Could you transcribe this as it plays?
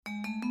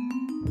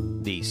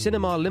The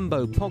Cinema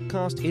Limbo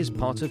podcast is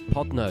part of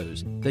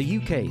Podnose, the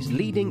UK's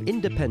leading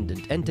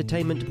independent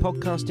entertainment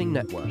podcasting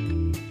network.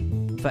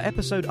 For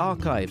episode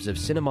archives of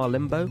Cinema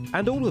Limbo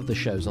and all of the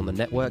shows on the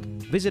network,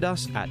 visit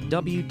us at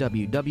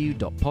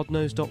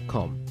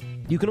www.podnose.com.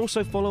 You can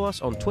also follow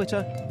us on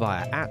Twitter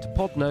via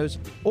 @Podnose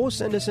or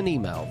send us an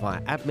email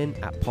via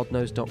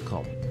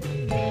admin@podnose.com.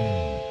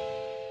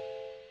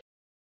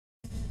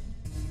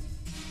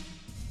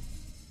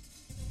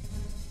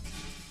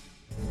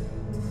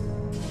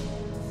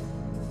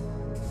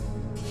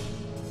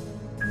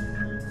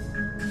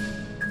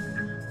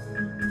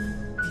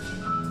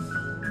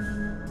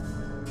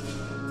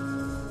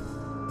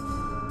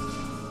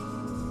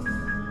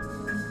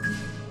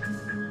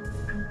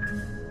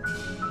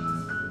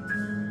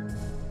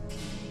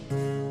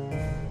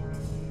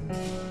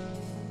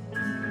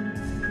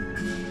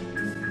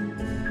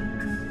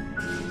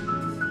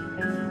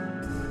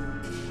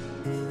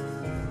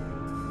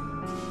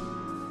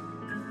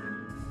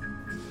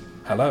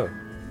 Hello.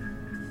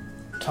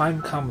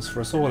 Time comes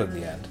for us all in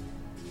the end,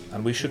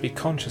 and we should be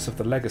conscious of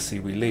the legacy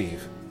we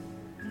leave.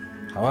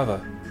 However,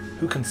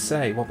 who can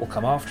say what will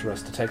come after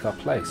us to take our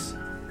place?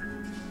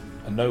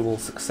 A noble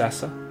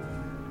successor,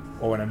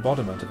 or an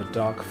embodiment of a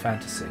dark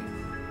fantasy?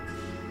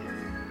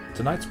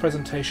 Tonight's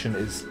presentation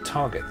is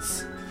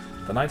Targets,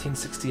 the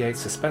 1968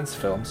 suspense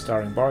film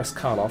starring Boris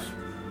Karloff,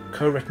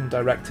 co-written,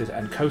 directed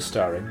and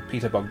co-starring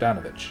Peter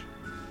Bogdanovich.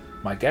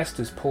 My guest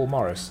is Paul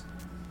Morris,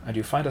 and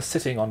you find us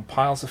sitting on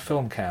piles of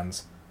film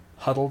cans,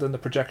 huddled in the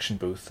projection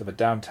booth of a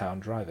downtown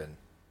drive-in.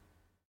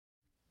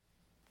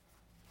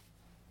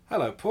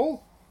 Hello,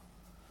 Paul.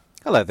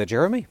 Hello there,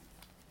 Jeremy.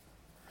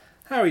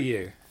 How are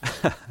you?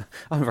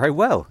 I'm very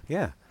well,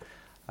 yeah.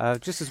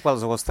 Just as well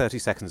as I was 30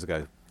 seconds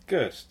ago.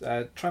 Good.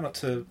 Try not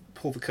to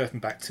pull the curtain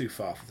back too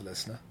far for the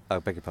listener.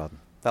 Oh, beg your pardon.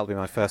 That'll be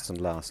my first and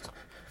last.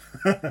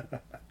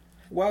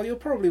 Well, you're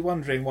probably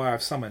wondering why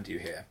I've summoned you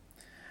here.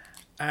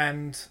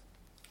 And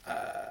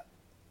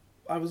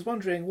I was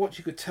wondering what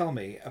you could tell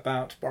me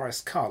about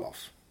Boris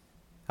Karloff.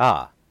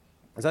 Ah,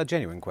 is that a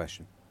genuine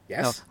question?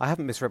 Yes. No, I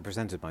haven't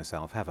misrepresented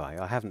myself, have I?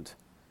 I haven't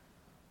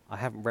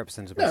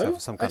represented myself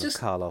as some kind of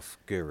Karloff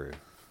guru.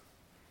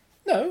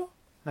 No.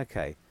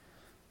 Okay.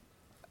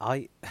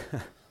 I'll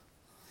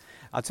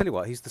tell you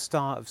what, he's the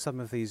star of some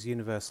of these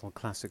Universal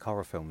classic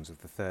horror films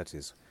of the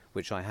 30s,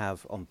 which I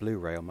have on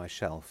Blu-ray on my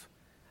shelf,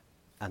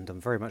 and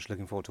I'm very much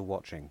looking forward to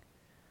watching,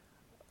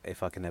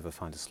 if I can ever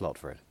find a slot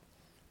for it.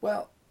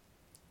 Well,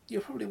 you're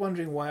probably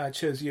wondering why I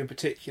chose you in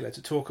particular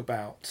to talk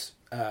about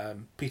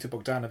Peter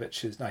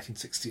Bogdanovich's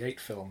 1968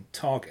 film,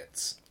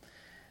 Targets.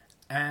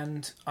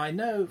 And I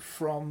know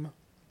from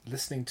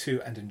listening to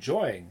and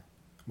enjoying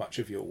much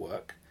of your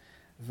work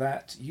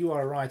that you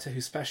are a writer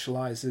who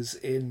specialises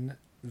in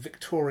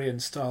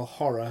Victorian-style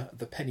horror,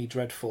 the penny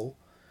dreadful,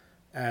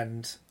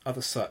 and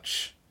other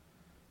such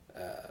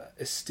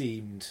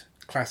esteemed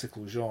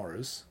classical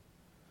genres,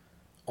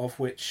 of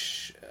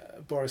which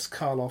Boris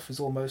Karloff is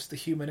almost the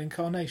human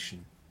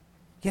incarnation.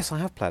 Yes, I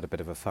have played a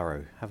bit of a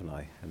furrow, haven't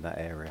I, in that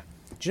area.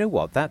 Do you know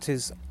what? I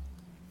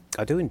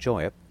do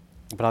enjoy it,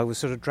 but I was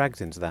sort of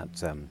dragged into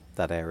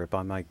that area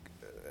by my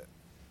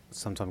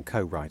sometime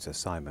co-writer,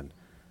 Simon,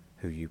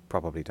 who you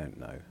probably don't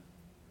know.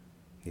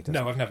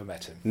 No, I've never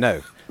met him.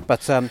 No,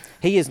 but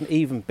he is an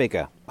even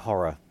bigger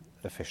horror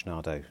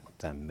aficionado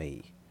than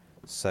me.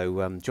 So, do you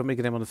want me to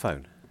get him on the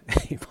phone?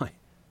 He might.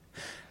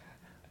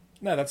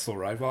 No, that's all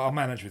right. Well, I'll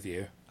manage with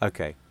you.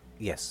 Okay.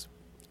 Yes,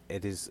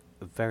 it is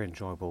a very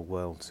enjoyable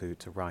world to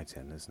write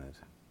in, isn't it?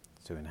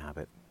 To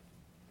inhabit.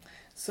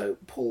 So,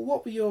 Paul,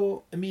 what were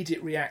your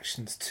immediate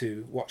reactions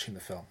to watching the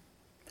film?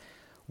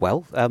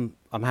 Well, I'm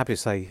happy to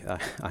say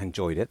I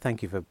enjoyed it.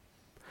 Thank you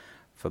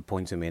for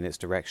pointing me in its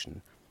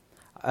direction.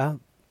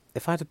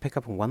 If I had to pick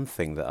up on one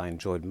thing that I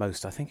enjoyed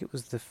most, I think it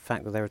was the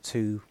fact that there are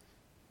two,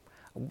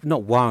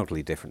 not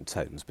wildly different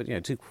tones, but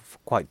two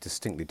quite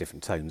distinctly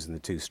different tones in the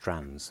two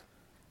strands.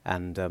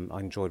 And I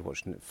enjoyed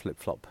watching it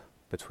flip-flop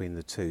between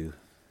the two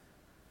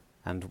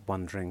and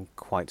wondering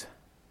quite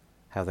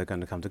how they're going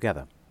to come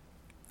together.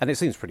 And it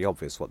seems pretty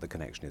obvious what the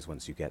connection is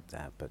once you get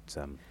there, but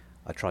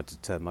I tried to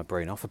turn my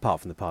brain off, apart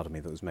from the part of me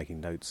that was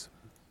making notes,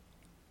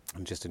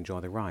 and just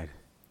enjoy the ride.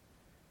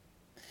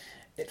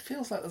 It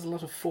feels like there's a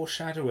lot of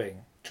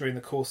foreshadowing during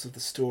the course of the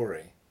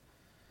story,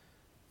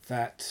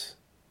 that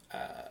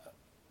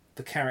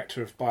the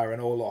character of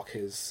Byron Orlock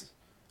is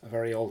a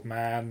very old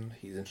man,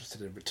 he's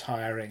interested in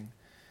retiring,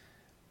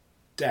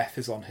 death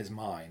is on his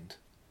mind,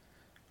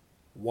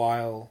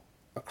 while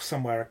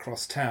somewhere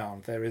across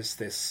town there is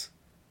this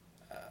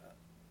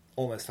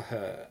almost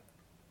her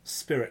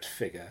spirit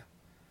figure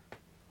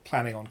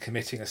planning on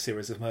committing a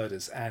series of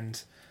murders,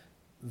 and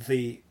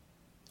the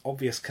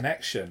obvious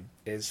connection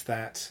is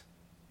that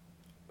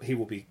he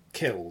will be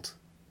killed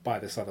by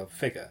this other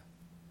figure,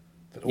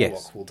 that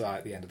Orlock will die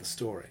at the end of the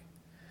story.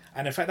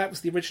 And in fact that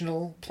was the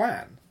original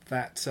plan,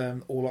 that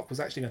Orlock was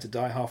actually going to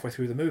die halfway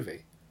through the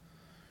movie.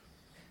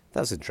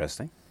 That's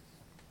interesting.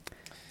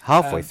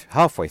 Halfway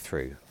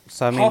through.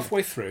 So I mean,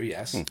 halfway through,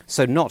 yes.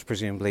 So not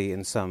presumably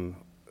in some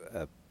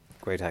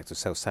great act of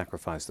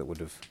self-sacrifice that would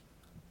have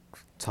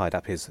tied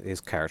up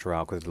his character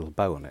arc with a little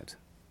bow on it.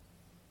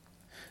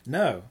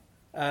 No.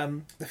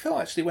 The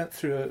film actually went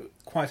through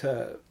quite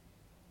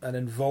an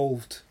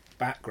involved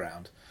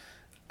background,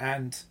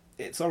 and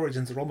its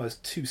origins are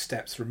almost 2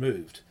 steps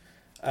removed.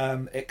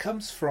 It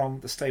comes from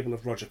the stable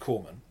of Roger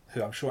Corman,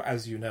 who I'm sure,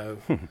 as you know,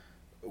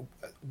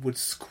 would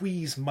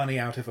squeeze money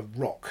out of a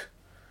rock.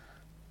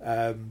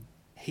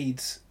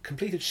 He'd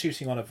completed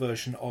shooting on a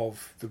version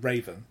of The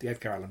Raven, the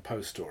Edgar Allan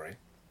Poe story,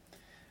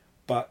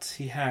 but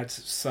he had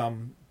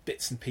some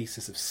bits and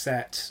pieces of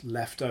set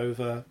left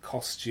over,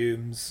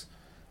 costumes,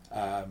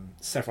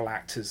 several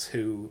actors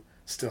who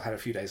still had a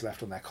few days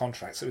left on their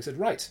contract. So he said,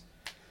 right,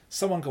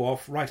 someone go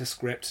off, write a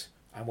script,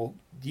 and we'll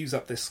use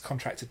up this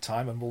contracted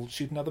time and we'll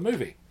shoot another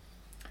movie.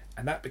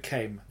 And that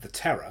became The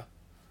Terror.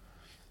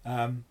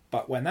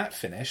 But when that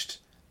finished,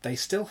 they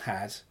still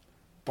had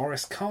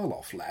Boris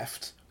Karloff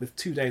left with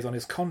 2 days on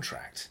his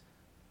contract.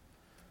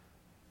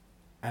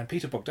 And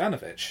Peter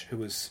Bogdanovich, who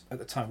was at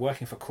the time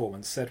working for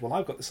Corman, said, well,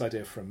 I've got this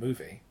idea for a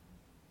movie.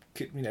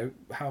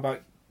 How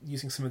about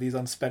using some of these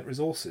unspent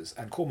resources?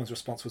 And Corman's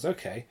response was,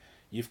 okay,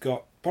 you've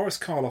got Boris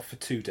Karloff for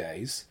 2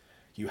 days.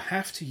 You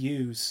have to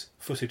use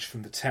footage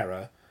from The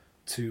Terror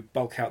to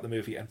bulk out the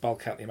movie and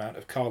bulk out the amount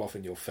of Karloff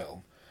in your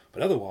film.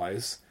 But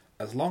otherwise,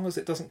 as long as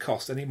it doesn't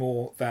cost any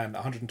more than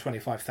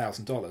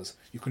 $125,000,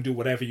 you can do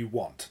whatever you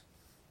want.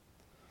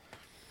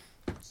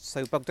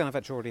 So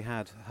Bogdanovich already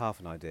had half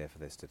an idea for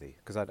this, did he?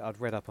 Because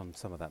I'd read up on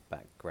some of that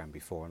background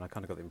before, and I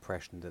kind of got the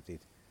impression that the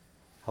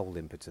whole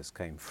impetus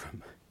came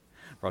from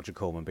Roger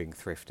Corman being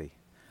thrifty.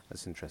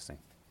 That's interesting.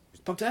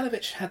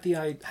 Bogdanovich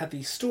had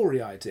the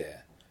story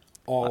idea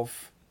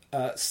of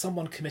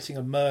someone committing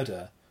a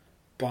murder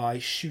by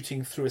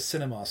shooting through a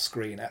cinema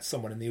screen at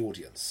someone in the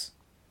audience.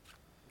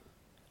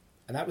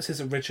 And that was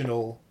his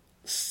original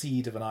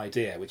seed of an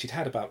idea, which he'd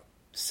had about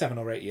 7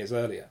 or 8 years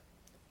earlier.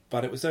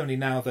 But it was only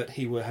now that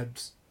he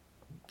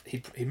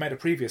made a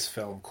previous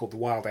film called The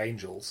Wild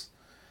Angels,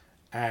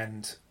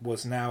 and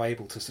was now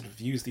able to sort of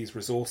use these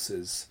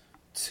resources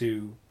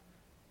to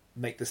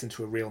make this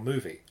into a real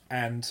movie.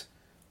 And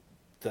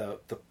the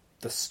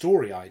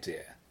story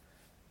idea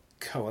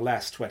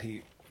coalesced when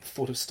he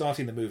thought of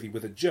starting the movie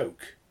with a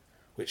joke,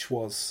 which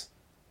was,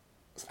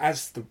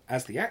 as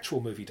the actual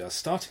movie does,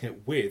 starting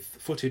it with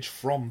footage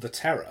from The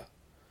Terror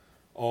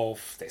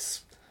of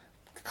this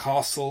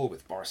castle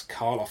with Boris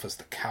Karloff as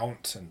the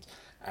Count,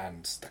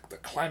 and the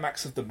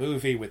climax of the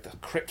movie with the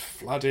crypt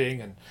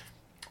flooding and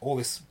all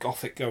this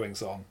gothic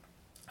goings on.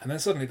 And then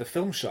suddenly the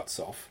film shuts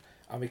off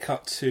and we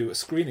cut to a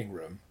screening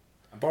room,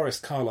 and Boris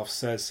Karloff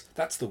says,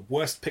 "That's the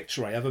worst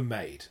picture I ever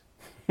made."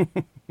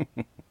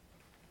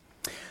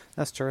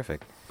 That's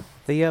terrific.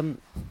 The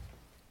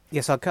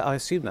yes, I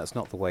assume that's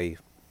not the way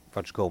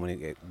Roger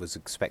Corman was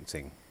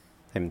expecting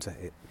him to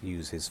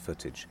use his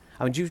footage.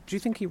 I mean, do you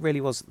think he really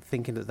was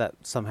thinking that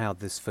somehow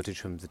this footage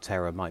from The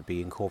Terror might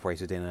be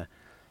incorporated in a,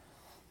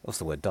 what's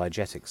the word,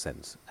 diegetic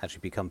sense,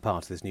 actually become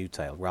part of this new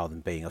tale rather than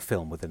being a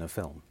film within a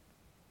film?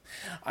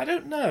 I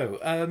don't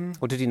know.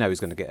 Or did he know he was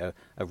going to get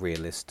a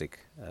realistic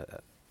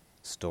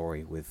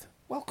story with...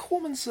 Well,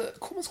 Corman's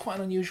quite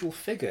an unusual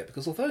figure,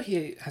 because although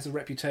he has a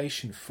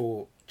reputation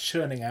for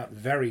churning out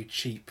very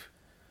cheap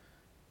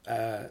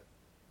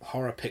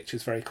horror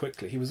pictures very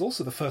quickly, he was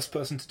also the first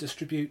person to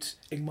distribute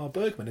Ingmar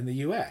Bergman in the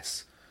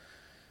US.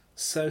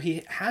 So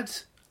he had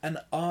an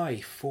eye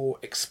for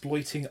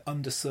exploiting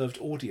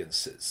underserved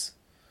audiences.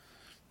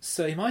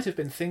 So he might have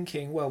been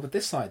thinking, well, with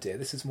this idea,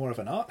 this is more of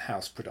an art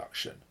house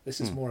production. This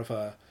is more of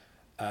a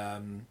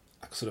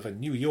sort of a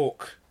New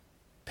York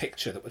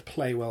picture that would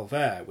play well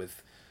there,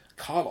 with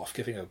Karloff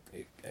giving a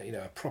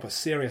proper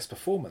serious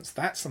performance.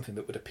 That's something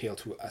that would appeal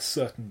to a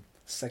certain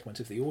segment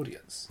of the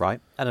audience. Right,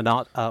 and an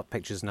art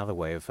picture is another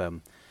way of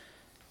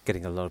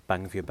getting a lot of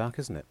bang for your buck,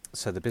 isn't it?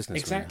 So the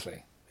businessman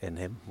in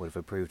him would have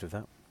approved of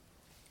that.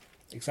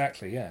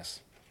 Exactly, yes.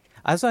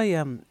 As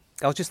I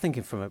was just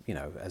thinking from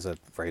as a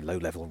very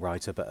low-level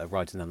writer, but a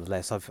writer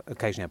nonetheless, I've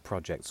occasionally had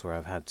projects where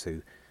I've had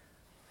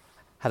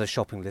a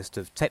shopping list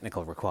of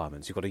technical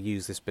requirements. You've got to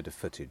use this bit of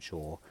footage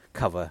or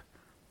cover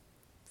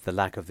the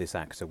lack of this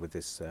actor with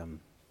this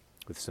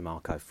with some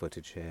archive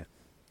footage here.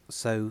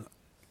 So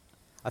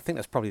I think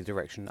that's probably the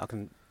direction I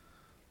can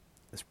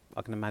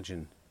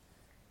imagine.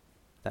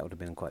 That would have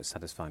been quite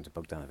satisfying to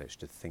Bogdanovich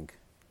to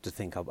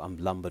think I'm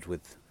lumbered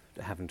with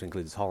having to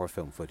include this horror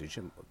film footage,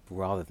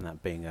 rather than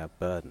that being a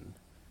burden.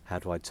 How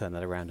do I turn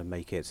that around and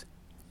make it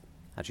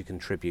actually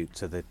contribute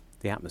to the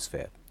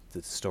atmosphere,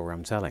 the story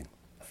I'm telling?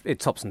 It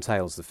tops and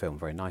tails the film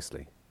very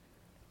nicely.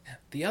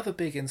 The other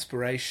big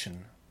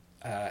inspiration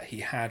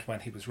he had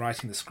when he was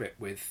writing the script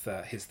with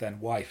his then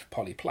wife,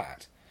 Polly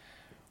Platt,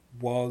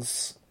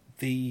 was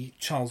the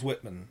Charles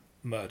Whitman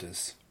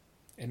murders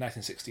in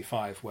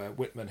 1965, where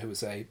Whitman, who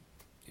was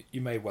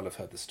you may well have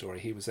heard the story,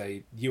 he was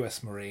a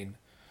US Marine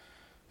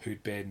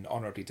who'd been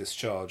honorably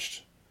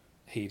discharged.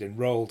 He'd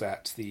enrolled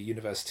at the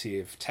University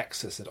of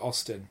Texas at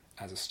Austin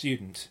as a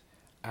student,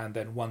 and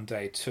then one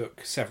day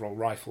took several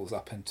rifles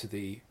up into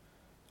the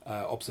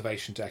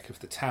observation deck of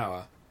the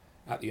tower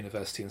at the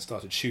university and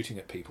started shooting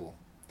at people.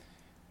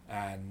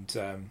 and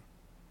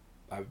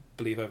I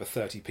believe over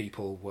 30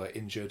 people were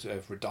injured,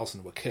 over a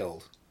dozen were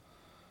killed,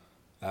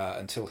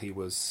 until he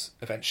was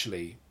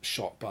eventually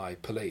shot by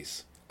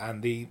police.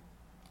 And the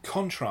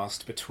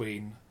contrast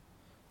between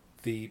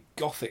the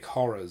gothic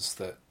horrors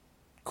that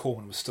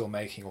Corman was still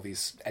making, all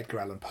these Edgar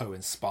Allan Poe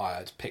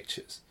inspired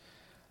pictures,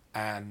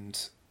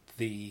 and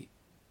the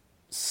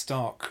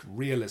stark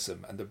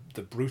realism and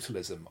the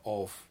brutalism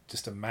of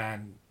just a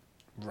man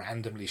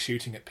randomly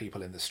shooting at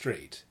people in the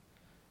street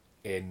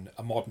in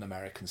a modern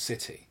American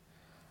city.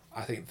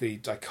 I think the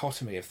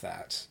dichotomy of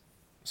that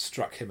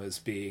struck him as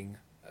being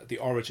the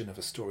origin of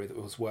a story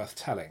that was worth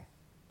telling,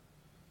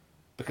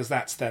 because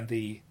that's then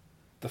the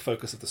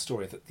focus of the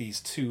story, that these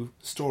two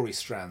story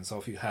strands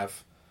of, you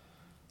have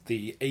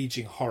the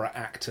aging horror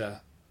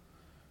actor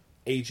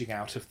aging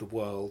out of the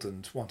world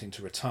and wanting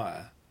to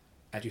retire,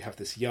 and you have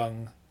this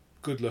young,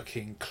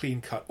 good-looking,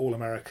 clean-cut,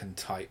 all-American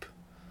type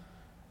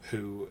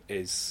who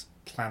is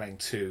planning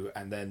to,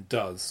 and then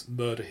does,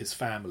 murder his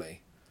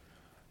family,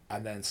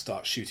 and then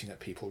start shooting at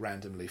people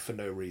randomly for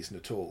no reason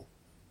at all.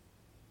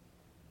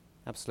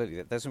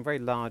 Absolutely. There's some very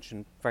large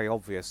and very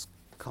obvious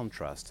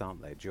contrasts,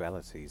 aren't there?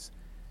 Dualities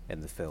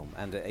in the film.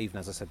 And even,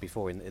 as I said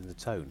before, in the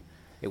tone,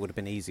 it would have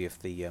been easy if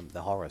the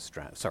horror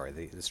strand,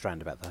 the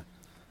strand about the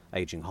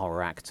aging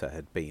horror actor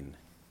had been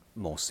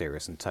more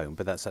serious in tone,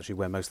 but that's actually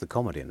where most of the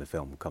comedy in the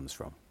film comes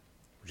from,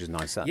 which is a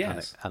nice,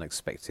 yes.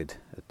 Unexpected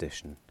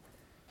addition.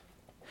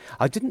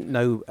 I didn't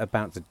know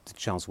about the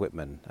Charles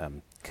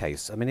Whitman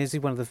case. I mean, is he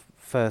one of the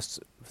first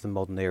of the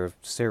modern era of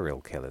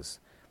serial killers?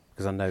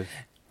 Because I know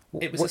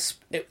it was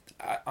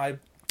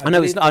I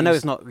know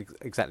it's not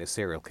exactly a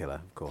serial killer,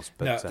 of course,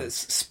 but no,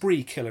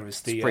 spree killer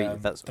is the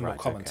more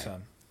common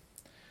term.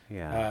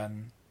 Yeah.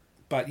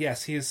 But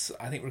yes, he is,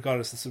 I think,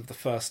 regarded as the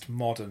first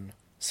modern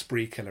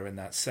spree killer in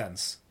that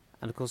sense.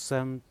 And of course,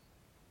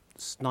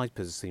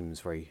 Snipers seems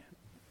very,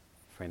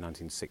 very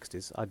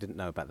 1960s. I didn't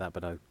know about that,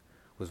 but I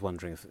was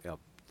wondering if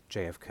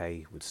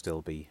JFK would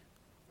still be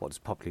what is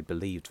popularly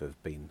believed to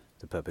have been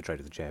the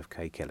perpetrator of the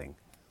JFK killing,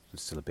 would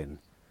still have been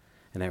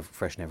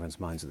fresh in everyone's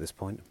minds at this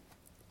point.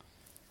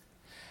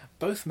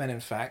 Both men, in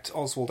fact,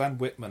 Oswald and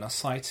Whitman, are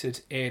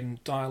cited in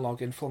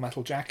dialogue in Full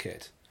Metal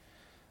Jacket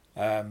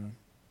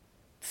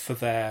for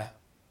their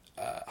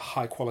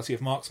high quality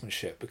of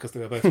marksmanship, because they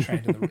were both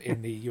trained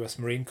in the US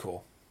Marine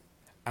Corps.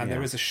 And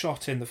there is a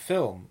shot in the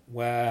film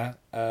where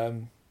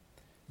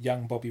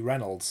young Bobby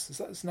Reynolds, is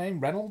that his name,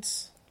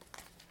 Reynolds?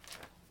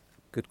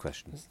 Good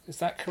question. Is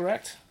that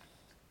correct?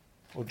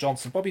 Or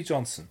Johnson, Bobby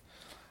Johnson.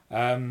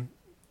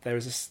 There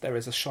is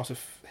a shot of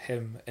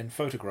him in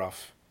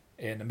photograph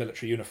in a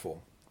military uniform,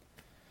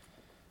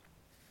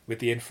 with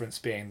the inference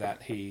being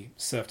that he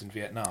served in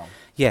Vietnam.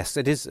 Yes,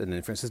 it is an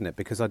inference, isn't it?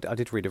 Because I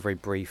did read a very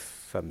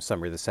brief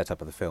summary of the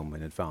setup of the film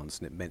in advance,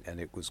 and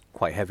it was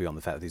quite heavy on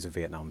the fact that he's a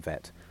Vietnam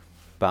vet.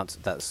 But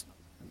that's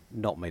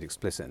not made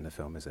explicit in the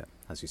film, is it?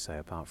 As you say,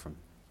 apart from...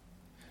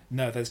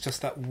 No, there's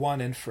just that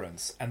one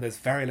inference, and there's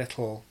very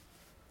little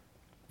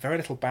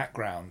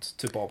background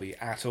to Bobby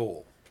at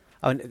all.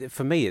 Oh, and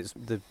for me,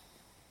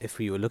 if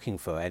you were looking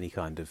for any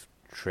kind of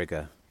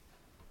trigger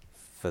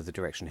for the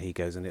direction he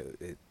goes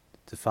in,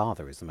 the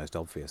father is the most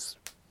obvious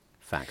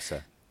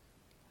factor.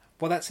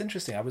 Well, that's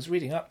interesting. I was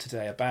reading up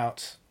today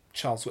about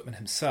Charles Whitman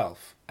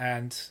himself,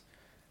 and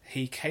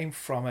he came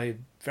from a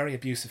very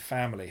abusive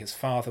family. His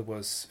father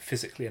was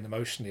physically and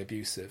emotionally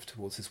abusive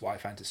towards his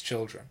wife and his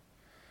children,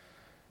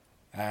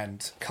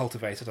 and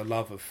cultivated a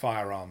love of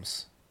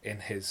firearms in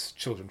his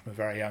children from a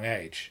very young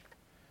age.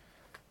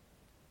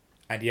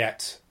 And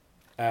yet,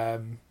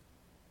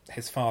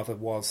 his father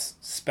was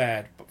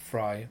spared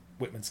by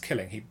Whitman's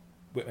killing.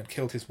 Whitman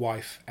killed his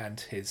wife and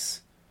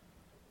his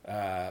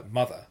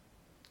mother,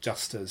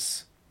 just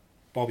as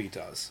Bobby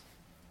does.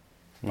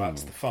 But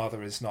the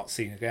father is not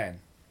seen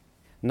again.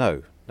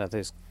 No, that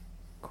is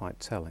quite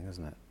telling,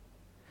 isn't it?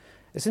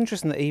 It's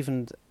interesting that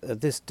even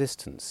at this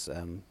distance,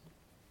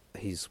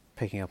 he's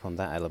picking up on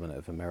that element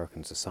of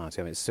American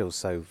society. I mean, it's still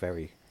so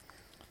very...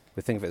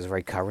 We think of it as a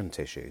very current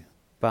issue.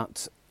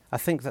 But I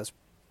think that's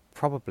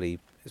probably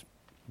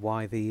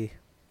why the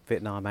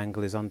Vietnam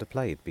angle is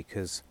underplayed,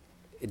 because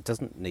it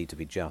doesn't need to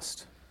be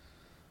just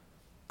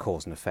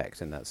cause and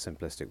effect in that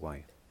simplistic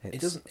way.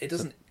 It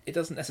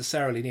doesn't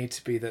necessarily need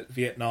to be that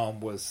Vietnam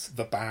was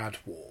the bad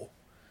war.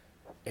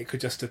 It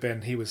could just have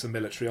been he was a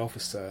military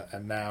officer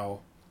and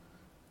now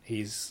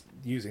he's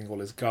using all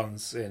his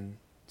guns in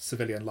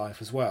civilian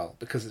life as well.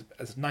 Because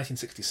as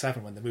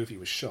 1967, when the movie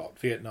was shot,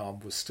 Vietnam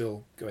was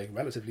still going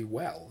relatively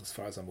well, as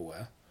far as I'm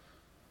aware.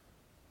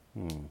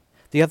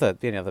 The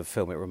only other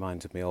film it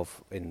reminded me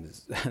of in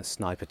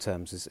sniper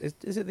terms is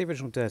it the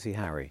original Dirty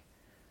Harry?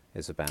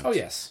 Is about. Oh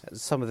yes.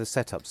 Some of the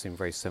setups seem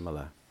very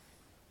similar.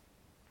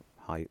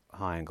 High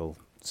angle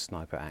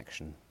sniper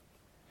action.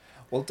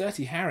 Well,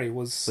 Dirty Harry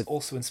was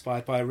also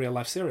inspired by a real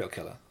life serial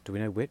killer. Do we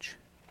know which?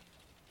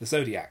 The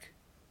Zodiac.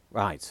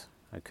 Right.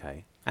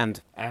 Okay.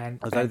 And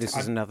although this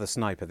is another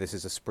sniper, this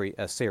is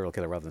a serial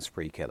killer rather than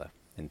spree killer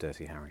in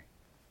Dirty Harry.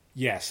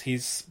 Yes,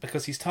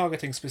 because he's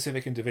targeting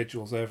specific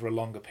individuals over a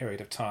longer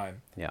period of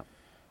time. Yeah.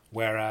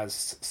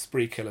 whereas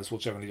spree killers will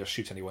generally just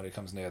shoot anyone who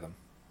comes near them.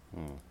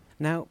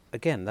 Now,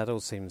 again, that all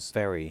seems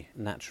very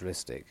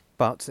naturalistic,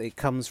 but it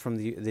comes from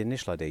the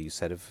initial idea you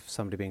said of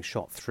somebody being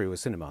shot through a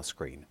cinema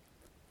screen,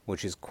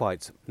 which is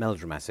quite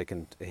melodramatic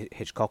and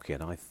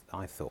Hitchcockian,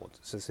 I thought.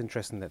 So it's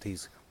interesting that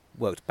he's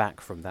worked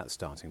back from that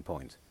starting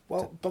point.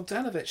 Well,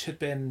 Bogdanovich had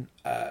been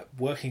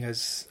working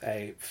as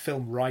a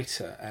film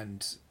writer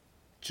and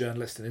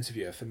journalist and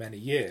interviewer for many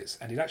years,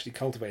 and he'd actually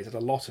cultivated a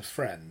lot of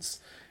friends,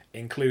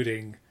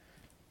 including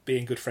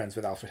being good friends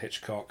with Alfred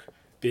Hitchcock,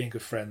 being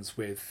good friends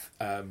with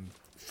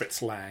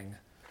Fritz Lang,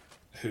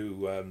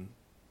 who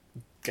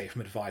gave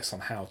him advice on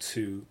how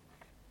to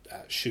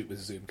shoot with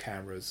zoom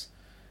cameras,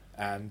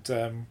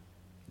 and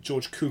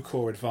George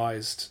Cukor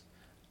advised,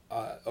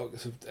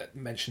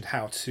 mentioned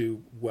how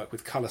to work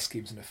with colour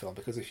schemes in a film,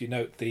 because if you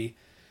note, the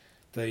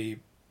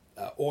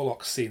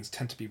Orlok scenes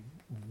tend to be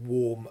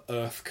warm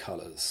earth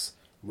colours,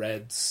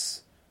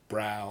 reds,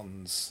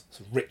 browns,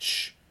 sort of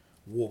rich,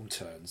 warm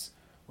tones,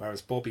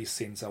 whereas Bobby's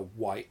scenes are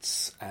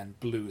whites and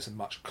blues and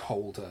much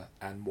colder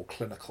and more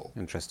clinical.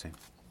 Interesting.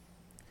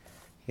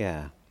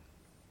 Yeah.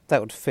 That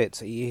would fit.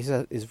 He's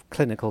a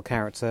clinical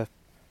character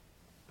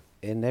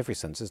in every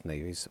sense, isn't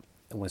he? He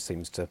almost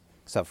seems to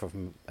suffer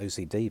from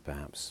OCD,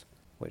 perhaps,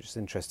 which is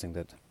interesting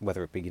that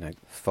whether it be,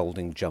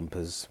 folding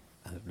jumpers,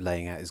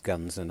 laying out his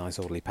guns in a nice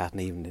orderly pattern,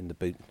 even in the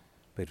boot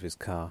of his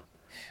car.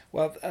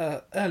 Well,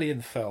 early in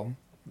the film,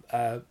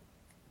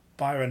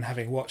 Byron,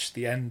 having watched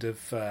the end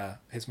of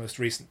his most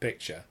recent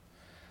picture,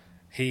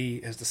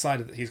 he has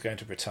decided that he's going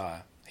to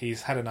retire.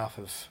 He's had enough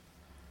of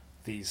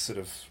these sort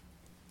of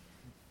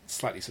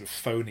slightly sort of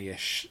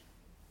phony-ish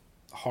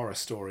horror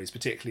stories,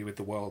 particularly with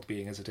the world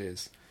being as it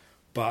is.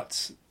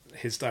 But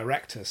his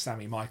director,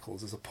 Sammy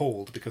Michaels, is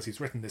appalled because he's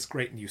written this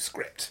great new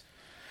script.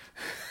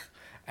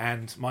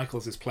 And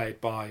Michaels is played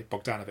by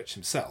Bogdanovich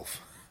himself.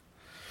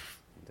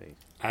 Indeed.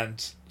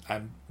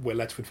 And we're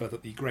led to infer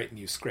that the great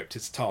new script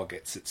is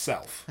Targets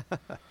itself.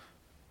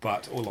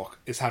 But Orlok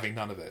is having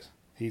none of it.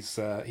 He's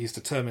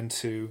determined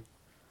to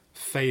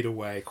fade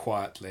away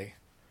quietly,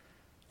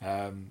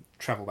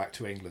 travel back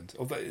to England.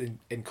 Although,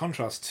 in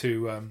contrast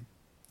to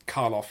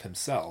Karloff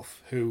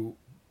himself, who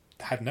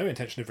had no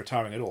intention of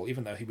retiring at all,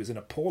 even though he was in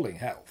appalling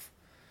health.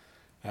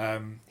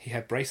 He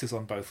had braces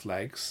on both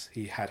legs.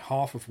 He had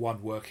half of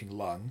one working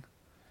lung.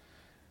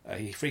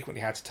 He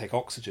frequently had to take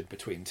oxygen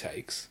between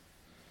takes.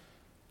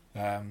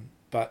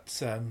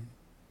 But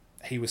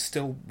he was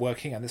still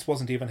working, and this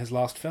wasn't even his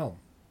last film.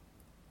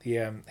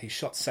 He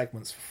shot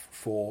segments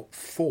for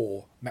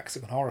 4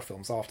 Mexican horror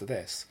films after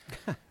this,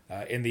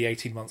 in the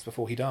 18 months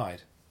before he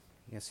died.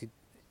 Yes,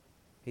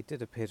 he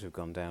did appear to have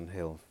gone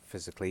downhill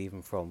physically,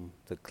 even from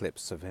the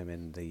clips of him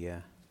in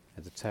the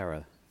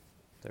Terror.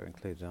 They're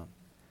included on.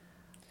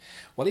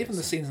 Well, even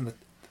the scenes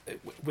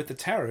with the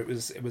Terror, it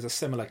was a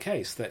similar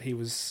case that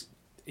he's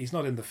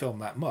not in the film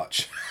that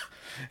much.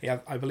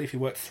 I believe he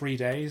worked 3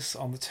 days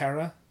on the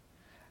Terror,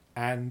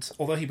 and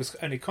although he was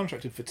only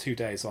contracted for 2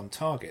 days on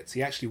Targets,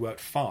 he actually worked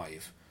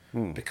 5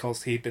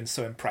 because he'd been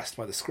so impressed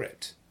by the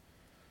script.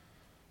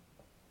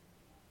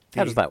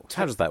 How does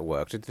that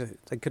work?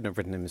 They couldn't have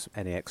written him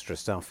any extra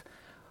stuff.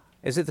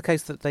 Is it the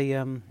case that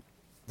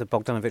that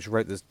Bogdanovich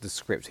wrote the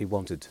script he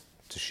wanted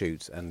to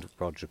shoot, and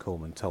Roger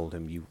Corman told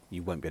him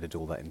you won't be able to do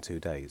all that in 2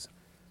 days?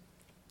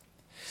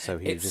 So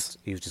he was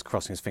just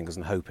crossing his fingers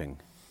and hoping.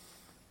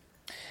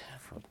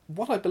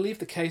 What I believe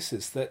the case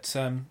is that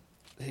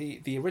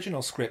the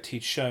original script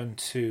he'd shown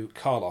to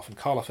Karloff, and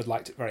Karloff had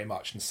liked it very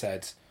much and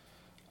said,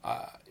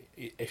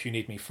 "If you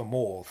need me for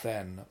more,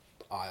 then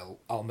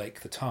I'll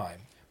make the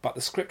time." But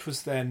the script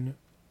was then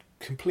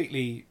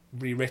completely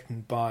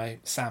rewritten by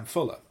Sam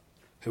Fuller,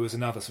 who was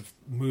another sort of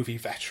movie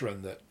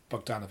veteran that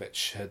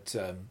Bogdanovich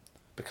had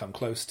become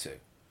close to.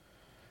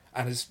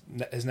 And his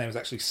name was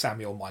actually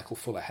Samuel Michael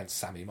Fuller, hence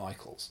Sammy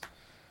Michaels.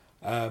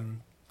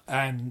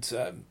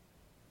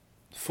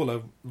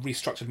 Fuller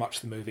restructured much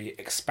of the movie,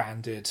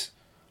 expanded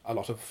a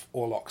lot of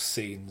Orlok's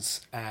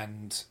scenes,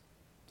 and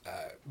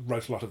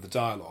wrote a lot of the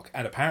dialogue.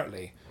 And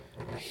apparently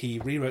he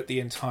rewrote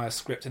the entire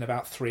script in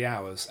about 3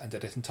 hours and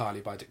did it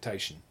entirely by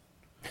dictation.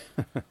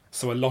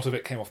 So a lot of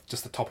it came off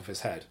just the top of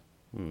his head.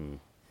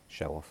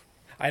 Show off.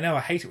 I know,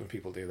 I hate it when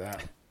people do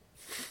that.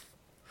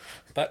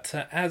 But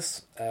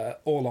as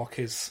Orlok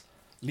is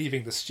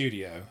leaving the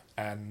studio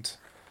and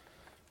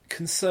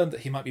concerned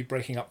that he might be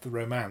breaking up the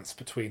romance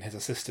between his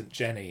assistant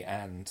Jenny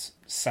and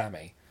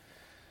Sammy,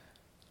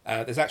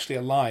 there's actually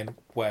a line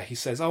where he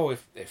says, "Oh,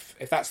 if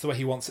that's the way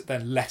he wants it,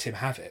 then let him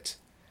have it."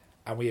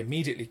 And we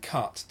immediately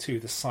cut to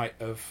the sight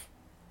of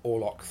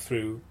Orlok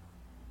through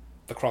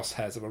the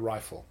crosshairs of a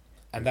rifle.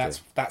 And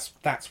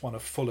that's one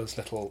of Fuller's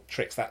little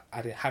tricks, that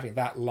having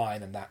that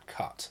line and that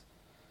cut.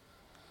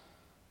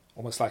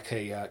 Almost like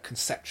a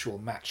conceptual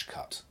match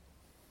cut.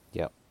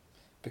 Yep.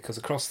 Because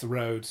across the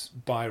road,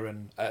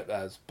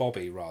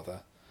 Bobby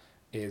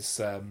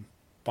is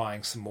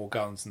buying some more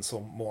guns and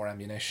some more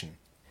ammunition.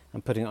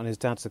 And putting it on his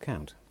dad's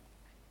account.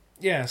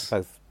 Yes.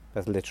 Both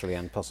literally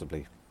and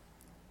possibly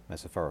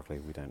metaphorically,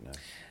 we don't know.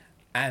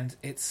 And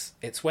it's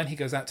when he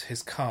goes out to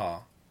his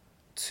car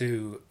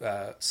to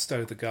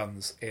stow the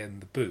guns in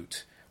the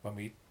boot, when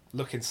we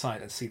look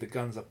inside and see the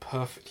guns are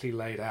perfectly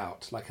laid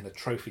out, like in a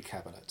trophy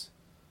cabinet,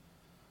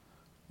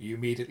 you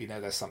immediately know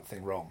there's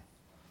something wrong,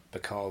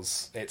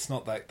 because it's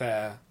not like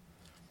they're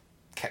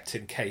kept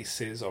in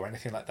cases or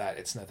anything like that.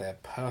 It's no, they're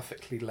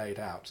perfectly laid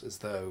out as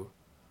though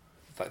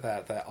like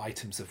they're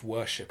items of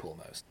worship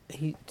almost.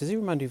 Does he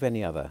remind you of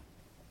any other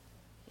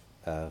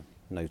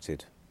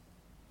noted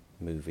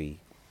movie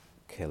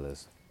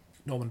killers?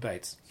 Norman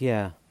Bates.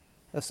 Yeah.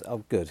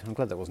 Good. I'm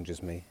glad that wasn't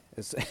just me.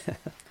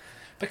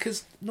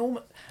 Because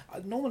Norman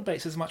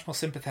Bates is a much more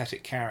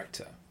sympathetic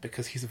character,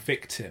 because he's a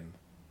victim.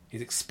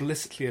 He's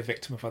explicitly a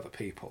victim of other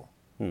people.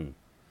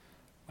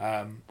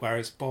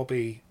 Whereas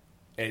Bobby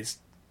is,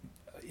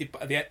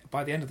 by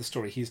the end of the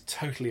story, he's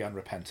totally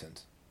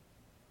unrepentant.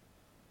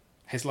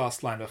 His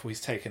last line before he's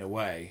taken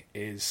away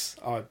is,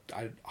 "I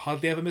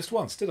hardly ever missed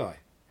once, did I?"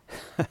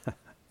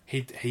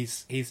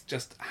 He's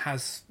just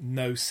has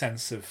no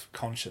sense of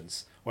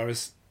conscience.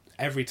 Whereas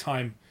every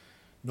time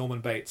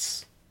Norman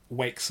Bates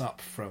wakes up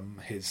from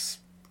his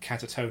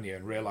catatonia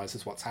and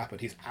realises what's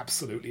happened, he's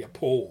absolutely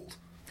appalled.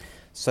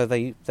 So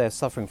they're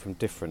suffering from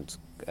different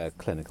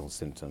clinical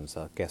symptoms.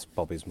 I guess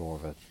Bobby's more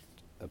of a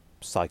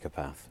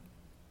psychopath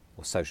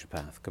or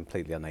sociopath,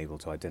 completely unable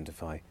to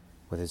identify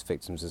with his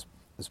victims as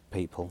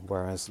people,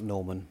 whereas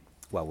Norman,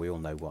 well, we all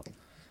know what.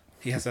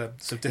 He has a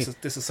sort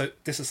of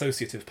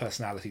dissociative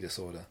personality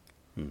disorder.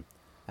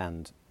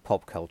 And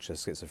pop culture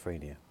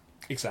schizophrenia.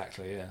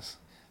 Exactly, yes.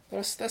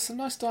 There's some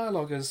nice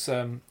dialogue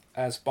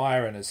as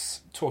Byron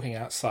is talking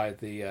outside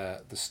the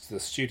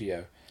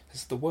studio.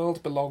 Says, "The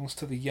world belongs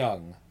to the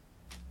young."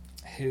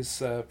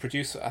 His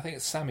producer, I think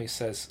it's Sammy,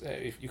 says,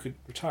 "If you could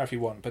retire if you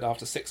want, but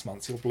after 6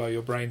 months you'll blow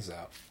your brains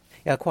out."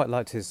 Yeah, I quite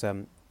liked his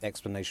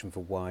explanation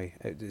for why.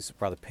 It's a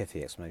rather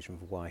pithy explanation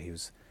for why he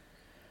was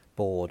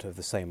bored of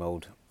the same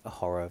old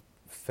horror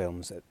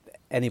films.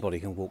 Anybody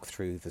can walk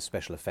through the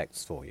special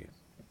effects for you.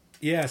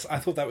 Yes, I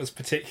thought that was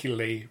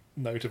particularly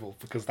notable,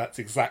 because that's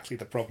exactly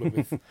the problem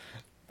with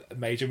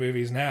major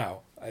movies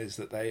now, is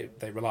that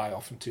they rely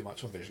often too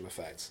much on visual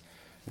effects.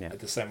 Yeah.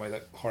 The same way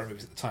that horror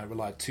movies at the time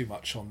relied too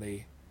much on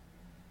the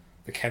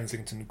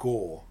Kensington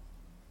gore.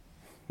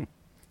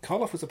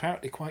 Karloff was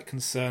apparently quite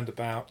concerned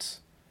about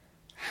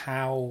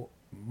how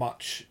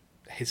much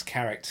his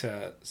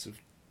character sort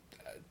of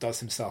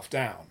does himself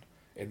down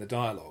in the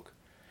dialogue.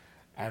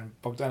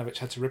 And Bogdanovich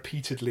had to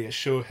repeatedly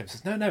assure him,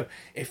 says, no,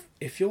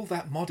 if you're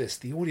that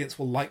modest, the audience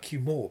will like you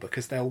more,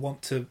 because they'll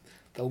want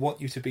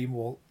you to be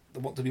more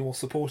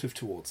supportive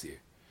towards you.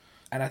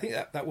 And I think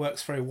that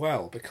works very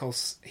well,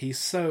 because he's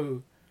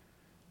so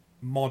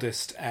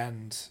modest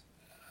and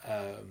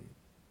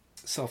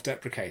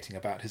self-deprecating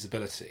about his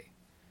ability,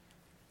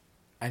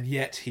 and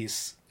yet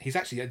he's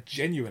actually a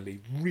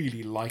genuinely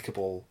really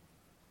likable,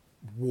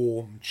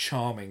 warm,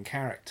 charming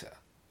character.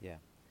 Yeah,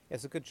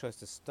 it's a good choice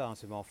to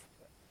start him off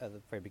at the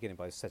very beginning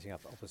by setting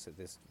up opposite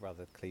this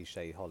rather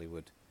cliche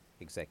Hollywood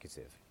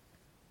executive.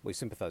 We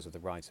sympathise with the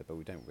writer, but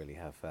we don't really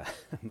have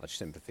much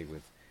sympathy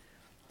with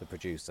the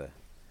producer,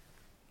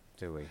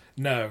 do we?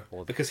 No,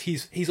 because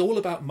he's all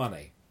about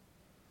money.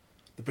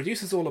 The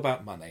producer's all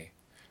about money.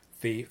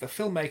 The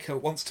filmmaker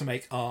wants to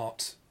make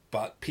art,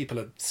 but people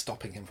are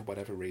stopping him for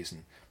whatever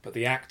reason. But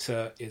the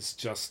actor is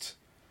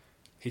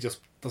he just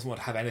doesn't want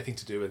to have anything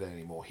to do with it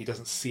anymore. He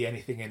doesn't see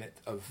anything in it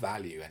of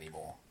value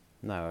anymore.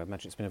 No, I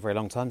imagine it's been a very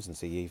long time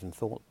since he even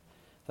thought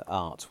that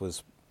art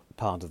was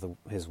part of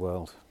his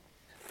world.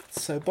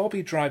 So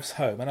Bobby drives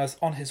home, and as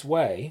on his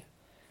way,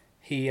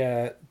 he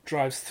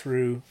drives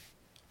through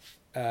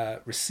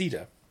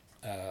Reseda,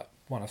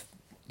 one of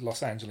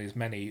Los Angeles'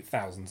 many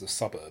thousands of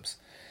suburbs.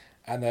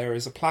 And there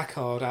is a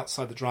placard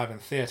outside the drive-in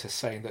theatre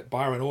saying that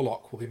Byron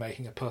Orlock will be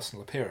making a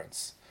personal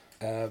appearance.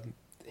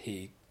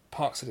 He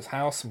parks at his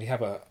house, and we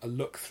have a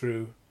look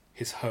through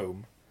his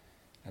home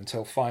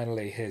until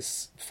finally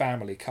his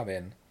family come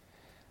in.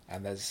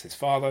 And there's his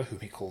father,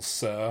 whom he calls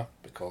Sir,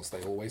 because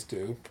they always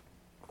do.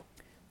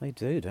 They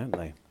do, don't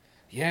they?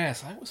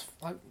 Yes,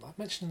 I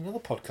mentioned in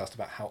another podcast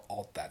about how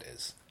odd that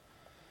is.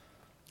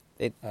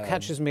 It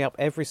catches me up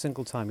every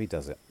single time he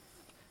does it.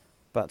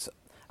 But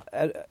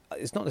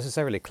it's not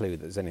necessarily a clue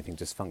that there's anything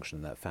dysfunction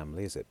in that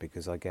family, is it?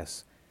 Because I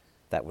guess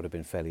that would have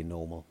been fairly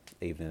normal,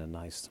 even in a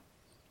nice.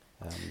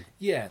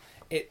 Yeah,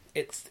 it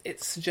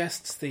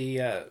suggests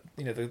the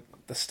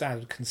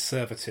standard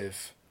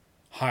conservative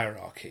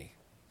hierarchy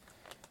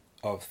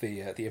of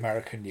the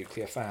American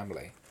nuclear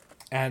family,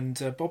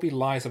 and Bobby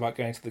lies about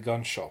going to the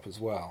gun shop as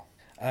well.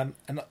 And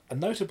a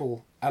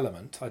notable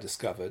element I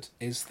discovered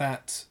is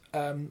that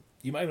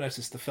you may have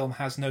noticed the film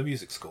has no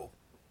music score.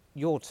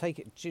 Do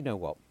you know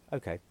what?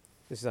 Okay,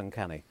 this is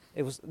uncanny.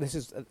 This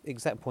is the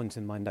exact point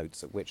in my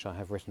notes at which I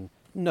have written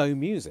no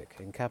music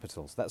in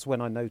capitals. That's when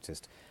I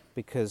noticed,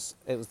 because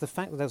it was the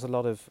fact that there's a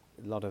lot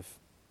of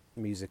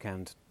music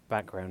and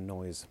background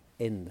noise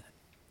in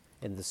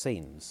the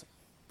scenes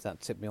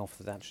that tipped me off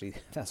that actually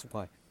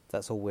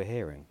that's all we're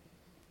hearing.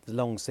 The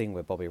long scene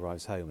where Bobby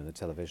arrives home and the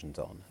television's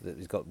on.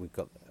 We've got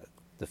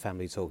the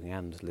family talking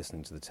and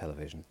listening to the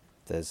television.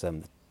 There's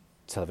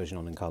television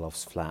on in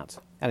Karloff's flat.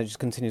 And it just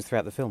continues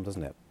throughout the film,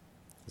 doesn't it?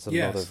 There's a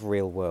Yes. lot of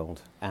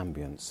real-world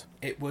ambience.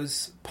 It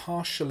was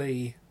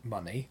partially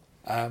money,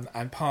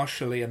 and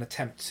partially an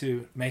attempt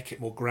to make it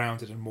more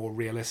grounded and more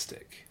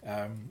realistic.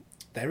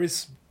 There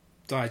is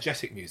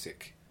diegetic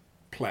music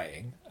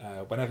playing.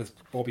 Whenever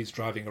Bobby's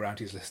driving around,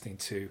 he's listening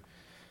to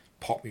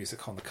pop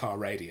music on the car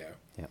radio.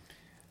 Yeah.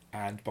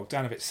 And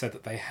Bogdanovich said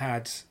that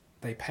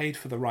they paid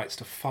for the rights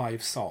to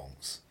 5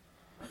 songs.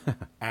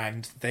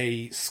 And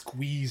they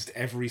squeezed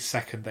every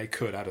second they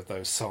could out of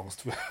those songs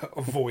to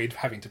avoid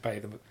having to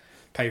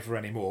pay for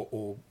any more,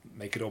 or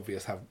make it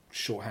obvious how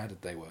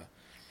short-handed they were.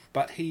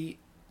 But he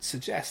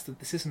suggests that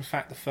this is in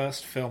fact the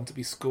first film to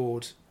be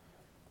scored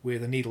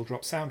with a needle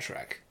drop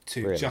soundtrack,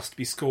 to Really? just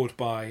be scored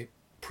by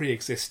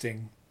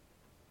pre-existing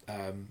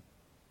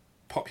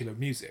popular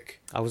music.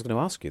 I was going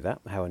to ask you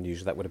that, how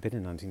unusual that would have been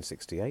in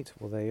 1968.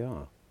 Well, there you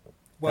are.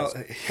 Well,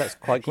 That's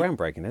quite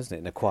groundbreaking, isn't it,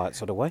 in a quiet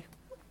sort of way?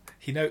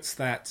 he notes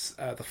that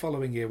the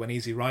following year, when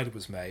Easy Rider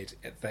was made,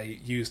 they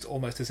used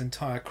almost his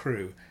entire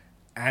crew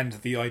and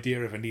the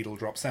idea of a needle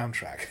drop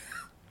soundtrack.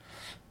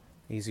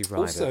 Easy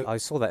Rider. Also- I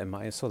saw that in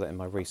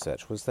my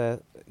research. Was there?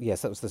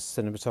 Yes, that was the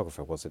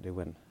cinematographer, was it? Who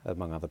went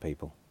among other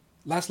people?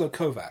 Laszlo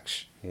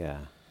Kovacs,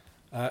 Yeah.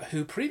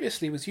 who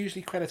previously was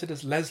usually credited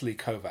as Leslie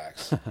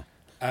Kovacs,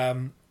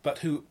 but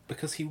who,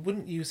 because he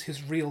wouldn't use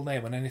his real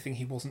name on anything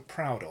he wasn't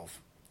proud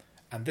of,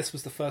 and this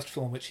was the first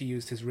film in which he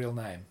used his real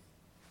name.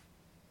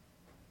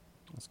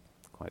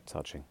 Quite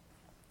touching.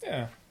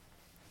 Yeah.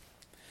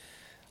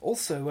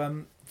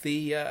 Also,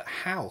 the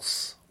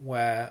house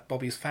where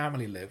Bobby's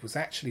family lived was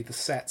actually the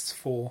sets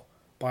for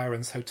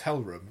Byron's hotel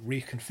room,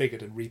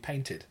 reconfigured and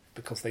repainted,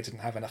 because they didn't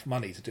have enough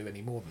money to do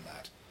any more than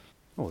that.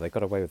 Oh, they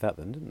got away with that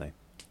then, didn't they?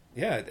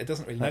 Yeah, it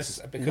doesn't really notice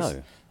that, because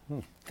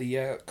No.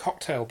 the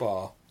cocktail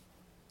bar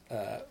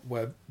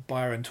where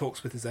Byron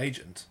talks with his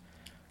agent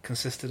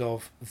consisted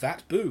of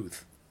that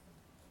booth.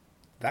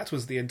 That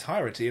was the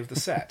entirety of the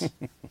set.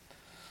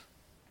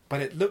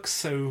 But it looks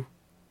so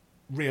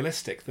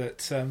realistic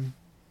that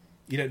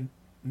you don't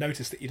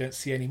notice that you don't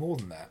see any more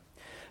than that.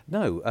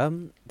 No.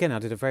 Again, I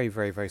did a very,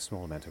 very, very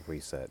small amount of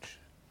research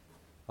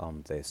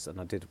on this, and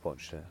I did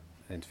watch an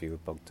interview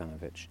with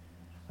Bogdanovich.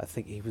 I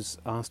think he was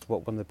asked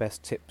what one of the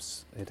best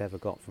tips he'd ever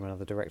got from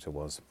another director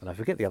was. And I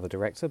forget the other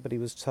director, but he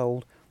was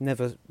told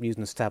never use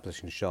an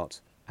establishing shot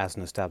as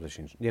an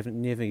establishing...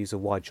 Never use a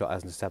wide shot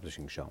as an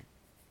establishing shot.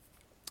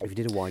 If you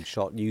did a wide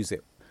shot, use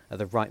it at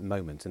the right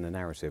moment in the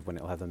narrative when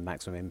it'll have the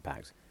maximum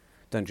impact.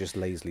 Don't just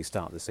lazily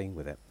start the scene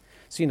with it.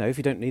 So, if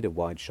you don't need a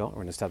wide shot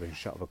or an establishing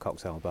shot of a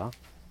cocktail bar,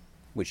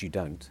 which you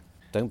don't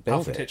build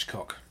Alfred it.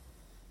 Hitchcock.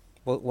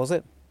 Was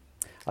it?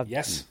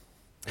 Yes.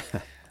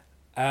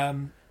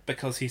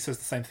 Because he says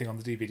the same thing on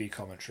the DVD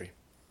commentary.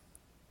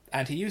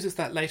 And he uses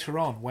that later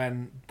on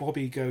when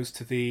Bobby goes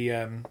to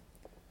the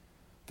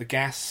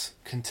gas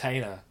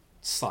container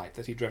site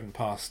that he'd driven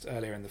past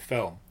earlier in the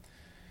film.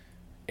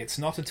 It's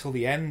not until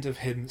the end of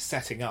him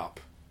setting up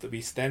that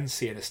we then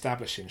see an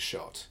establishing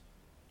shot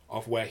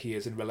of where he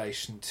is in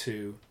relation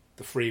to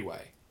the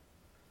freeway.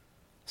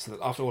 So that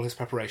after all his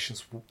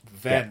preparations,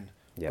 then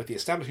Yep. with the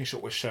establishing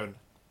shot was shown,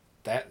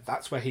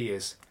 that's where he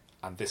is,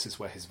 and this is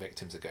where his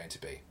victims are going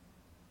to be.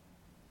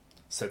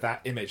 So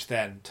that image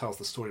then tells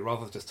the story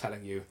rather than just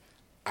telling you,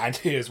 and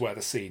here's where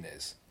the scene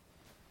is.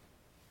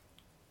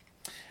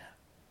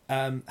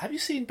 Have you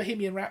seen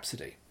Bohemian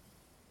Rhapsody?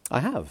 I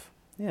have,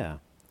 yeah.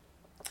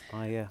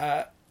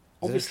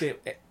 Obviously,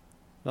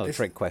 Not a this-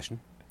 trick question.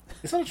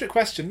 it's not a trick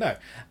question, no.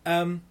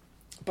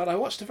 But I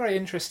watched a very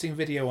interesting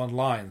video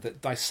online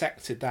that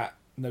dissected that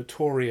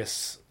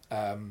notorious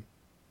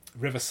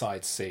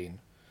Riverside scene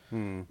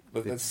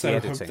that's so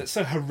editing.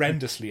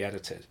 horrendously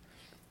edited.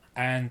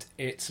 And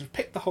it sort of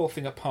picked the whole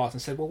thing apart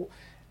and said, well,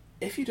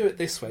 if you do it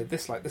this way,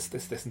 this like this,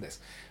 and this.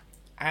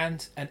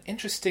 And an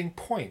interesting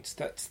point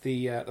that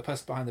the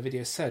person behind the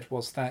video said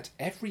was that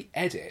every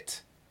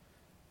edit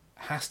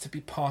has to be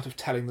part of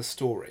telling the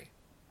story.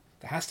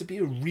 There has to be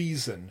a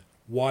reason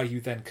why you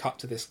then cut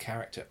to this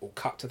character or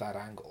cut to that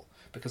angle,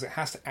 because it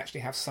has to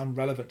actually have some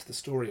relevance to the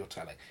story you're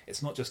telling.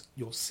 It's not just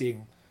you're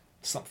seeing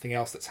something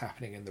else that's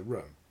happening in the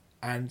room.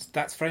 And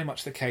that's very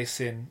much the case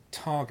in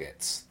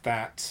Targets,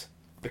 that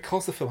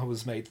because the film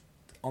was made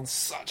on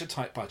such a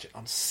tight budget,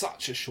 on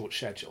such a short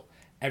schedule,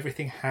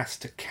 everything has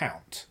to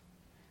count.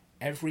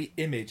 Every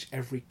image,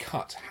 every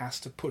cut has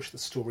to push the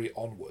story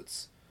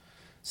onwards.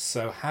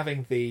 So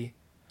having the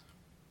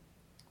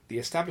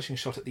establishing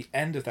shot at the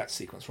end of that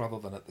sequence rather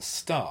than at the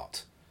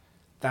start,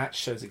 that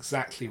shows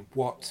exactly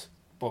what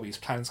Bobby's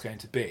plan is going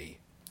to be,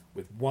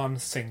 with one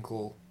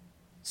single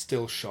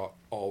still shot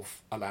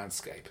of a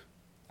landscape.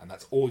 And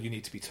that's all you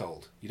need to be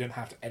told. You don't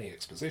have any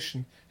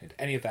exposition and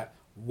any of that,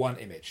 one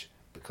image,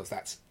 because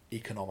that's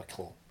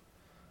economical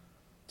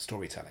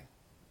storytelling.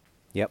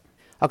 Yep.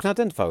 I can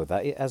identify with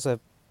that.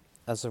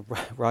 As a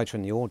writer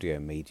in the audio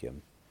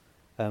medium,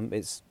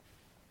 it's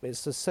a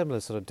similar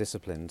sort of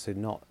discipline to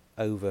not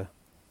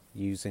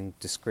overusing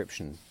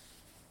description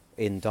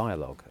in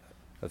dialogue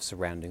of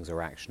surroundings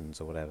or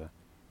actions or whatever.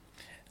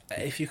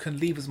 if you can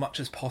leave as much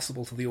as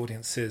possible to the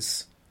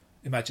audience's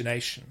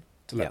imagination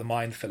to let the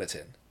mind fill it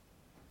in.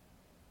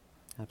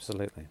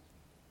 Absolutely.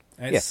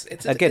 It's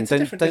Again, it's a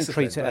don't different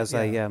treat it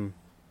discipline,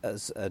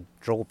 as a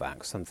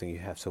drawback, something you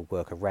have to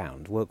work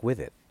around. Work with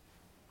it.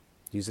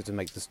 Use it to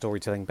make the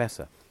storytelling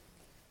better.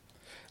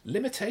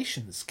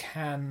 Limitations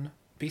can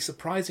be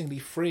surprisingly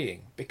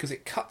freeing because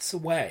it cuts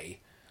away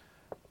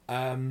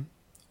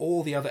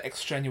all the other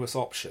extraneous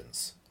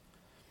options,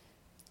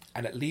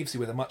 and it leaves you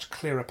with a much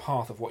clearer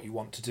path of what you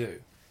want to do.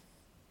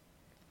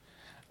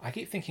 I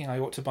keep thinking I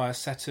ought to buy a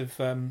set of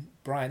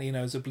Brian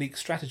Eno's Oblique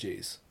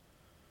Strategies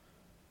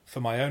for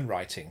my own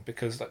writing,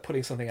 because like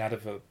putting something out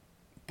of a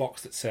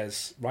box that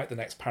says write the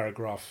next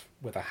paragraph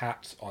with a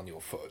hat on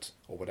your foot,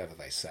 or whatever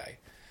they say,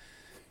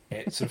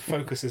 it sort of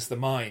focuses the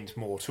mind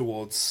more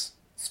towards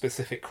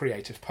specific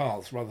creative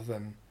paths rather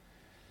than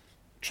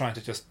trying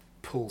to just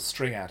pull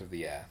string out of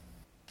the air.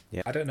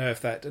 Yeah. I don't know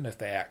if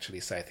they actually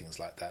say things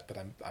like that, but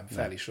I'm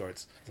fairly sure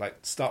it's like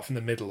start from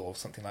the middle or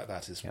something like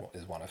that is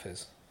one of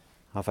his.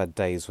 I've had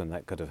days when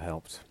that could have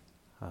helped.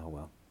 Oh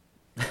well.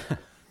 I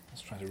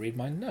was trying to read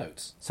my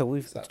notes. So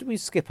did we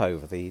skip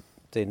over the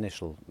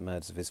initial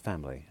murders of his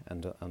family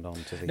and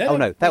on to the... No,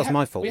 that was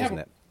my fault,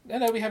 wasn't it?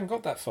 No, we haven't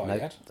got that far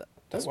yet.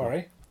 Don't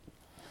worry.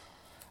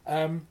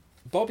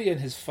 Bobby and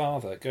his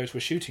father go to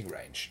a shooting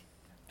range,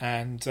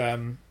 and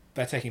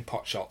they're taking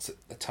pot shots at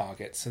the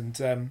targets,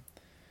 and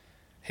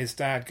his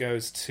dad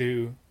goes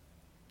to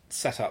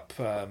set up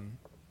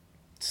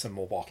some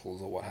more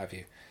bottles or what have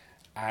you,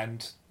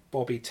 and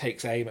Bobby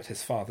takes aim at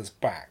his father's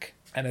back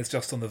and is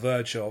just on the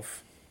verge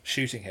of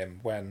shooting him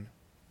when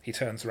he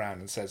turns around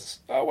and says,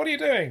 "Oh, what are you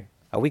doing?"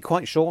 Are we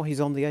quite sure he's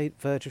on the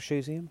verge of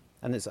shooting him?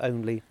 And it's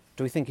only...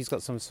 Do we think he's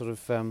got some sort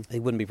of... he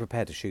wouldn't be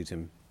prepared to shoot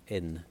him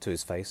to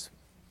his face?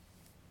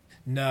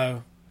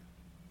 No.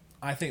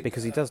 I think...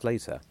 Because he does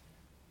later.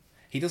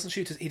 He doesn't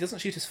shoot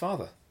his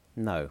father.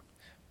 No.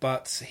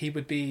 But he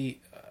would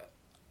be...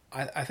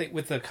 I think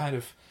with the kind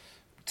of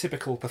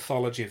typical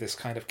pathology of this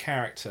kind of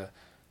character,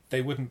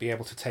 they wouldn't be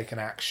able to take an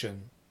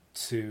action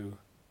to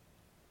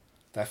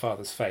their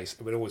father's face.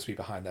 It would always be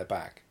behind their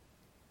back.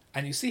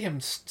 And you see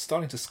him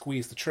starting to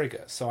squeeze the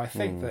trigger, so I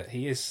think that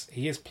he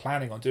is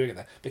planning on doing it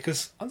there.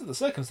 Because under the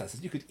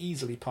circumstances, you could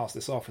easily pass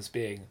this off as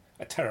being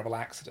a terrible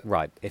accident.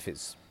 Right, if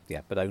it's... Yeah,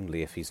 but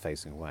only if he's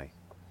facing away.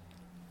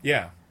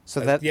 Yeah.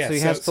 So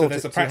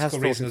there's a practical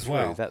reason as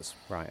well. That's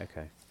right,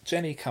 okay.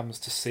 Jenny comes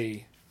to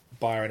see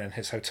Byron in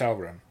his hotel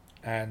room,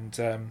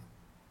 and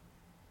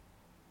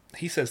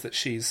he says that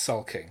she's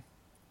sulking.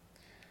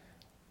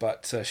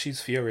 But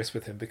she's furious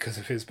with him because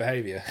of his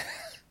behaviour.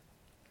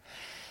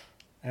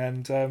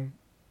 And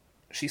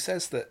she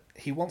says that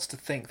he wants to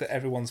think that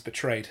everyone's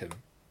betrayed him,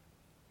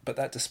 but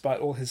that despite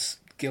all his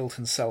guilt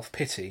and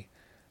self-pity,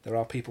 there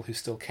are people who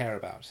still care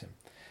about him.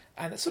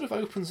 And it sort of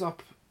opens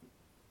up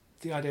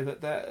the idea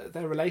that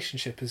their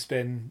relationship has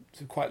been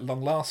sort of quite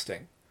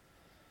long-lasting.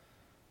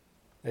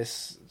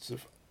 This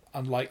sort of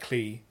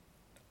unlikely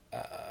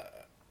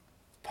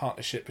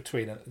partnership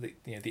between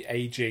the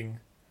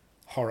aging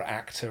horror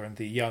actor and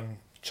the young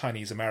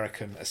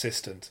Chinese-American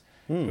assistant,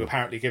 who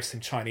apparently gives him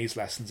Chinese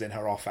lessons in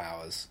her off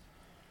hours.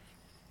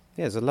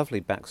 Yeah, there's a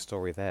lovely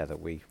backstory there that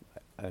we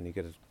only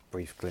get a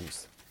brief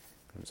glimpse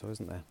of,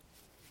 isn't there?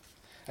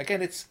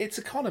 Again, it's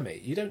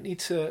economy. We don't need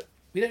to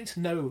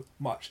know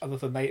much other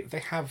than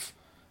they have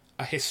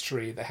a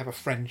history, they have a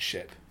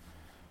friendship,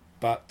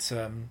 but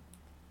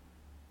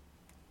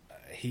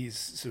he's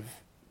sort of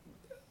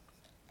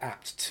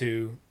apt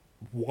to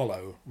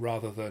wallow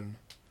rather than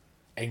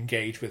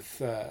engage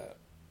with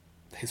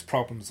his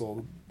problems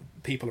or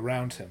people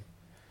around him.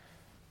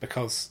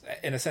 Because,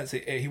 in a sense,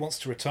 he wants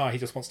to retire. He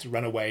just wants to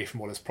run away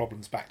from all his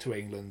problems back to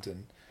England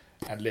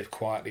and live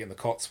quietly in the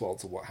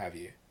Cotswolds or what have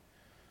you.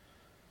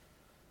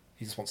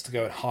 He just wants to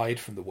go and hide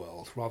from the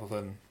world rather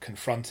than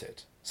confront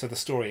it. So the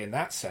story, in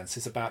that sense,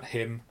 is about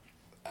him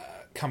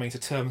coming to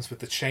terms with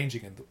the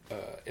changing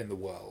in the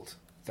world.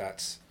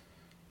 That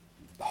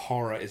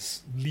horror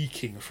is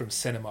leaking from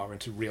cinema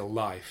into real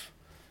life,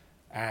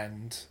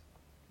 and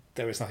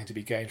there is nothing to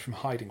be gained from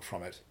hiding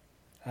from it.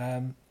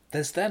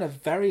 There's then a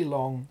very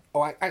long...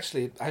 Oh,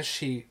 actually, as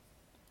she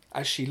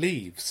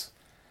leaves,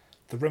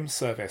 the room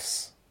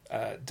service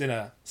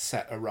dinner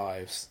set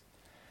arrives,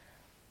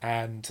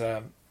 and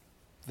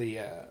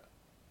the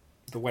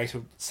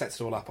waiter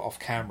sets it all up off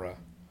camera,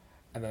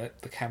 and then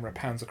the camera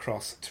pans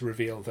across to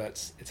reveal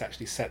that it's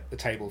actually set the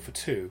table for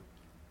two,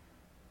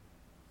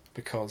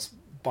 because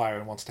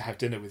Byron wants to have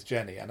dinner with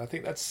Jenny, and I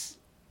think that's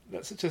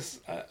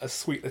just a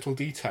sweet little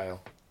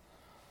detail.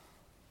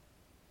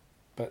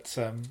 But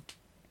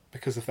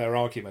because of their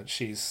argument,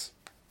 she's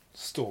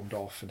stormed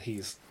off and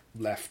he's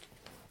left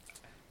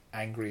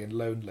angry and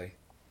lonely.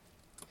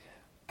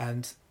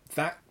 And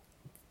that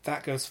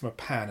goes from a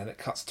pan and it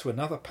cuts to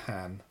another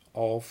pan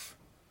of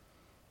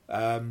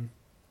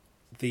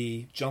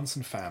the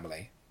Johnson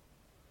family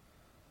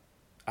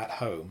at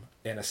home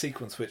in a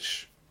sequence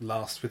which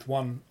lasts with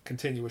one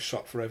continuous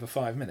shot for over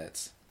 5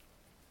 minutes.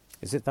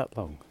 Is it that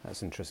long?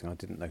 That's interesting. I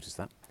didn't notice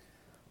that.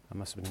 I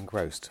must have been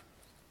engrossed.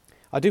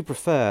 I do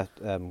prefer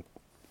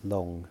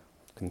long,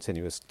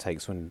 continuous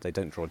takes when they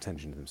don't draw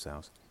attention to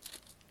themselves.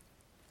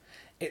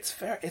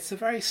 It's a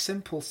very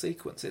simple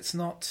sequence. It's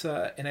not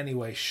in any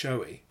way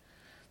showy.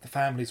 The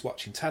family's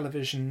watching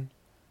television.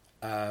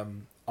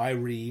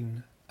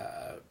 Irene,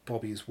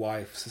 Bobby's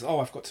wife, says, "Oh,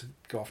 I've got to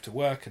go off to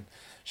work," and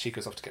she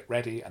goes off to get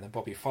ready, and then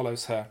Bobby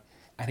follows her,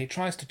 and he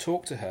tries to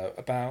talk to her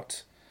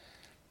about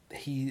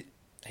he's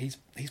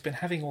been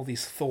having all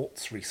these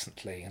thoughts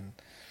recently, and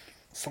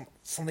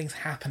something's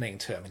happening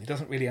to him, and he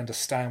doesn't really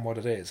understand what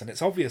it is, and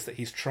it's obvious that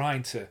he's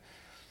trying to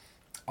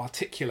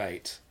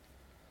articulate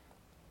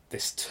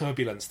this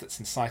turbulence that's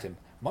inside him,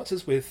 much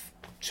as with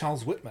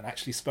Charles Whitman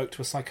actually spoke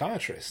to a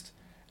psychiatrist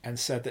and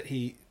said that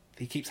he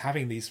keeps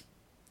having these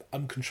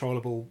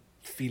uncontrollable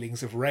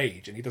feelings of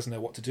rage and he doesn't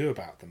know what to do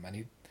about them,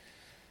 and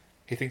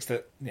he thinks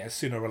that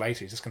sooner or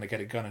later he's just going to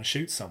get a gun and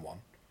shoot someone,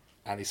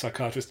 and the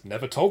psychiatrist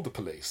never told the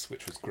police,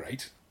 which was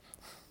great.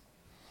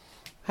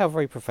 How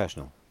very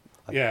professional.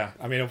 Yeah,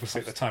 I mean, obviously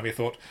at the time he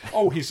thought,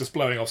 oh, he's just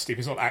blowing off steam,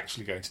 he's not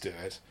actually going to do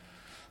it.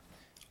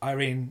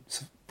 Irene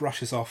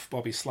brushes off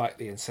Bobby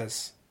slightly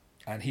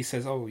and he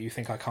says, "Oh, you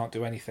think I can't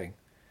do anything?"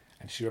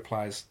 And she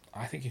replies,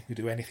 "I think you can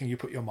do anything you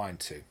put your mind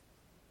to."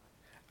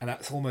 And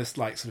that's almost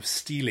like sort of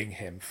stealing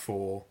him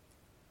for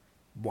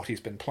what he's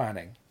been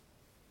planning.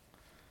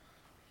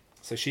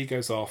 So she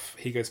goes off,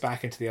 he goes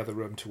back into the other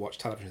room to watch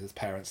television with his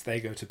parents, they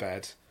go to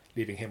bed,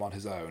 leaving him on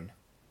his own.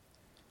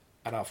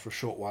 And after a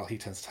short while he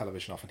turns the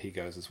television off and he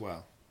goes as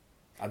well.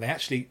 And they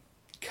actually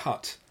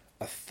cut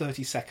a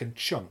 30-second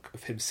chunk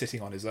of him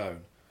sitting on his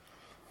own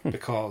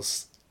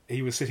because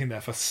he was sitting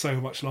there for so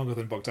much longer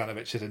than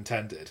Bogdanovich had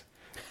intended.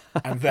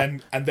 And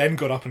then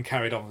got up and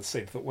carried on with the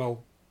scene. Thought,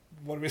 well,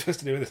 what are we supposed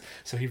to do with this?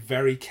 So he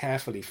very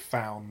carefully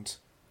found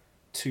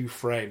 2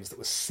 frames that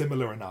were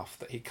similar enough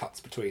that he cuts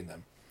between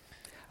them.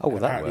 Oh,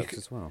 well, that works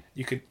as well.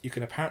 You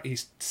can apparently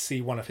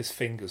see one of his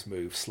fingers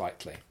move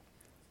slightly,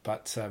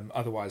 but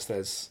otherwise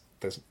there's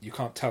you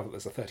can't tell that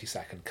there's a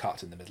 30-second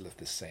cut in the middle of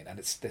this scene, and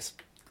it's this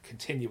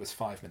continuous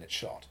 5-minute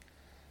shot.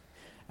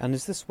 And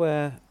is this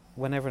where,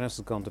 when everyone else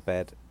has gone to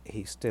bed,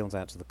 he steals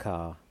out to the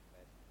car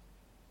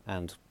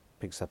and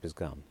picks up his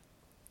gun?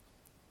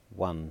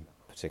 One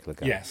particular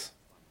gun. Yes.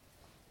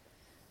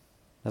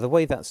 Now, the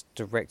way that's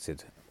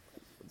directed,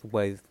 the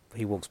way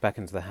he walks back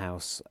into the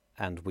house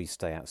and we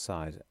stay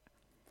outside,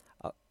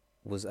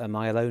 am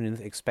I alone in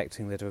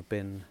expecting there to have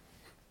been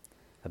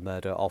a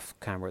murder off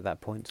camera at that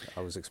point?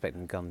 I was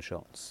expecting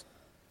gunshots.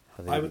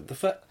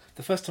 The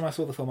first time I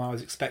saw the film, I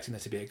was expecting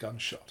there to be a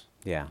gunshot.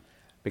 Yeah,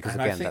 because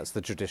and again, that's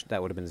the tradition.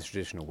 That would have been the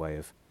traditional way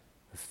of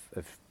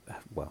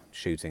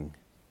shooting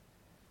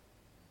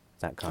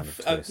that kind of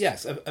twist.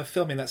 Yes, of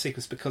filming that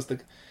sequence, because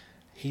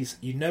he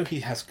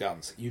has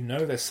guns. You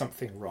know there's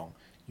something wrong.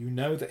 You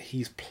know that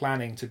he's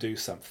planning to do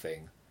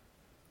something,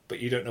 but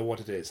you don't know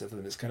what it is, other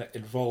than it's going to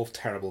involve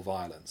terrible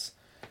violence.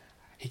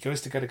 He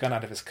goes to get a gun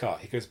out of his car.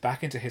 He goes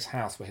back into his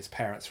house where his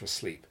parents are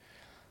asleep.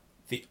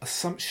 The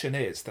assumption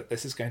is that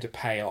this is going to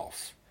pay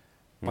off,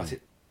 but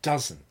it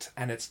doesn't.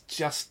 And it's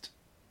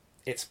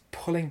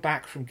pulling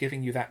back from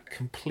giving you that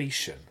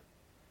completion.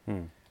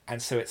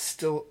 And so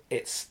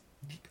it's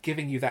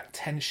giving you that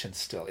tension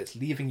still. It's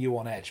leaving you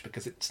on edge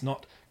because it's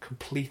not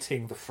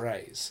completing the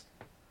phrase.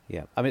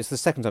 Yeah, I mean, it's the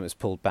second time it's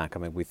pulled back. I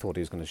mean, we thought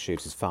he was going to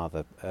shoot his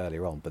father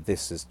earlier on, but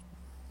this has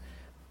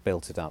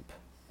built it up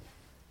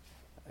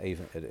to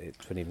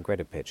an even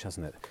greater pitch,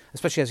 hasn't it?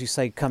 Especially, as you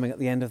say, coming at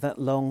the end of that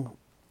long,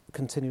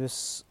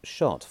 continuous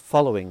shot,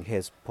 following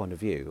his point of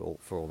view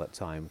for all that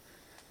time,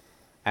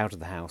 out of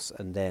the house,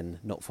 and then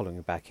not following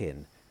him back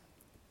in,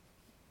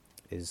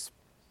 is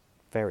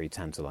very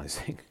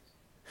tantalising.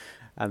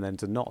 And then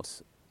to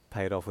not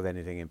pay it off with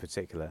anything in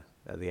particular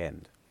at the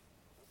end,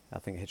 I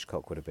think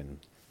Hitchcock would have been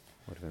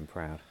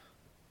proud.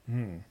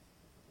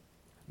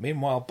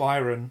 Meanwhile,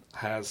 Byron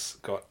has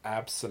got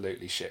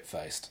absolutely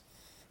shit-faced.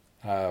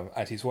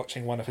 And he's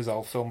watching one of his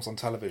old films on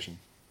television.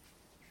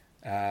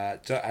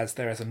 As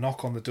there is a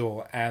knock on the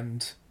door,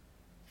 and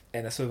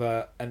in a sort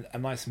of a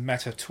nice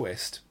meta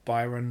twist,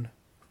 Byron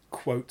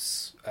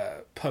quotes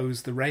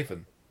Poe's The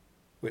Raven,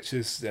 which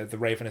is the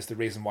Raven is the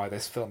reason why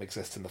this film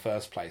exists in the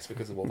first place,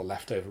 because of all the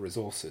leftover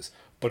resources.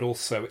 But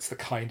also it's the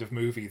kind of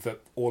movie that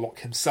Orlok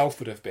himself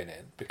would have been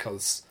in,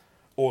 because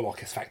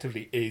Orlok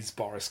effectively is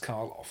Boris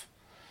Karloff.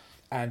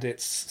 And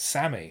it's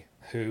Sammy,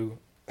 who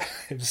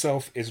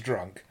himself is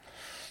drunk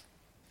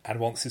and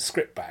wants his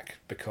script back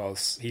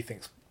because he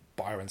thinks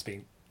Byron's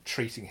been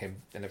treating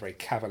him in a very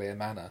cavalier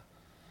manner.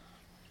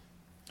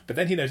 But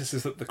then he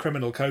notices that the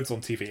criminal code's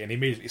on TV and he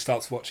immediately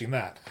starts watching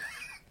that.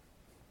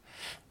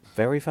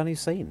 Very funny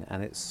scene,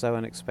 and it's so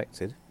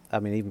unexpected. I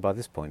mean, even by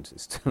this point,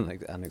 it's still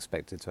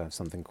unexpected to have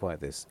something quite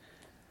this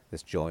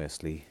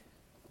joyously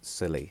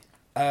silly.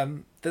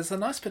 There's a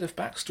nice bit of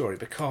backstory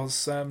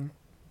because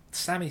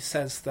Sammy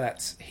says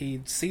that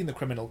he'd seen the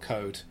criminal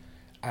code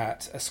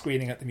at a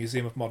screening at the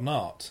Museum of Modern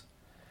Art.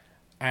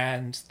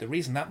 And the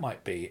reason that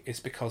might be is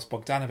because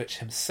Bogdanovich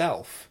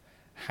himself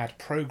had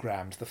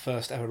programmed the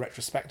first ever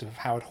retrospective of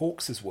Howard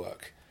Hawks'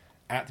 work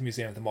at the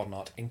Museum of the Modern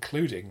Art,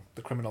 including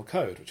the Criminal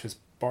Code, which was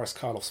Boris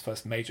Karloff's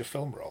first major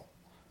film role.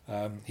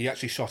 He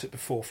actually shot it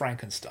before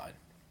Frankenstein.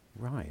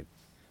 Right.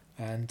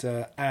 And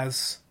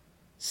as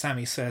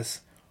Sammy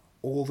says,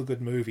 all the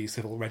good movies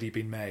have already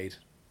been made,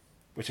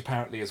 which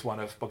apparently is one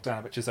of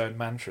Bogdanovich's own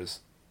mantras.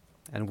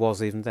 And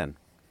was even then.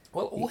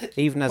 Well,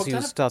 even as he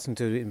was starting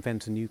to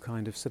invent a new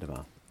kind of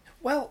cinema.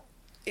 Well,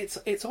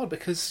 it's odd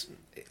because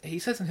he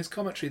says in his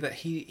commentary that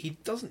he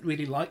doesn't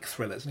really like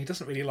thrillers and he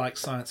doesn't really like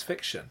science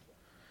fiction.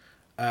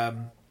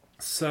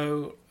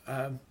 So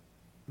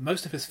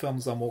most of his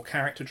films are more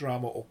character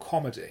drama or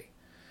comedy,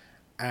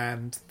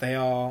 and they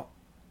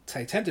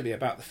tend to be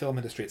about the film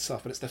industry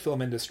itself, but it's the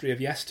film industry of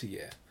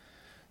yesteryear.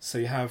 So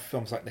you have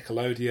films like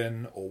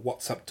Nickelodeon or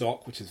What's Up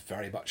Doc, which is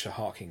very much a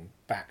harking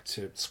back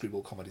to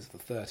screwball comedies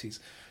of the 30s.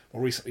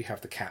 More recently you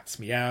have The Cat's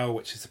Meow,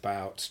 which is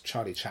about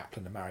Charlie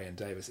Chaplin and Marion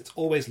Davies. It's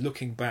always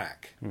looking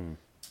back.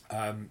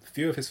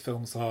 Few of his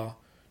films are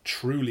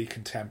truly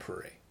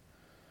contemporary.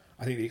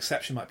 I think the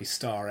exception might be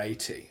Star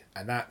 80,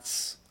 and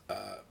that's,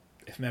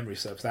 if memory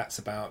serves, that's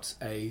about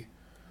a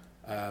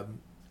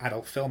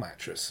adult film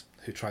actress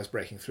who tries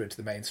breaking through into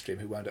the mainstream,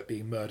 who wound up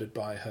being murdered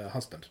by her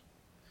husband.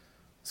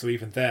 So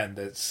even then,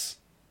 it's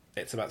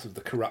about sort of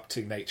the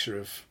corrupting nature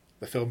of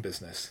the film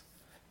business.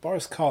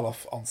 Boris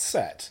Karloff on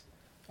set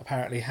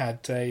apparently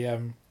had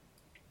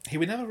he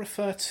would never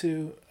refer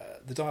to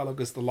the dialogue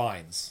as the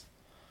lines.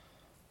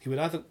 He would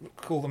either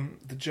call them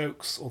the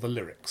jokes or the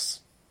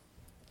lyrics,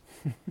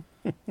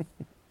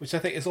 which I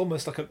think is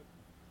almost like a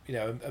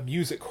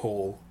music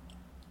hall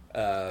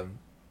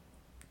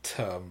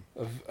term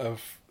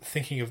of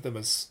thinking of them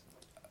as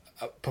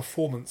a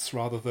performance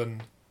rather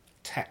than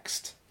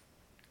text.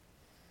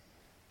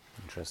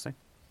 Interesting.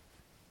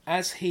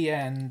 As he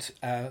and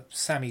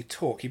Sammy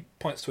talk, he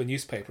points to a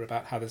newspaper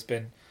about how there's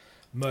been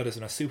murders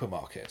in a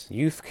supermarket.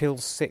 Youth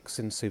kills 6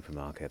 in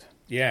supermarket.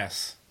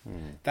 Yes.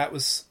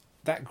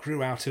 That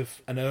grew out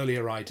of an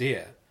earlier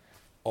idea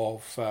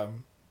of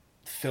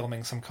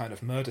filming some kind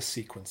of murder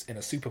sequence in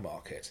a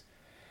supermarket,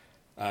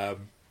 of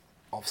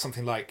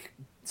something like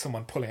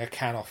someone pulling a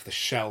can off the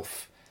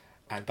shelf,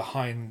 and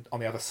behind, on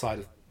the other side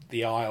of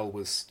the aisle,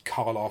 was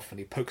Karloff, and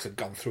he pokes a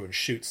gun through and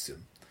shoots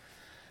him.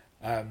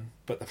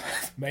 But the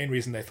main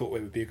reason they thought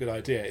it would be a good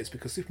idea is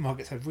because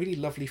supermarkets have really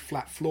lovely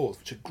flat floors,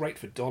 which are great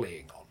for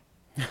dollying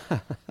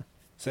on.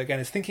 So again,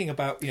 it's thinking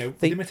about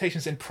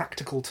limitations in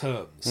practical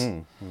terms.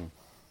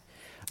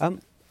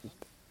 I'm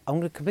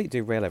going to completely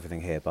derail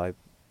everything here by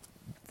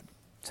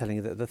telling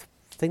you that the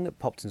thing that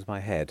popped into my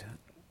head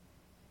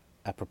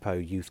apropos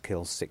Youth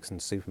Kills 6 in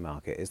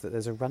Supermarket is that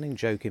there's a running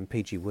joke in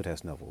P.G.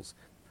 Wodehouse novels,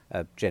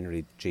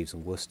 generally Jeeves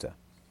and Wooster,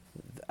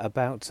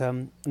 about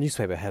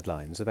newspaper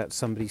headlines about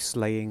somebody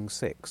slaying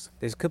 6.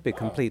 This could be a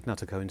complete and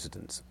utter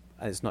coincidence,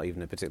 and it's not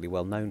even a particularly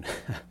well-known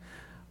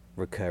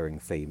recurring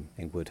theme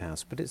in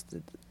Wodehouse, but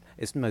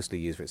it's mostly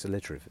used for its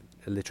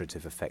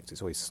alliterative effect.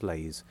 It's always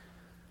slays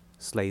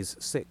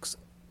 6.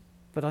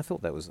 But I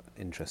thought that was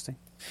interesting.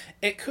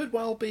 It could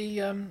well be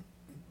a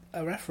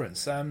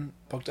reference.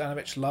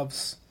 Bogdanovich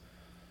loves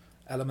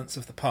elements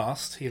of the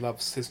past. He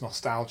loves his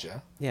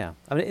nostalgia. Yeah,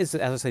 I mean, it is,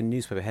 as I say,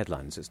 newspaper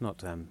headlines. It's not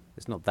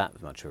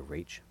that much of a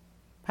reach.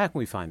 How can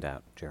we find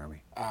out,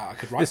 Jeremy? I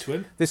could write to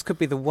him. This could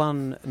be the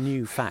one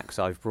new fact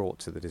I've brought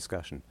to the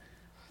discussion.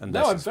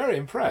 No, I'm very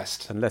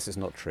impressed. Unless it's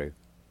not true.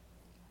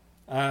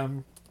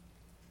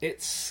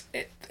 It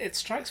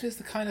strikes me as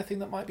the kind of thing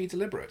that might be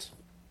deliberate.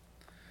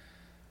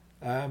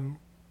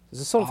 It's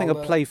the sort of thing a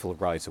playful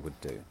writer would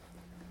do.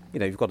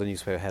 You've got a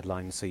newspaper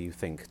headline, so you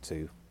think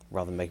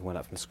rather than making one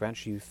up from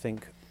scratch, you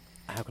think,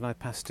 how can I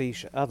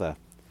pastiche other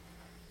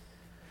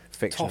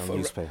fictional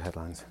newspaper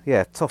headlines?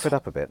 Yeah, tough it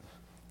up a bit.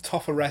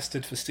 Toff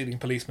arrested for stealing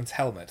policeman's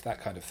helmet,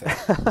 that kind of thing.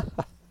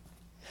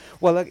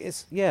 Well, I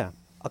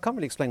can't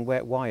really explain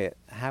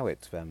how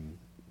it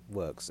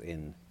works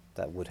in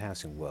that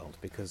Woodhousing world,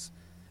 because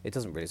it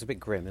doesn't really. It's a bit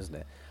grim, isn't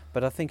it?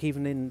 But I think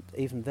even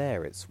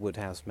there, it's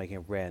Woodhouse making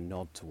a rare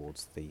nod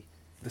towards the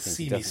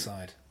seamy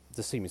side.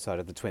 The seamy side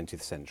of the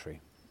 20th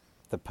century,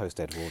 the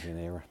post-Edwardian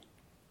era.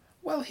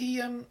 Well,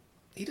 he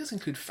does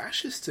include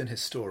fascists in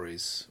his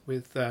stories,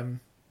 with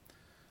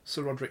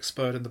Sir Roderick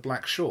Spurd and the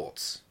Black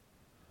Shorts.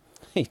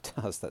 He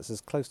does. That's as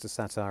close to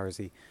satire as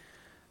he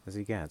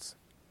gets.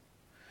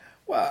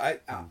 Well,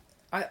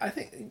 I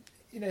think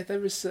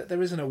there is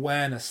an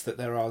awareness that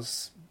there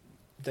is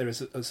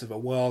a sort of a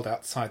world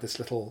outside this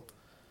little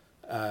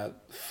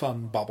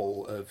fun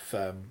bubble of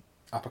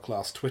upper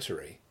class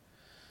twittery,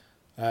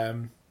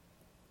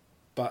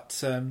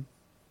 but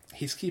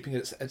he's keeping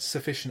it at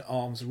sufficient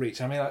arm's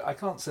reach. I mean, I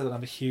can't say that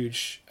I'm a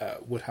huge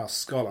Woodhouse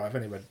scholar. I've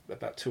only read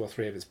about 2 or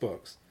 3 of his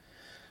books,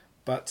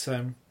 but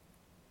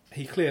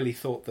he clearly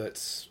thought that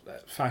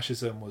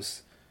fascism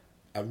was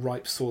a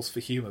ripe source for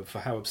humour, for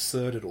how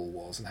absurd it all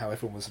was and how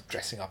everyone was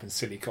dressing up in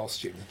silly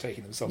costumes and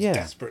taking themselves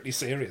desperately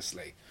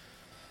seriously.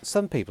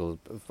 Some people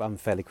have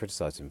unfairly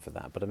criticised him for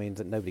that, but I mean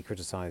that nobody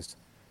criticised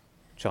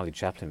Charlie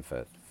Chaplin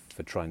for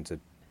trying to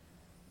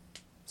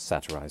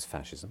satirise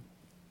fascism.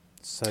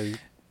 So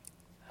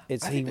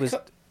it's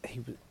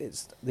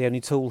the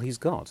only tool he's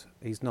got.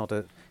 He's not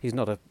a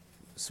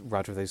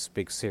writer of those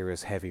big,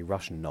 serious, heavy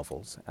Russian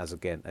novels, as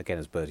again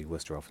as Bertie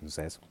Wooster often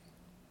says.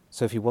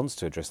 So if he wants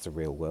to address the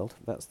real world,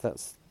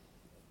 that's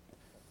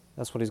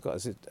what he's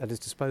got at his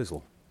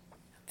disposal.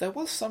 There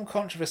was some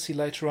controversy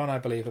later on, I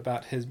believe,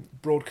 about his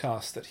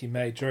broadcast that he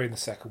made during the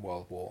Second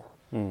World War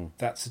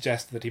that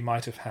suggested that he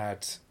might have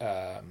had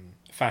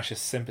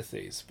fascist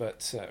sympathies,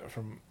 but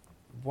from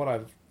what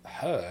I've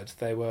heard,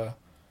 they were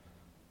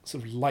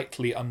sort of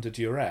lightly under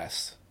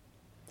duress.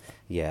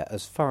 Yeah,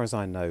 as far as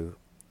I know,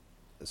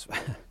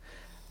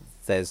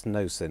 there's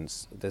no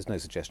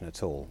suggestion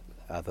at all,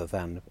 other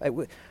than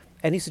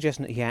any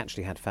suggestion that he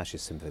actually had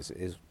fascist sympathies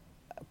is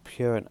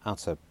pure and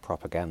utter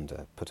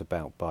propaganda put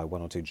about by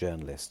one or two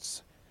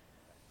journalists,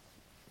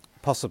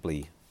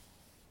 possibly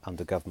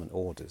under government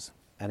orders,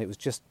 and it was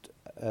just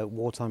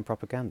wartime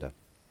propaganda,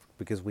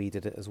 because we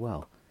did it as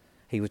well.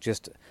 He was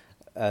just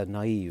a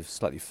naive,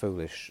 slightly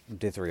foolish,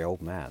 dithery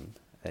old man,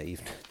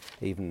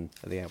 even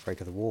at the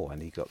outbreak of the war,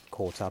 and he got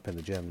caught up in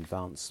the German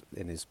advance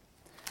in his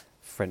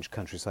French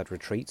countryside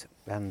retreat,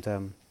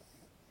 and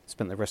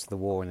spent the rest of the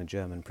war in a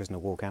German prisoner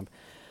of war camp.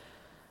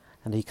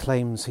 And he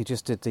claims he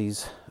just did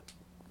these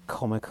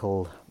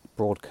comical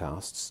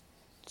broadcasts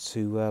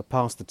to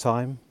pass the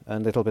time,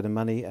 earn a little bit of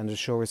money, and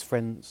assure his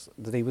friends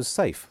that he was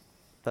safe.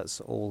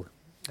 That's all.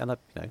 And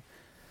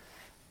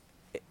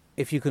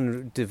if you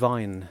can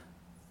divine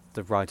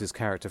the writer's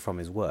character from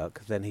his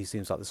work, then he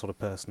seems like the sort of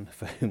person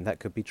for whom that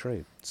could be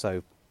true.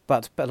 So,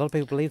 but a lot of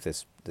people believe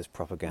this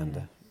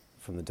propaganda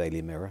from the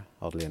Daily Mirror,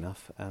 oddly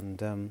enough,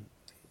 and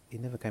he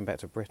never came back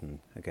to Britain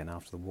again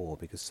after the war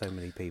because so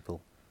many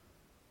people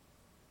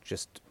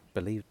just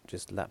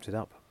lapped it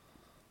up.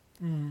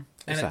 And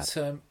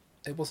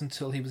it wasn't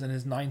until he was in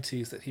his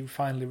 90s that he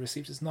finally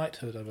received his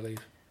knighthood, I believe.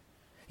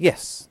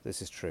 Yes,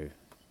 this is true.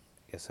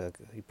 Yes,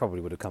 he probably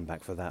would have come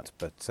back for that,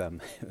 but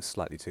it was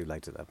slightly too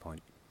late at that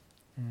point.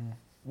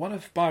 One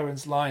of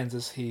Byron's lines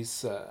as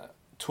he's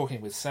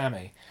talking with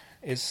Sammy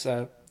is,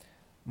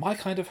 "My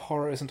kind of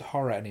horror isn't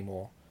horror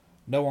anymore.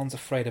 No one's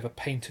afraid of a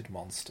painted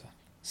monster."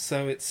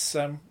 So it's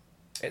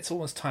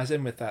almost ties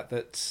in with that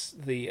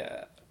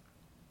the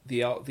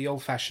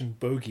old-fashioned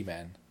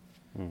bogeymen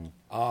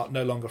are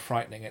no longer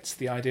frightening. It's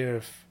the idea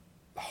of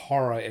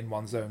horror in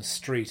one's own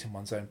street, in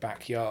one's own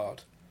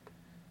backyard,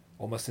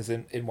 almost as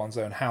in one's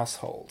own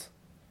household.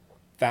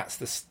 That's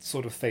the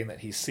sort of thing that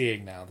he's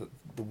seeing now, that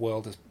the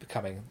world is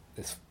becoming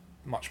this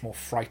much more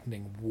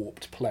frightening,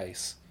 warped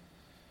place,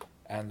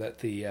 and that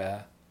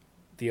the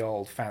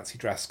old fancy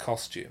dress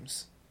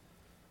costumes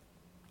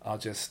are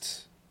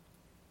just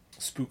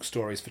spook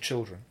stories for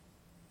children.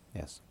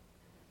 Yes,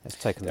 it's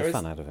taken the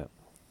fun out of it.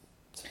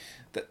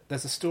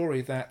 There's a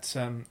story that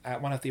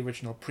at one of the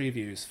original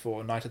previews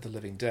for Night of the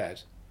Living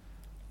Dead,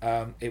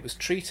 it was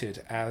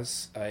treated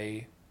as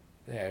a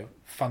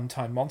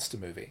fun-time monster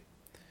movie,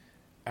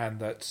 and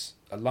that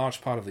a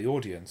large part of the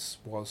audience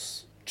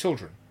was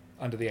children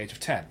under the age of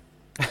 10.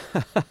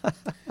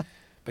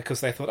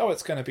 Because they thought,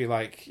 it's going to be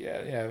like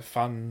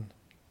fun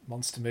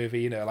monster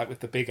movie, like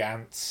with the big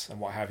ants and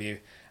what have you.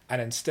 And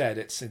instead,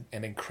 it's an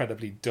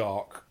incredibly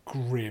dark,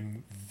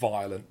 grim,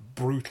 violent,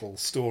 brutal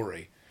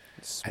story.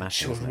 And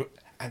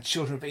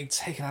children are being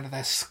taken out of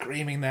there,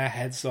 screaming their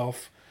heads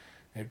off,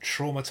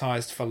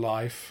 traumatised for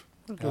life.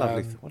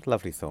 What a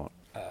lovely thought.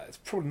 It's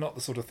probably not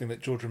the sort of thing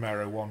that George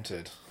Romero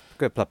wanted.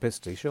 Good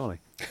publicity, surely.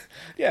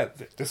 Yeah,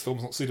 this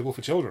film's not suitable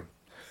for children.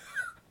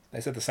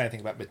 They said the same thing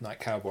about Midnight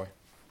Cowboy.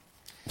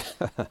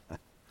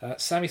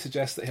 Sammy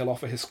suggests that he'll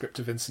offer his script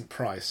to Vincent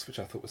Price, which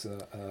I thought was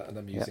an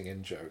amusing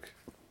in-joke.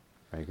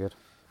 Very good.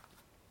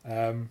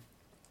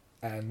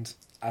 And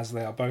as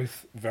they are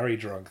both very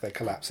drunk, they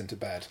collapse into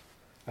bed.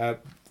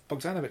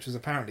 Bogdanovich was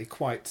apparently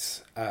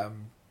quite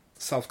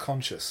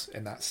self-conscious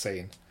in that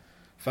scene.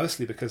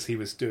 Firstly, because he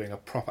was doing a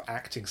proper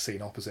acting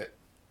scene opposite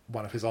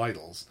one of his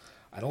idols,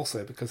 and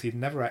also because he'd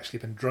never actually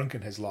been drunk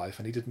in his life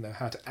and he didn't know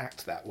how to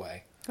act that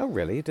way. Oh,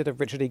 really? He did a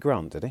Richard E.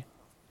 Grant, did he?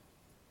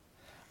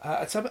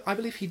 I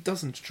believe he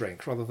doesn't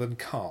drink rather than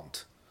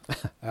can't.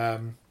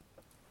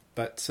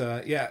 But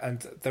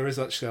and there is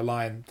actually a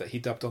line that he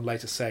dubbed on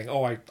later saying,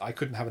 I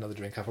couldn't have another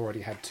drink, I've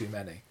already had too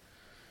many.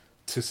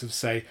 To sort of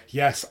say,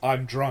 yes,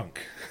 I'm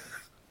drunk.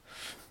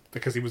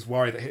 Because he was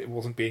worried that it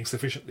wasn't being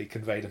sufficiently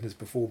conveyed in his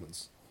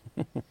performance.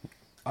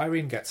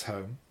 Irene gets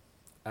home,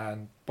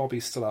 and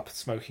Bobby's still up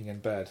smoking in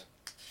bed.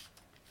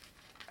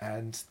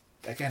 And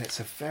again, it's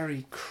a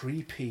very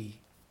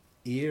creepy,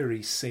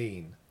 eerie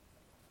scene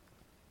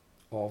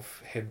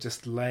of him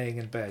just laying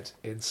in bed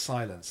in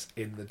silence,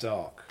 in the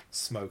dark,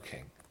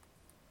 smoking.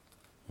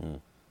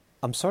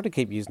 I'm sorry to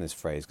keep using this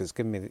phrase, because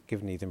it's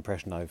given me the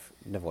impression I've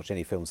never watched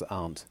any films that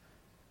aren't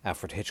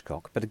Alfred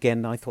Hitchcock. But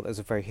again, I thought there was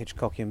a very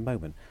Hitchcockian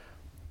moment.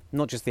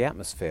 Not just the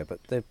atmosphere,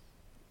 but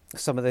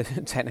some of the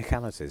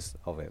technicalities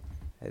of it.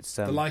 It's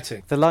the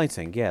lighting. The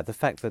lighting, yeah. The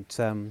fact that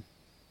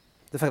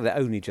it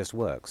only just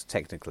works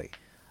technically,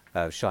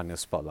 shining a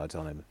spotlight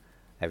on him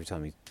every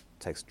time he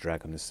takes a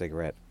drag on his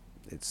cigarette.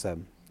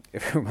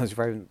 It reminds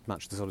very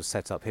much the sort of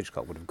setup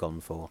Hitchcock would have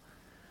gone for.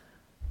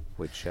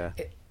 Which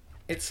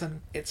it's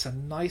a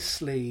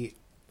nicely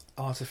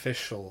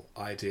artificial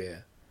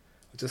idea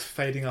of just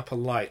fading up a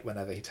light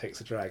whenever he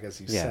takes a drag, as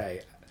you Yeah.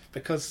 say,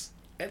 because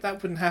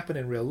that wouldn't happen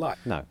in real life.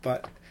 No.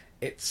 But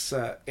it's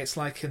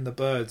like in The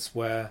Birds,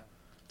 where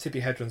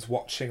Tippi Hedren's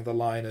watching the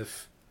line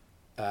of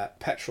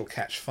petrol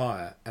catch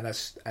fire, and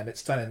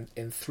it's done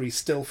in 3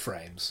 still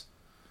frames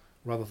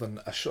rather than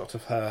a shot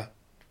of her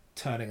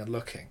turning and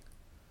looking.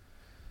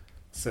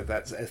 So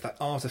it's that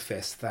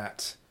artifice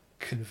that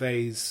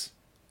conveys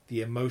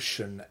the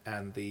emotion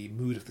and the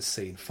mood of the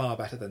scene far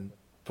better than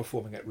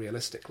performing it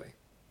realistically.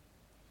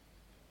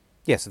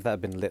 Yes, if that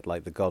had been lit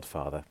like The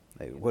Godfather,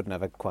 it wouldn't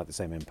have had quite the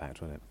same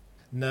impact, would it?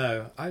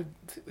 No, I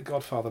think The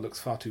Godfather looks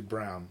far too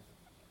brown.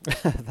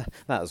 That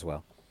as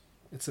well.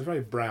 It's a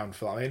very brown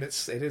film. I mean,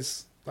 it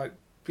is like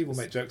people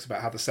make jokes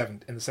about how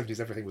in the 70s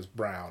everything was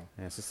brown.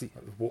 Yes, it's the,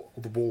 Like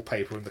the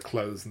wallpaper and the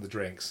clothes and the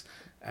drinks.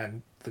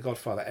 And The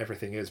Godfather,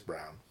 everything is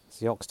brown. it's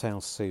the oxtail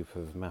soup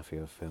of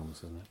mafia films,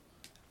 isn't it?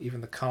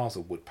 Even the cars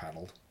are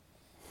wood-panelled.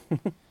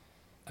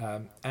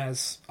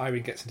 As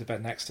Irene gets into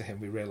bed next to him,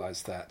 we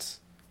realise that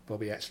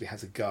Bobby actually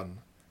has a gun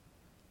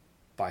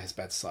by his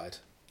bedside.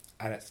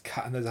 And it's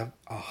cut, and there's a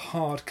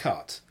hard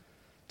cut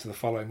to the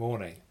following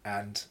morning.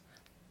 And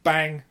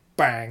bang,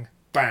 bang,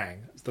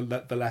 bang.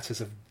 The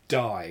letters of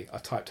die are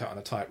typed out on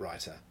a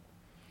typewriter.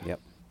 Yep.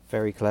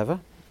 Very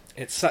clever.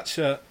 It's such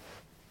a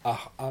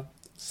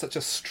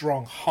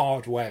strong,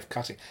 hard way of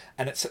cutting,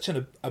 and it's such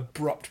an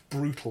abrupt,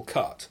 brutal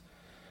cut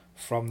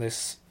from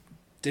this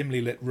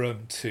dimly lit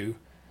room to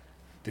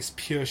this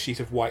pure sheet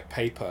of white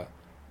paper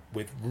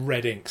with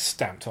red ink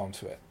stamped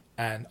onto it.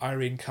 And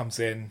Irene comes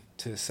in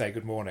to say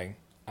good morning,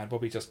 and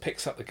Bobby just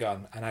picks up the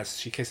gun, and as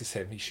she kisses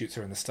him, he shoots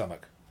her in the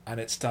stomach. And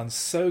it's done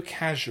so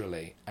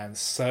casually and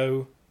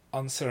so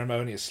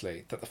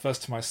unceremoniously that the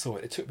first time I saw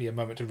it, it took me a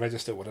moment to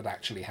register what had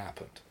actually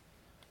happened.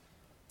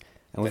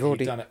 And we've That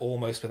already he'd done it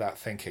almost without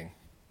thinking.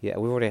 Yeah,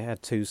 we've already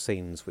had 2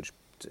 scenes which,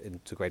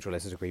 to greater or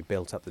lesser degree,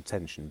 built up the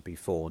tension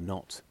before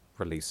not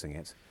releasing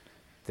it.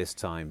 This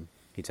time,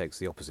 he takes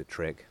the opposite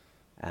trick,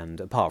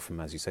 and apart from,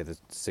 as you say, the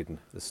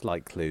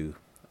slight clue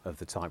of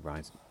the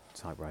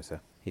typewriter,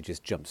 he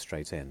just jumps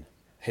straight in.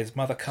 His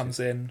mother comes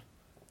in,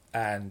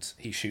 and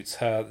he shoots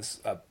her.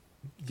 There's a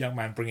young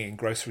man bringing in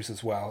groceries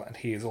as well, and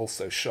he is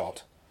also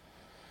shot.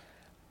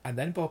 And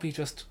then Bobby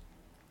just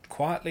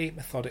quietly,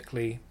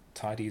 methodically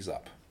tidies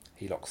up.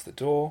 He locks the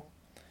door.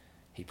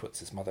 He puts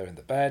his mother in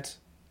the bed.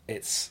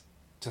 It's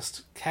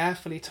just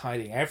carefully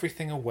tidying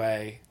everything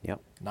away. Yep.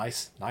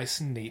 Nice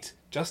and neat,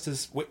 just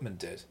as Whitman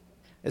did.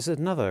 It's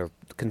another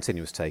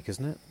continuous take,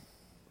 isn't it?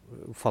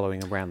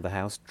 Following around the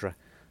house,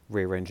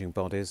 rearranging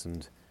bodies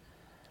and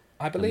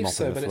I believe mopping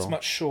so, the but it's floor.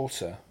 much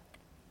shorter.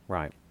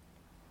 Right.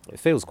 It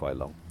feels quite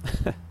long.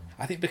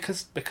 I think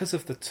because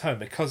of the tone,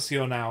 because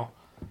you're now...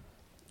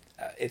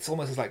 it's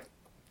almost as like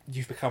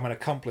you've become an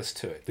accomplice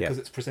to it, because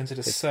it's presented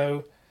as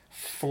so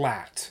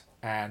flat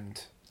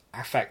and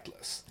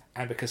affectless,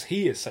 and because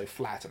he is so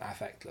flat and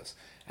affectless,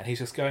 and he's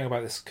just going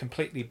about this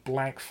completely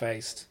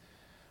blank-faced,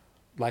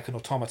 like an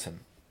automaton,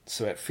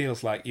 so it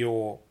feels like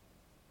you're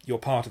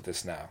part of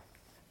this now.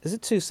 Is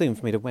it too soon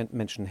for me to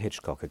mention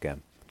Hitchcock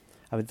again?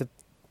 I mean,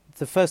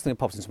 the first thing that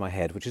pops into my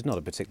head, which is not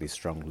a particularly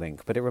strong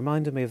link, but it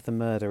reminded me of the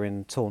murder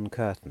in Torn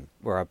Curtain,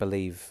 where I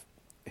believe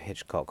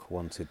Hitchcock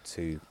wanted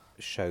to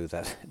show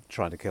that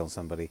trying to kill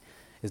somebody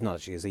is not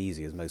actually as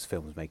easy as most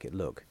films make it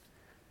look,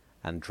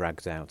 and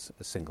dragged out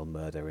a single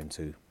murder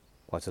into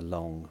quite a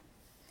long,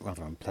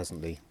 rather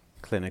unpleasantly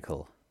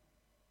clinical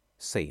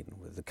scene,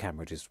 with the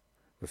camera just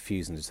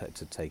refusing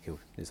to take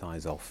his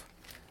eyes off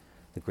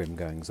the grim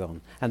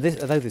goings-on. And this,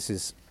 although this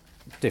is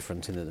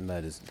different in that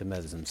the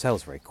murders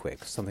themselves are very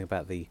quick, something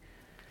about the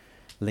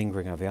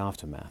lingering of the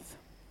aftermath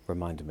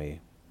reminded me.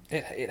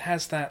 It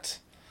has that...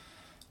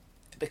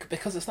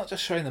 because it's not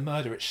just showing the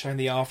murder, it's showing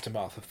the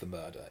aftermath of the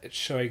murder. It's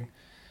showing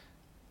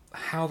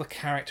how the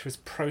character is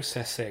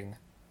processing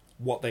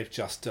what they've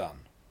just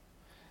done.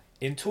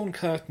 In Torn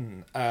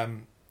Curtain,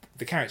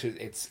 the character,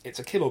 it's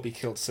a kill or be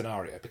killed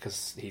scenario,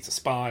 because he's a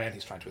spy and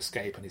he's trying to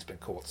escape and he's been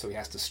caught, so he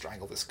has to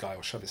strangle this guy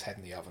or shove his head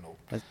in the oven,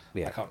 or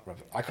Yeah. I can't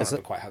remember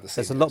quite how the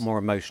scene There's a lot more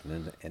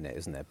emotion in it,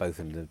 isn't there? Both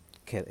in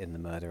the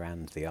murder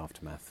and the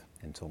aftermath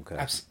in Torn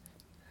Curtain.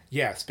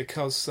 Yes,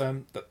 because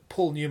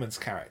Paul Newman's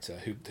character,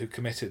 who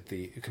commits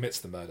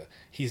the murder,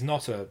 he's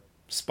not a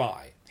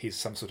spy. He's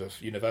some sort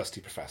of university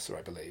professor,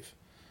 I believe.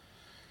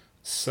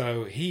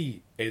 So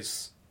he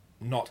is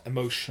not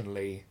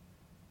emotionally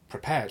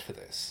prepared for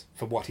this,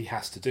 for what he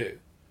has to do.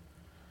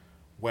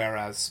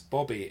 Whereas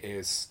Bobby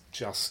is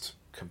just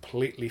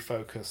completely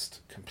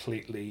focused,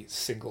 completely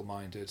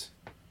single-minded,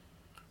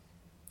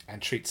 and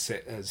treats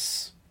it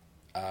as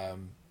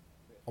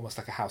almost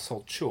like a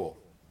household chore.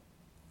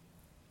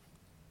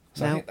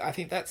 So Now, I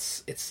think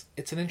that's it's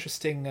an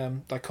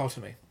interesting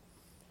dichotomy.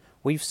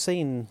 we've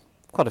seen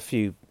quite a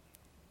few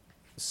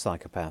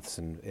psychopaths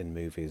in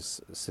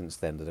movies since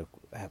then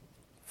that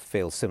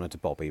feel similar to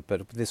Bobby,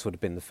 but this would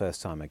have been the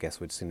first time, I guess,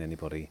 we'd seen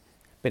anybody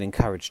been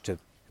encouraged to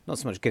not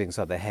so much get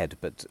inside their head,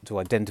 but to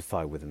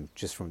identify with them,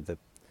 just from the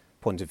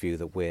point of view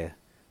that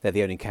they're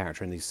the only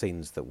character in these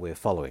scenes that we're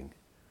following.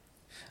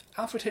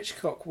 Alfred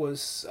Hitchcock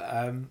was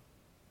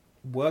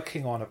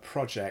working on a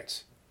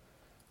project,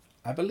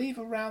 I believe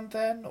around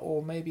then,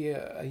 or maybe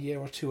a year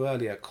or two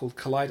earlier, called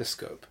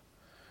Kaleidoscope,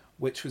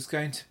 which was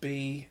going to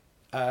be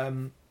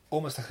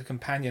almost like a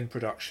companion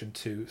production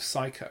to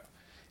Psycho,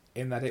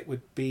 in that it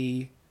would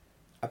be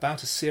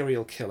about a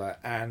serial killer,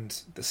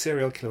 and the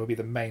serial killer would be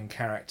the main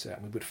character,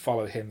 and we would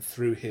follow him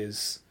through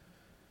his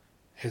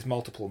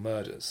multiple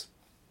murders.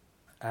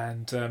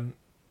 And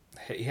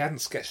he hadn't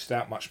sketched it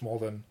out much more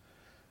than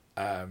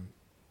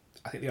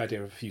I think the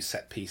idea of a few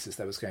set pieces.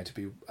 There was going to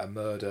be a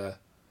murder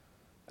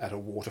at a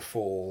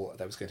waterfall,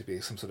 there was going to be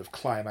some sort of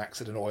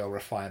climax at an oil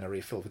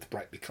refinery filled with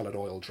brightly coloured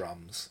oil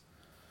drums.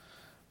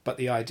 But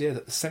the idea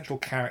that the central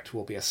character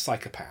will be a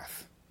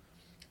psychopath,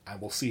 and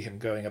we'll see him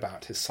going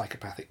about his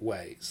psychopathic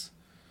ways.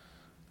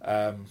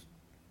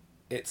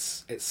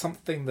 It's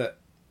something that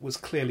was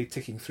clearly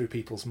ticking through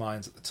people's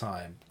minds at the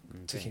time,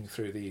 ticking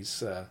through these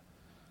the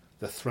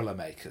thriller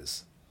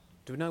makers.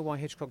 Do we know why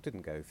Hitchcock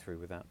didn't go through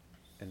with that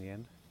in the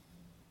end?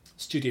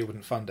 Studio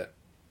wouldn't fund it.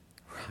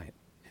 Right.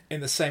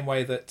 In the same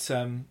way that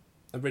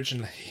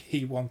originally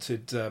he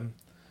wanted,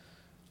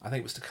 I think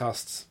it was to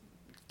cast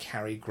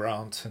Cary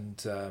Grant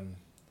and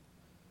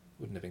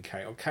wouldn't have been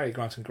Cary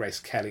Grant and Grace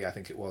Kelly, I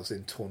think it was,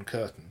 in Torn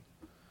Curtain,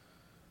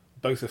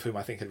 both of whom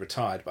I think had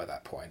retired by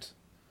that point.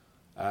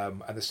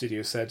 And the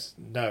studio said,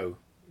 no,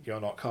 you're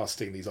not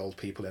casting these old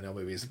people in our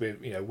movies. We're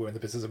in the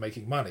business of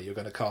making money. You're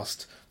going to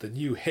cast the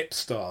new hip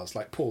stars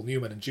like Paul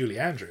Newman and Julie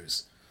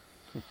Andrews.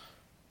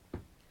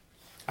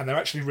 And they're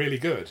actually really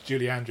good.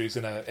 Julie Andrews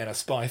in a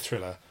spy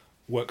thriller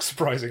works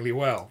surprisingly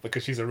well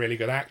because she's a really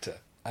good actor.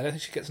 I don't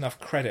think she gets enough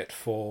credit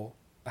for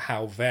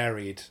how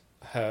varied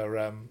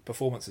her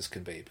performances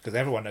can be, because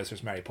everyone knows her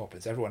as Mary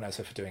Poppins. Everyone knows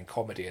her for doing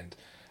comedy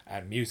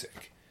and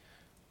music.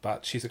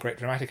 But she's a great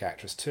dramatic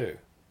actress too.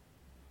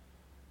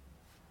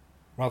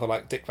 Rather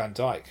like Dick Van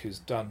Dyke, who's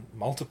done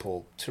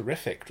multiple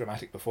terrific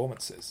dramatic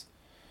performances.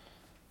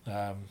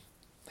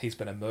 He's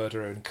been a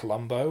murderer in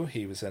Columbo.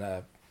 He was in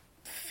a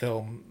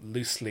film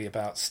loosely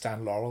about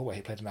Stan Laurel, where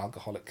he played an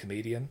alcoholic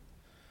comedian.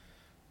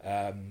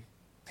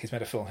 He's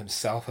made a film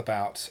himself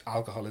about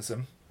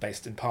alcoholism,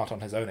 based in part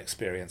on his own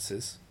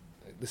experiences.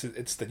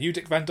 It's the new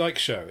Dick Van Dyke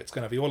Show. It's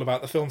going to be all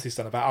about the films he's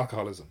done about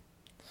alcoholism.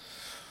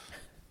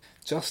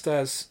 Just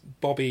as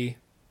Bobby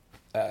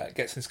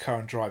gets in his car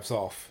and drives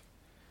off,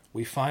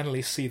 we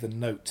finally see the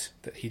note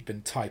that he'd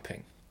been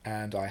typing,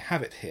 and I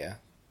have it here.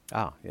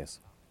 Ah, yes.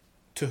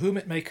 To whom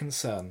it may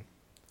concern,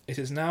 it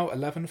is now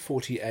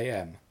 11:40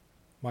 a.m.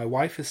 My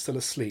wife is still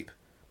asleep,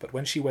 but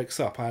when she wakes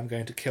up I am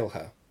going to kill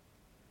her.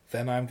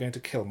 Then I am going to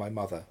kill my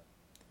mother.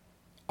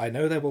 I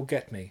know they will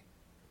get me,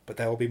 but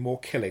there will be more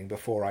killing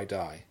before I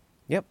die.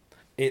 Yep.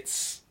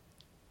 It's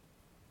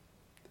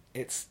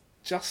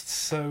just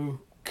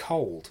so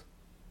cold.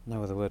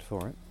 No other word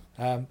for it.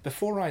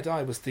 Before I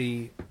Die was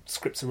the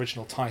script's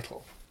original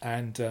title,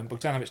 and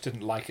Bogdanovich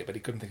didn't like it, but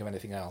he couldn't think of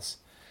anything else.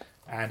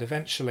 And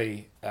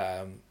eventually,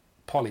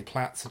 Polly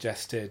Platt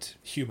suggested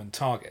Human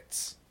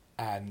Targets,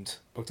 and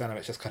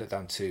Bogdanovich just cut it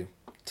down to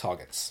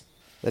Targets.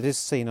 That is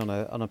seen on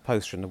a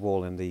poster in the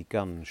wall in the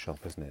gun shop,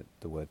 isn't it?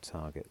 The word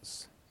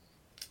Targets.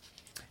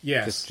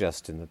 Yes.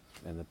 Just in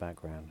the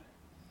background.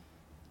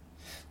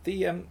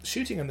 The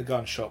shooting in the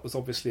gun shop was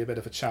obviously a bit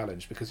of a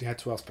challenge because you had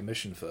to ask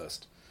permission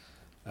first.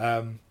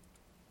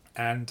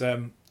 And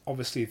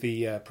obviously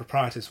the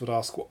proprietors would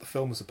ask what the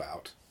film was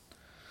about.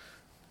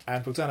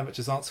 And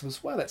Bogdanovich's answer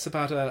was, well, it's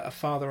about a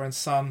father and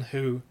son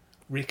who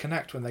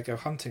reconnect when they go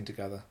hunting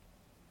together.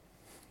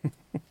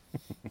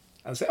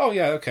 And say, oh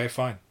yeah, okay,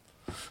 fine.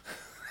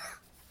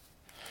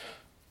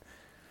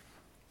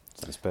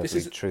 Sounds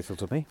perfectly truthful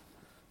to me.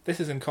 This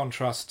is in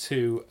contrast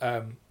to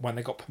when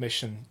they got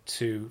permission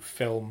to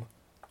film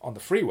on the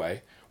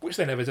freeway, which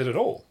they never did at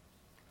all.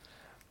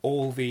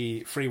 All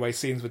the freeway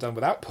scenes were done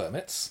without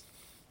permits.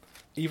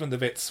 Even the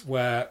bits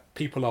where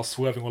people are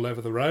swerving all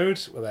over the road,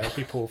 where there are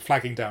people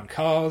flagging down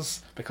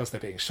cars because they're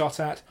being shot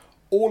at,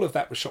 all of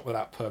that was shot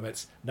without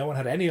permits. No one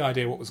had any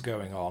idea what was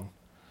going on.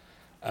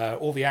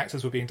 All the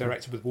actors were being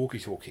directed with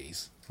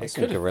walkie-talkies. That's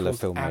some guerrilla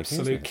filmmaking,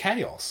 absolute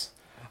chaos.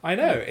 I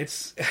know,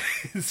 it's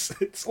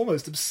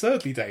almost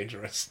absurdly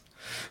dangerous.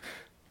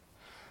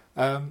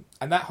 And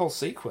that whole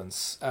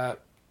sequence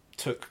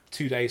took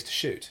 2 days to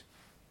shoot.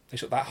 They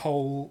shot that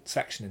whole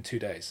section in 2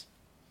 days.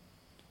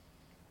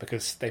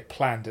 Because they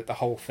planned the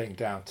whole thing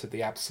down to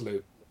the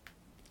absolute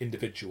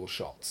individual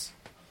shots.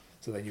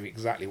 So they knew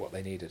exactly what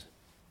they needed.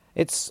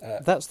 That's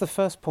the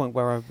first point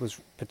where I was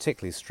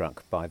particularly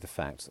struck by the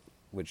fact,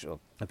 which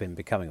have been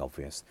becoming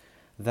obvious,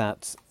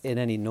 that in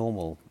any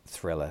normal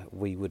thriller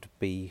we would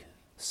be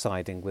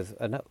siding with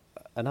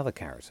another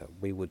character.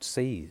 We would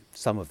see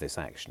some of this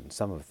action,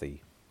 some of the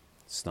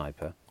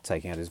sniper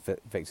taking out his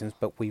victims,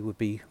 but we would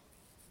be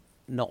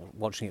not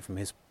watching it from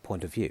his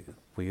point of view.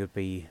 We would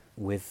be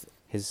with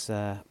his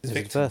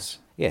victims.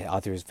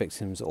 Either his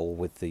victims or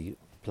with the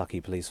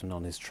plucky policeman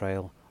on his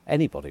trail.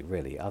 Anybody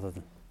really, other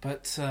than.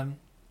 But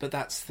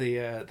that's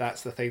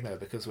the thing though,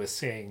 because we're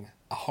seeing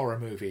a horror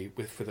movie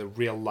with a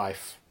real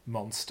life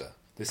monster.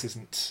 This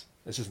isn't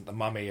This isn't the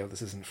mummy, or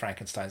this isn't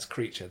Frankenstein's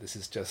creature. This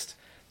is just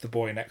the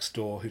boy next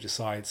door who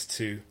decides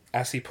to,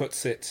 as he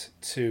puts it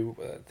to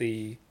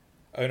the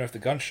owner of the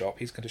gun shop,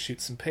 he's going to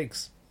shoot some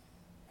pigs.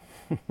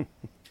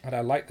 And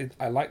I like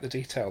the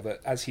detail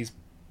that as he's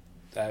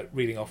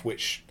reading off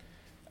which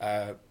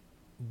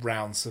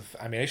rounds of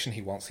ammunition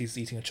he wants, he's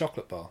eating a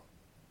chocolate bar.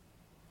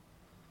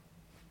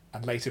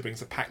 And later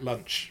brings a packed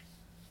lunch.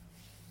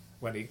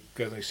 When he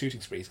goes on his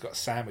shooting spree, he's got a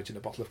sandwich and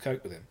a bottle of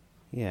Coke with him.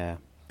 Yeah.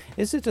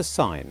 Is it a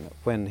sign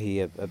when he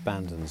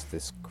abandons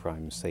this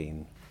crime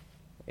scene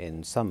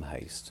in some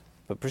haste,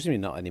 but presumably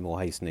not any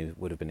more haste than he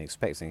would have been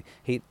expecting?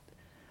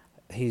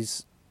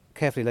 He's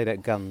carefully laid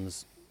out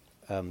guns,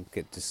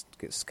 get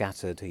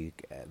scattered, he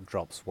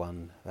drops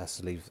one, has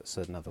to leave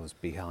certain others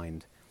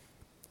behind.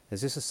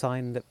 Is this a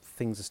sign that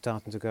things are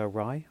starting to go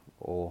awry,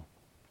 or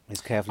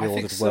his carefully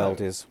ordered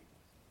world is...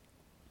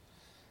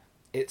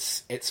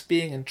 It's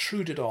being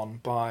intruded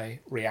on by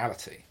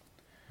reality,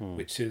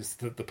 which is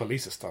that the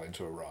police are starting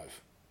to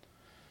arrive.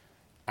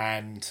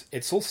 And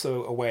it's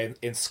also a way,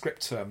 in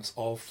script terms,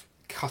 of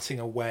cutting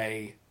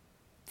away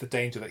the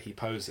danger that he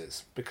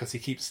poses, because he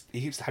keeps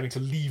having to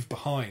leave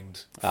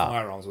behind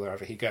firearms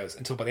wherever he goes,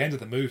 until by the end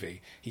of the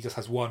movie, he just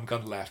has one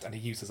gun left and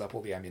he uses up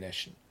all the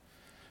ammunition.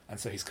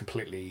 And so he's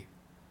completely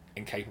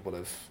incapable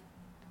of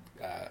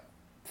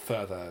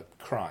further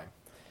crime.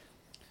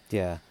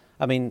 Yeah.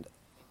 I mean,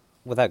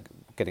 without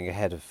getting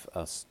ahead of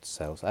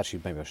ourselves, actually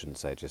maybe I shouldn't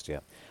say it just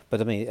yet, but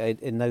I mean,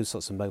 in those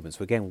sorts of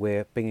moments, again,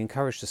 we're being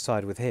encouraged to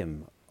side with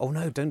him. Oh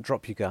no, don't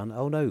drop your gun.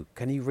 Oh no,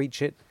 can you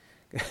reach it?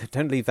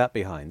 Don't leave that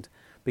behind,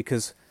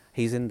 because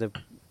he's in the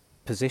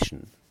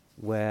position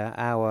where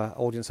our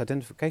audience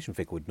identification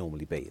figure would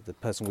normally be, the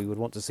person we would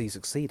want to see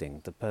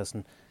succeeding, the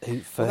person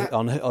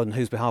on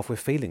whose behalf we're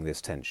feeling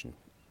this tension.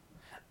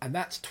 And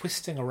that's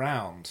twisting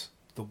around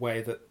the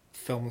way that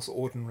films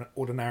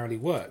ordinarily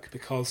work,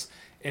 because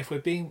if we're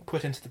being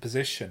put into the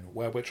position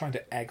where we're trying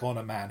to egg on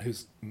a man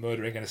who's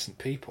murdering innocent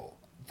people,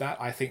 that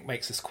I think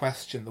makes us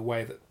question the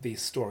way that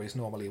these stories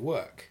normally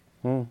work.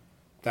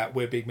 That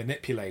we're being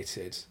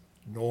manipulated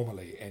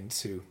normally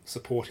into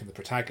supporting the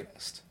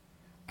protagonist.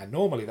 And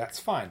normally that's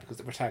fine, because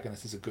the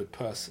protagonist is a good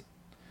person.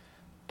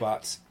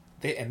 But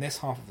in this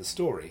half of the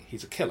story,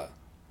 he's a killer.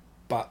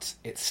 But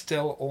it's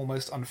still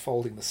almost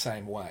unfolding the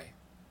same way.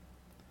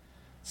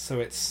 So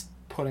it's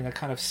putting a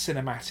kind of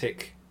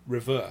cinematic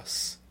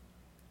reverse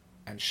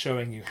and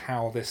showing you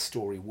how this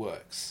story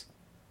works,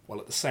 while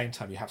at the same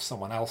time you have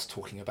someone else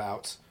talking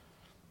about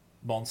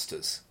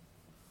monsters,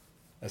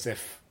 as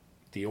if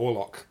the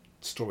Orlok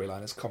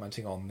storyline is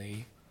commenting on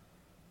the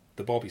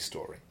Bobby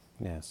story.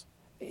 Yes.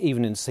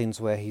 Even in scenes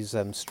where he's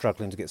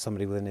struggling to get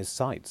somebody within his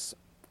sights,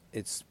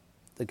 it's,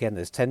 again,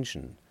 there's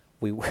tension.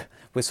 We're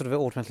sort of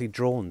automatically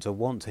drawn to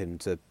want him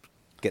to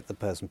get the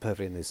person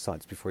perfectly in his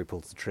sights before he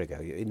pulls the trigger.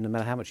 No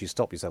matter how much you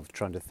stop yourself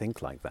trying to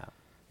think like that,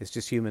 it's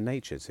just human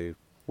nature to...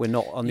 We're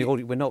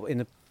not in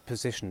a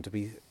position to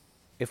be...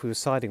 If we were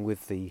siding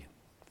with the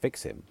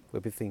victim,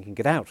 we'd be thinking,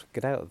 get out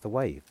of the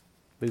way,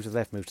 move to the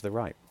left, move to the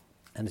right.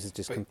 And this is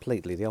just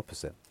completely the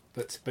opposite.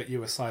 But you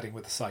were siding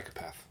with the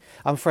psychopath.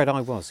 I'm afraid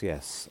I was,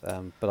 yes.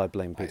 But I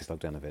blame Peter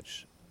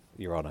Bogdanovich,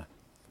 Your Honour.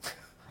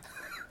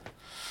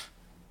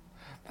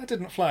 That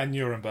didn't fly in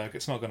Nuremberg.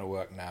 It's not going to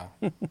work now.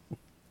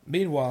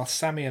 Meanwhile,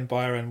 Sammy and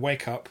Byron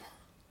wake up.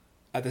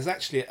 There's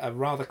actually a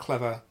rather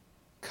clever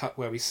cut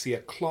where we see a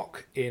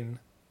clock in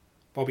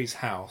Bobby's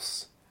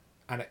house,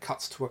 and it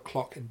cuts to a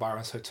clock in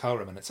Byron's hotel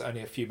room, and it's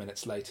only a few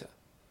minutes later,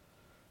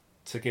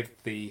 to give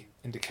the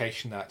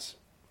indication that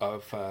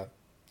of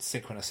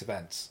synchronous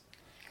events.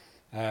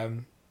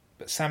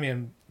 But Sammy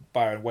and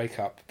Byron wake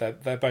up.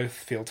 They both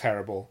feel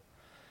terrible,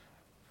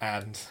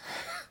 and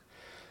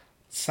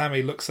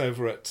Sammy looks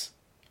over at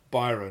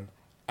Byron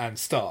and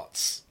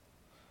starts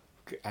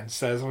and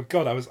says, "Oh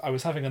God, I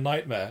was having a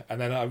nightmare,"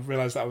 and then I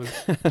realised that I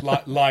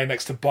was lying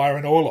next to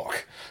Byron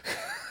Orlok.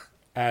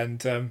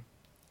 And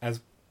as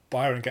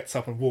Byron gets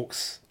up and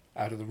walks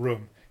out of the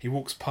room, he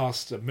walks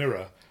past a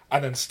mirror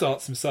and then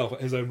starts himself at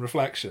his own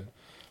reflection,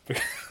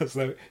 because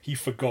though he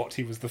forgot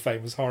he was the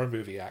famous horror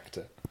movie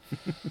actor.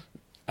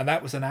 And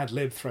that was an ad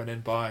lib thrown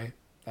in by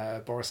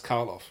Boris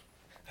Karloff.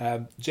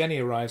 Jenny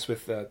arrives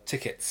with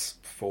tickets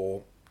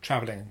for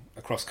travelling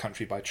across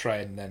country by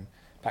train and then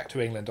back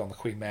to England on the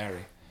Queen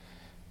Mary.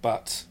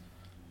 But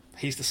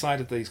he's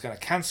decided that he's going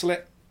to cancel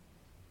it,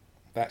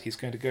 that he's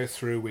going to go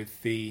through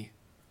with the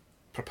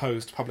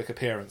proposed public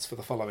appearance for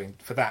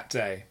that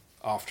day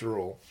after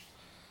all.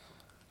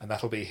 And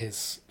that'll be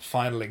his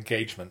final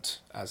engagement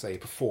as a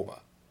performer.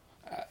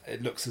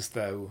 It looks as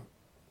though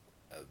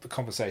the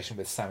conversation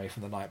with Sammy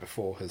from the night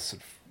before has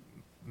sort of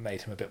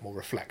made him a bit more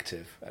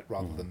reflective.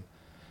 Rather than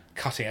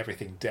cutting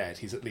everything dead,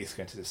 he's at least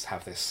going to just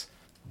have this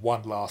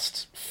one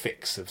last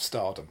fix of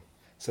stardom.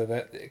 So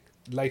that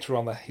later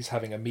on he's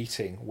having a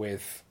meeting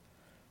with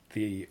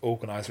the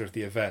organiser of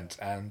the event,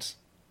 and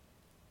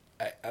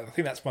I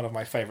think that's one of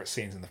my favourite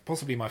scenes,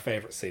 possibly my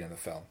favourite scene in the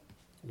film,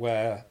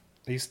 where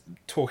he's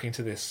talking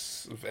to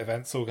this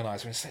events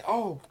organiser and saying,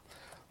 "Oh,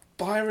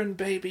 Byron,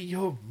 baby,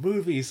 your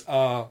movies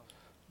are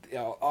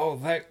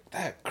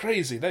they're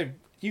crazy.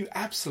 You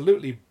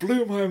absolutely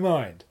blew my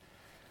mind.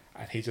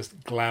 And he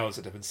just glowers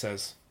at him and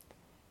says,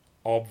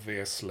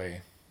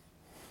 obviously.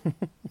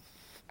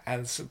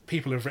 And so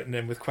people have written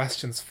in with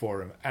questions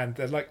for him, and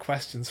they're like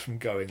questions from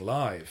Going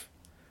Live.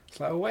 It's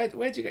like,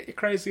 where'd you get your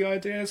crazy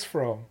ideas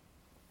from?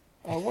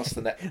 Oh, what's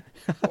the next?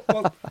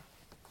 Well,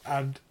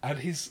 and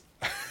he's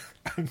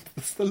and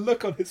the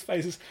look on his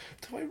face is,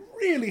 do I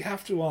really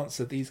have to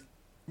answer these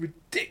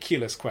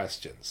ridiculous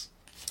questions?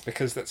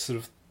 Because that's sort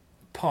of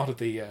part of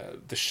the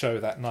show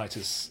that night,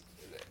 is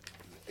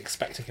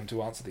expecting him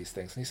to answer these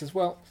things. And he says,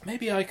 well,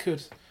 maybe I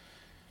could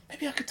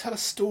tell a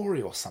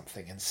story or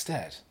something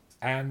instead.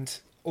 And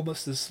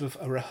almost as sort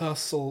of a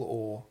rehearsal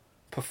or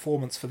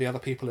performance for the other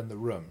people in the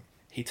room,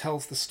 he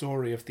tells the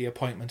story of the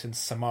appointment in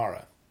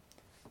Samara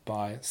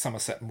by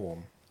Somerset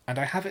Maugham. And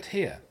I have it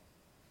here.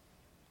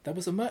 There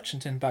was a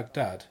merchant in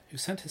Baghdad who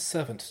sent his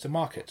servant to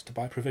market to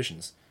buy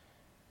provisions,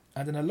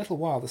 and in a little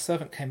while the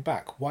servant came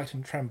back, white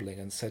and trembling,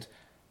 and said,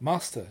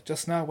 Master,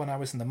 just now when I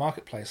was in the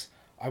marketplace,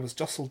 I was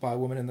jostled by a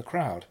woman in the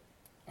crowd,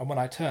 and when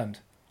I turned,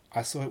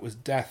 I saw it was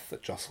death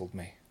that jostled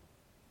me.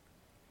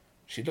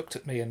 She looked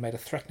at me and made a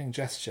threatening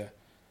gesture.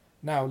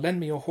 Now lend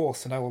me your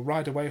horse, and I will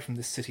ride away from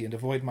this city and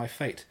avoid my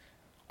fate.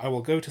 I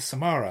will go to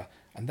Samara,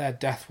 and there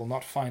death will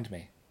not find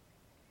me.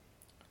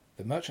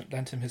 The merchant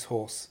lent him his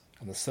horse,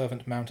 and the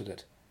servant mounted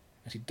it,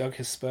 and he dug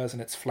his spurs in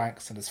its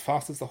flanks, and as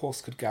fast as the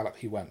horse could gallop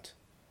he went.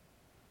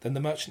 Then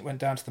the merchant went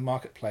down to the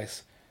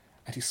marketplace,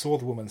 and he saw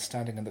the woman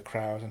standing in the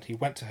crowd, and he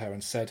went to her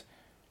and said,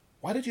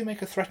 Why did you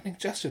make a threatening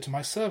gesture to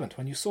my servant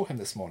when you saw him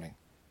this morning?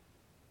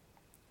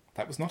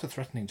 That was not a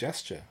threatening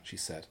gesture, she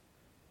said.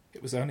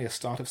 It was only a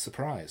start of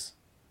surprise.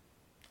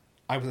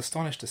 I was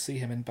astonished to see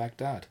him in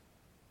Baghdad,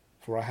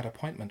 for I had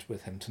appointment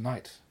with him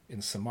tonight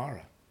in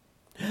Samara.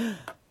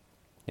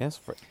 Yes,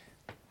 and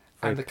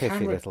very the pithy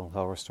camera, little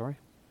horror story.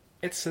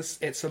 It's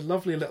a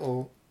lovely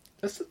little,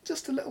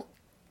 just a little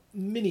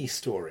mini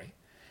story,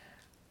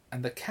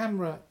 and the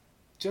camera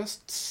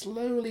just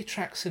slowly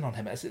tracks in on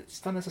him, as it's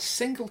done as a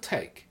single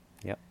take.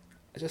 Yep.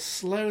 It just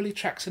slowly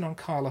tracks in on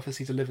Karloff as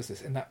he delivers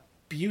this in that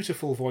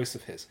beautiful voice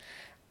of his.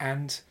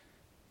 And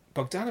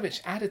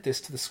Bogdanovich added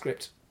this to the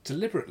script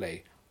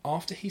deliberately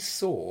after he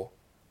saw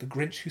The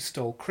Grinch Who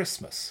Stole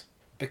Christmas,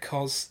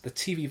 because the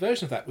TV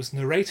version of that was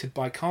narrated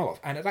by Karloff,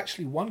 and it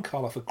actually won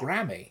Karloff a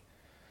Grammy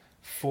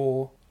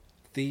for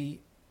the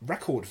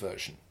record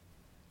version.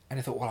 And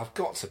he thought, well, I've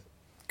got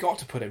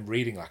to put him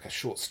reading like a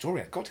short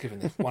story. I've got to give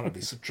him one of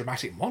these sort of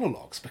dramatic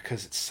monologues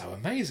because it's so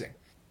amazing.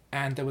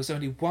 And there was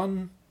only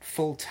one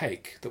full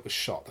take that was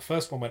shot. The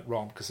first one went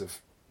wrong because of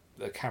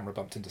the camera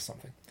bumped into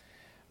something.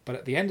 But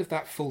at the end of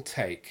that full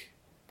take,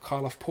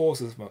 Karloff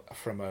pauses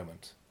for a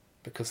moment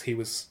because he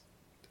was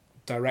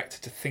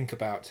directed to think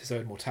about his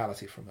own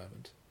mortality for a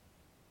moment.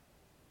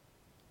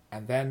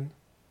 And then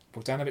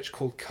Bogdanovich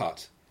called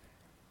cut,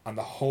 and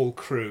the whole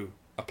crew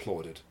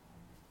applauded.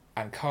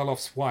 And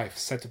Karloff's wife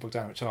said to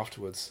Bogdanovich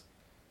afterwards,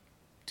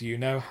 do you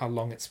know how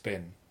long it's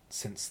been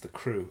since the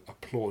crew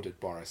applauded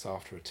Boris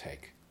after a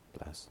take?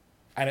 Bless.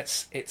 And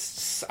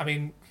it's I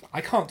mean,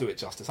 I can't do it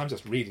justice. I'm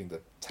just reading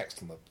the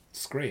text on the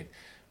screen.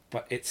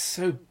 But it's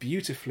so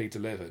beautifully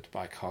delivered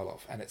by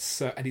Karloff, and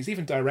and he's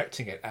even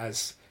directing it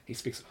as he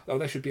speaks. Oh,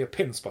 there should be a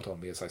pin spot on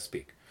me as I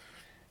speak.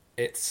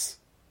 It's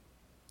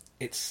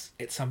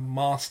a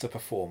master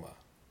performer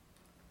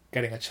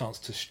getting a chance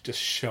to just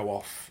show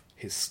off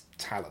his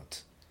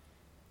talent.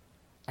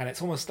 And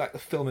it's almost like the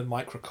film in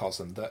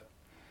microcosm that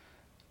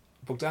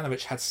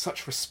Bogdanovich had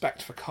such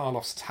respect for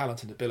Karloff's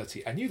talent and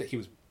ability, and knew that he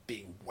was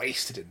being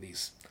wasted in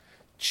these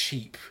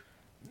cheap,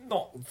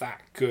 not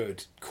that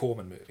good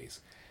Corman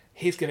movies.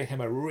 He's giving him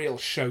a real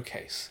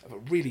showcase of a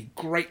really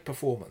great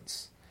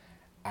performance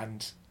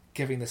and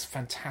giving this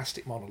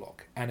fantastic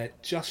monologue. And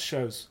it just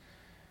shows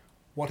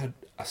what an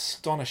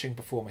astonishing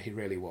performer he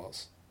really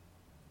was.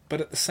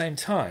 But at the same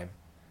time,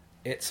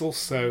 it's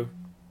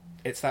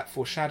that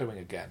foreshadowing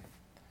again.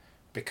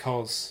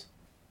 Because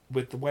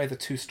with the way the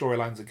two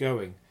storylines are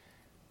going,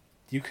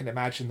 you can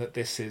imagine that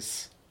this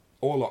is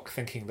Orlok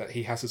thinking that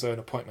he has his own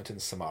appointment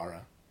in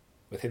Samara,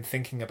 with him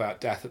thinking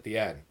about death at the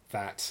end,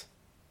 that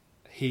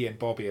he and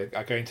Bobby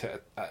are going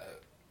to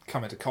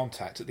come into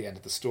contact at the end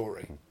of the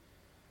story,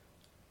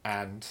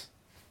 and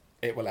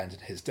it will end in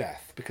his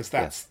death, because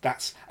that's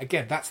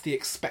the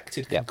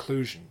expected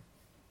conclusion.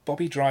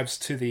 Bobby drives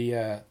to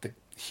the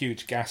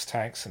huge gas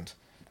tanks and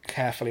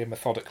carefully and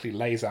methodically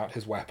lays out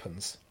his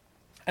weapons,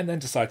 and then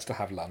decides to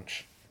have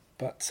lunch.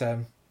 But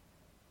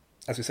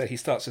as we said, he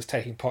starts just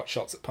taking pot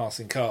shots at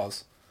passing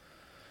cars,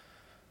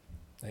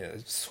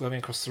 swimming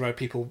across the road,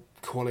 people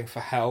calling for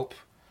help.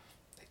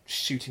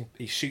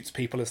 He shoots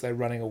people as they're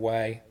running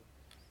away,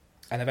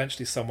 and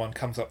eventually someone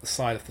comes up the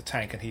side of the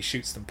tank and he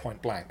shoots them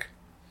point blank,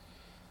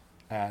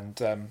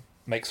 and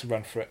makes a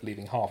run for it,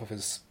 leaving half of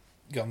his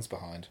guns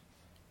behind,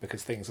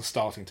 because things are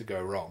starting to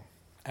go wrong.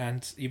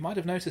 And you might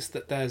have noticed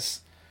that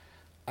there's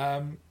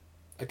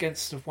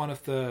against sort of one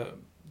of the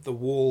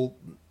wall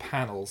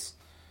panels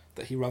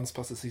that he runs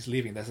past as he's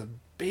leaving, there's a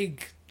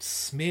big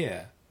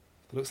smear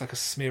that looks like a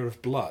smear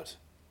of blood,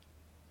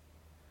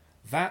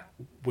 that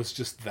was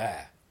just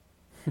there.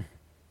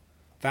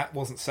 That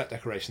wasn't set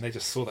decoration. They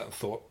just saw that and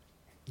thought,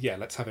 yeah,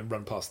 let's have him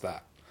run past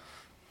that.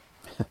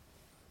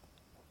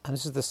 And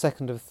this is the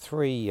second of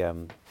 3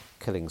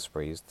 killing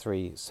sprees,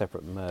 3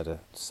 separate murder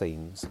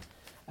scenes,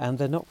 and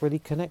they're not really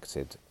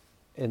connected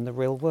in the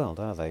real world,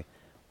 are they?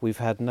 We've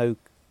had no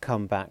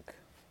comeback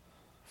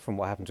from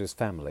what happened to his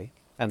family,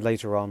 and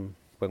later on,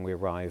 when we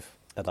arrive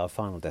at our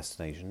final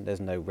destination,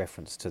 there's no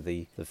reference to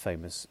the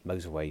famous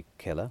motorway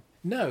killer.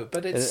 No,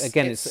 but it's...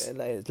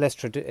 it's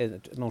less a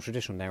more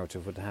traditional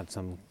narrative would have had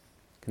some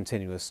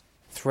continuous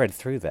thread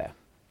through there,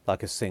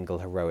 like a single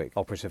heroic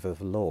operative of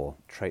the law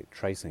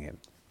tracing him.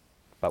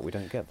 But we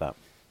don't get that.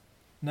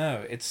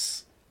 No,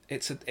 it's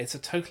a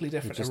totally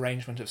different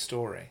arrangement of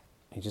story.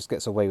 He just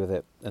gets away with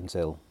it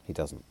until he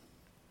doesn't.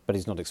 But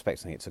he's not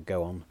expecting it to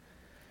go on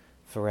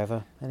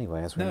forever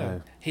anyway, as we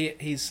know.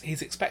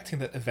 He's expecting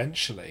that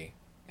eventually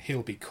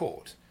he'll be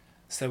caught.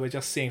 So we're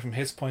just seeing from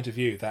his point of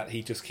view that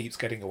he just keeps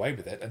getting away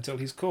with it until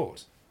he's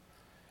caught.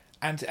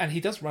 And he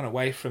does run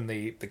away from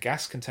the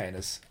gas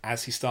containers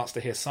as he starts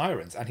to hear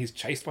sirens, and he's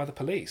chased by the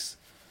police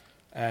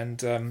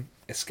and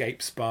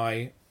escapes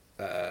by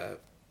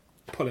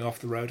pulling off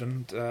the road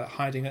and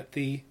hiding at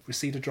the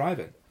Reseda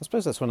Drive-In. I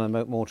suppose that's one of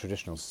the more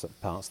traditional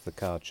parts of the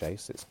car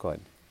chase. It's quite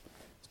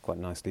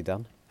nicely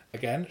done.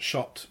 Again,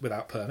 shot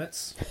without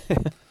permits.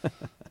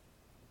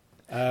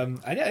 And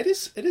yeah, it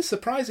is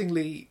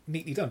surprisingly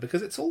neatly done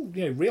because it's all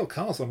real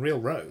cars on real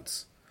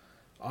roads.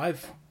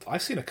 I've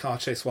seen a car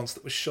chase once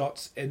that was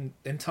shot in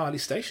entirely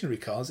stationary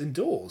cars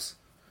indoors.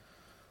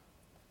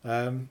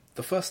 The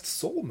first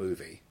Saw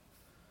movie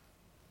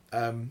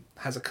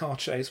has a car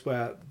chase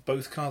where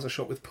both cars are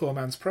shot with poor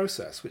man's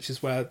process, which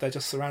is where they're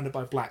just surrounded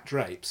by black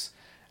drapes,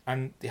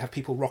 and you have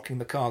people rocking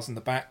the cars in the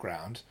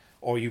background,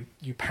 or you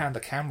pan the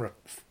camera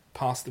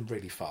past them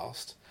really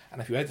fast, and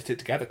if you edit it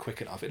together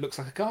quick enough, it looks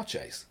like a car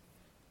chase.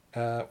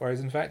 Whereas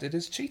in fact it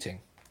is cheating.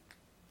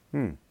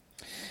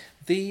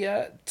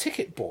 The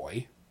ticket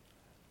boy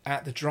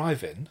at the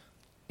drive-in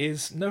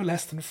is no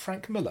less than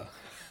Frank Miller.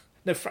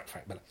 No,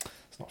 Frank Miller.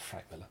 It's not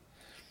Frank Miller.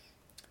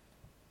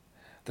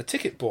 The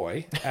ticket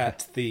boy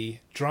at the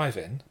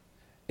drive-in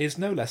is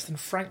no less than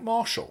Frank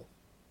Marshall.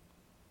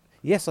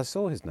 Yes, I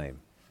saw his name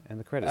in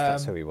the credits.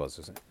 That's who he was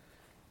it?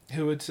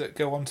 Who would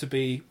go on to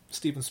be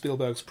Steven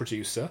Spielberg's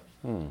producer,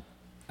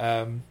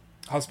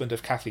 husband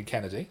of Kathleen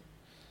Kennedy,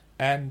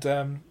 and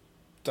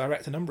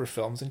direct a number of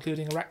films,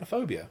 including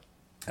Arachnophobia.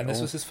 And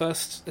this was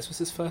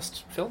his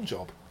first film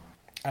job.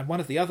 And one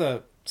of the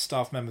other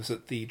staff members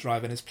at the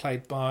drive-in is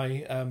played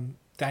by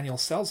Daniel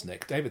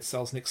Selznick, David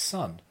Selznick's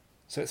son.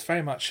 So it's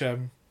very much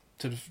sort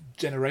of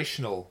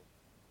generational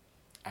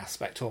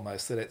aspect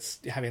almost, that it's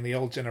having the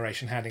old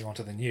generation handing on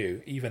to the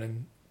new,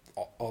 even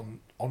on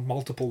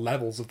multiple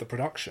levels of the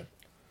production.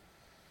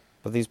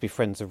 Would these be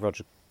friends of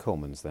Roger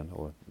Corman's then,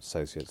 or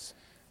associates?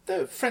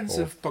 They're friends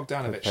of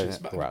Bogdanovich's.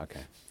 Right,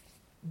 okay.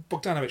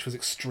 Bogdanovich was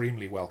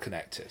extremely well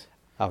connected.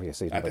 Oh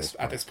yes, at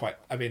this point.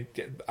 I mean,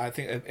 I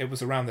think it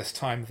was around this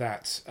time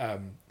that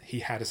he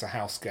had as a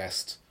house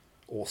guest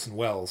Orson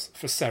Welles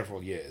for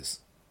several years.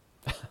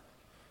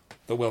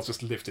 The Welles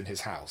just lived in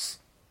his house.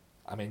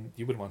 I mean,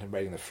 you wouldn't want him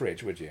raiding the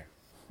fridge, would you?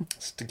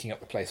 Stinking up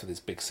the place with his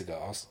big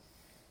cigars.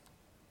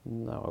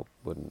 No,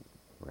 I wouldn't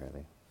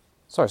really.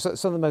 Sorry, so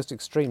the most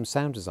extreme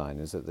sound design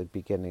is at the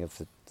beginning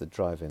of the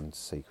drive-in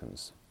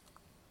sequence.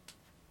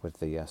 With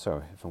the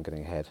sorry if I'm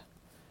getting ahead.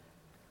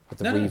 With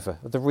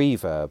the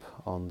reverb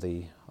on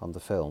the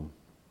film,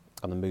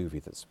 on the movie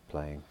that's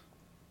playing.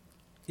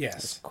 Yes,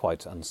 it's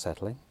quite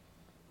unsettling.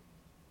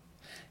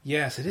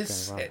 Yes, it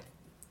is.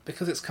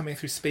 Because it's coming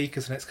through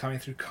speakers and it's coming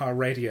through car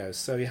radios,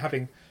 so you're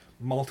having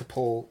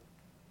multiple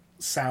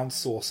sound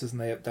sources and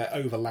they're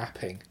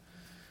overlapping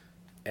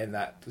in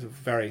that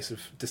very sort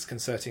of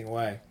disconcerting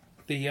way.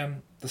 The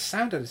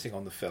sound editing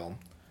on the film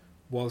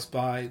was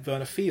by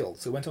Verna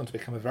Fields, who went on to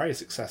become a very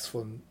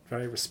successful and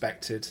very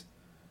respected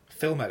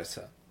film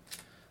editor.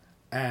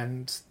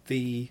 And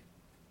the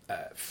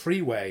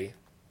freeway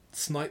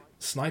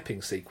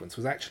sniping sequence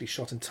was actually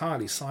shot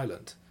entirely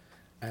silent,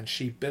 and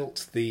she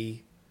built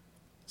the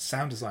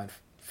sound design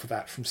for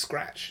that from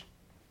scratch.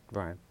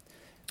 Right,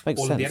 makes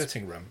all sense. In the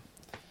editing room.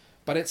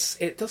 But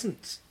it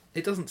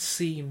doesn't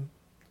seem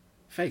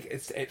fake.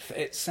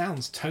 It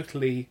sounds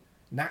totally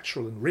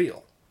natural and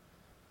real.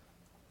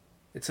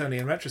 It's only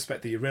in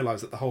retrospect that you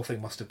realise that the whole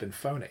thing must have been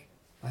phony.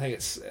 I think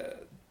it's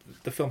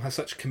the film has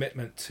such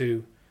commitment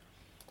to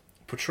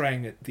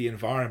portraying the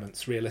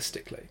environments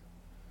realistically,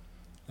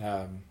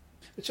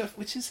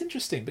 which is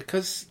interesting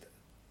because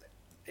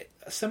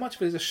so much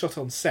of it is shot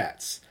on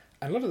sets,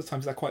 and a lot of the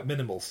times they're quite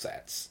minimal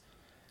sets,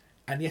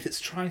 and yet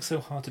it's trying so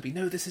hard to be,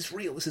 no, this is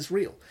real, this is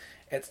real.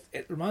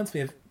 It reminds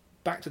me of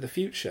Back to the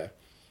Future,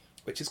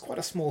 which is quite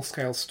a small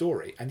scale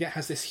story, and yet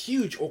has this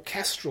huge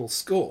orchestral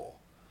score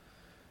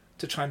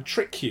to try and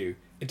trick you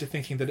into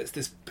thinking that it's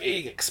this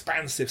big,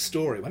 expansive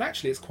story, when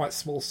actually it's quite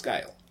small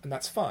scale, and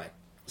that's fine.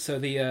 So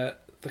the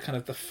kind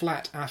of the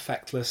flat,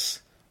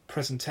 affectless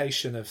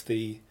presentation of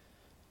the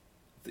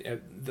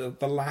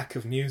lack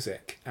of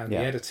music and the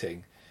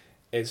editing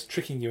is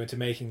tricking you into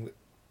making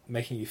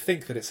you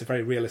think that it's a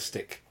very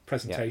realistic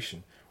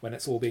presentation when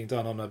it's all being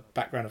done on a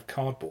background of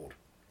cardboard.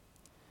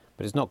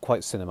 But it's not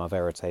quite cinema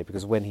verite,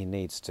 because when he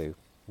needs to,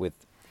 with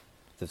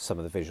some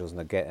of the visuals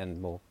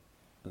and more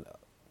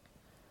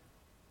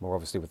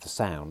obviously with the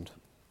sound,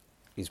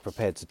 he's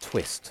prepared to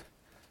twist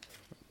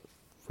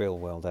real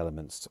world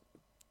elements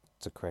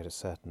to create a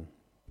certain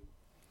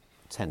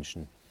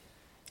tension.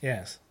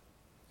 Yes.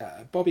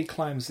 Bobby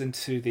climbs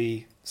into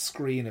the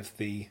screen of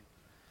the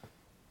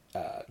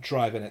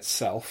drive-in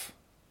itself,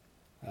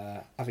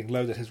 having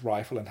loaded his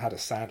rifle and had a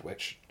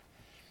sandwich.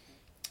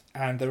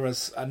 And there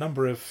was a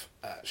number of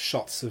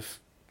shots of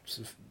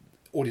sort of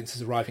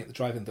audiences arriving at the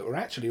drive-in that were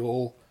actually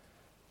all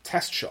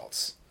test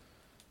shots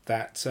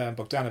that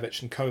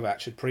Bogdanovich and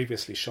Kovac had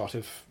previously shot,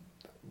 of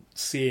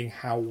seeing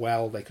how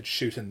well they could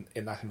shoot in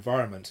that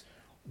environment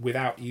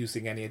without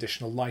using any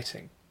additional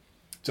lighting,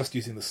 just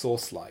using the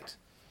source light.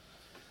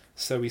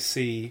 So we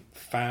see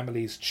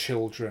families,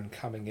 children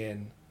coming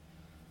in,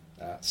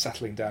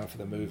 settling down for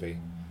the movie,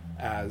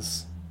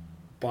 as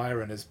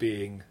Byron is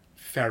being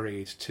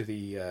ferried to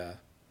the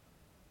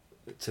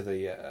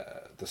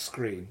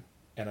screen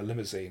in a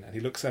limousine, and he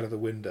looks out of the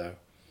window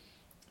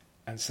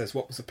and says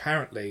what was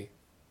apparently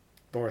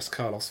Boris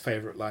Karloff's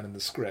favourite line in the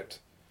script: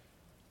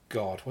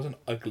 "God, what an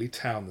ugly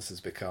town this has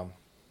become."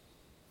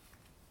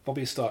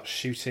 Bobby starts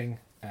shooting,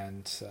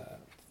 and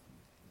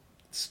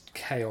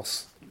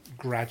chaos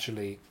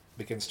gradually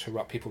begins to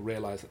erupt. People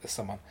realise that there's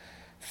someone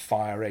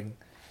firing.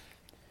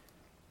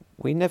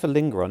 We never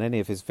linger on any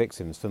of his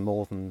victims for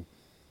more than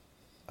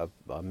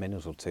a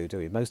minute or two, do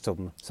we? Most of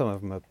them, some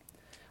of them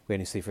we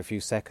only see for a few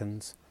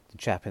seconds. The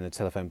chap in the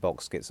telephone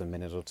box gets a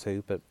minute or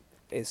two, but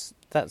it's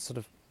that sort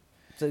of...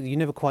 You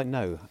never quite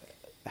know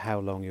how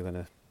long you're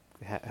going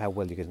to... how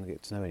well you're going to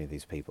get to know any of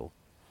these people,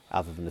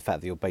 other than the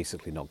fact that you're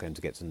basically not going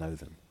to get to know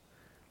them,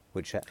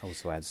 which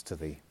also adds to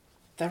the...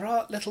 There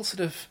are little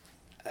sort of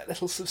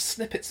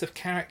snippets of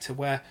character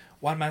where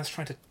one man's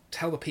trying to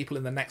tell the people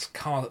in the next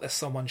car that there's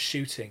someone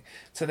shooting.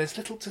 So there's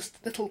little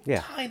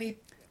tiny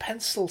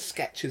pencil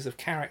sketches of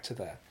character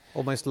there.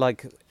 Almost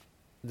like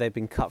they've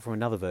been cut from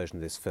another version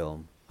of this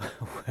film,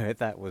 where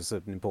that was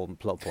an important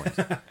plot point,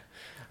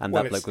 and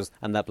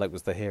that bloke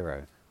was the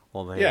hero,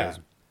 or the heroes.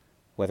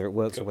 Whether it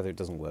works or whether it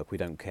doesn't work, we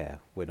don't care.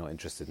 We're not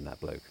interested in that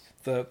bloke.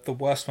 The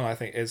worst one, I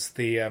think, is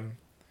the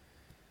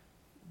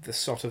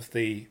shot of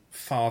the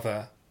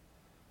father,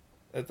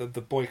 the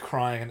boy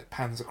crying, and it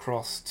pans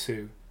across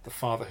to the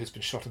father who's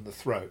been shot in the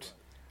throat,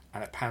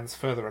 and it pans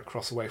further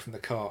across away from the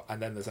car, and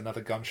then there's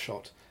another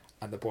gunshot,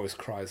 and the boy's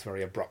cries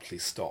very abruptly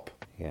stop.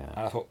 Yeah,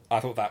 and I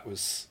thought that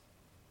was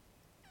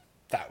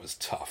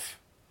tough,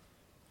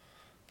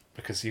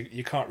 because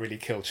you can't really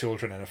kill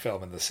children in a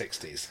film in the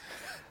 60s.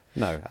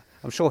 No,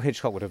 I'm sure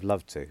Hitchcock would have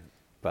loved to,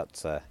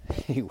 but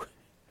he would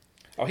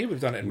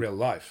have done it in real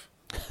life.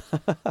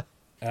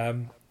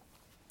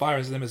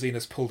 Byron's limousine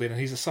has pulled in, and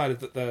he's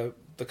decided that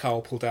the car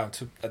will pull down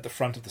at the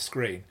front of the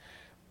screen,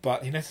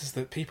 but he notices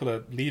that people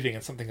are leaving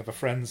in something of a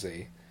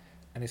frenzy,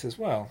 and he says,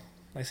 well,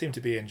 they seem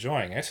to be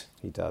enjoying it.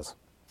 He does.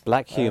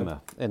 Black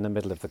humour in the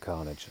middle of the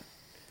carnage.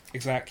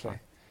 Exactly.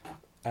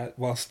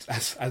 Whilst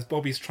as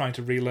Bobby's trying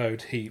to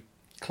reload, he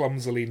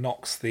clumsily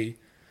knocks the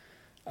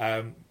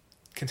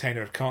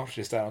container of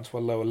cartridges down to a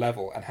lower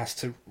level and has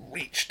to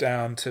reach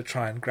down to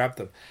try and grab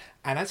them.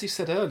 And as you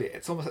said earlier,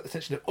 it's almost like the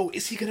tension of,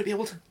 is he going to be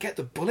able to get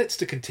the bullets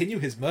to continue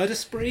his murder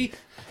spree?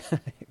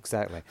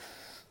 Exactly.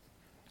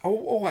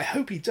 I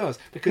hope he does,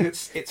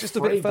 because it's just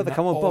a bit further.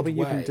 Come on, Bobby,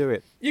 you can do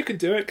it. You can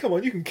do it. Come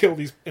on, you can kill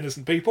these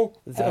innocent people.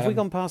 Have we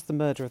gone past the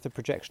murder of the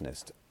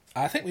projectionist?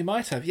 I think we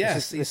might have,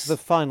 yes. This is the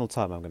final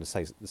time I'm going to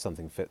say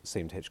something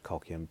seemed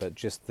Hitchcockian, but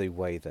just the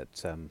way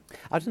that...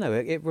 I don't know,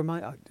 it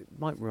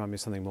might remind me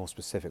of something more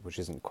specific, which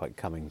isn't quite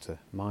coming to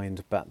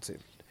mind, but it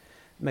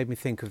made me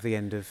think of the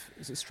end of...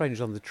 Is it Strange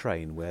on the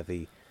Train, where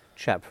the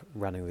chap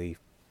running the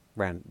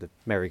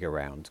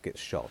merry-go-round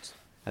gets shot,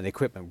 and the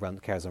equipment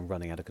carries on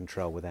running out of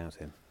control without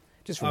him?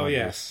 Just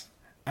yes.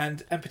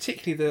 And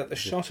particularly the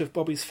shot of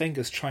Bobby's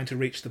fingers trying to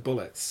reach the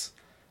bullets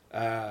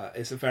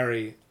is a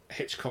very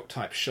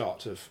Hitchcock-type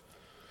shot of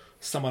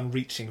someone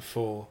reaching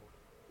for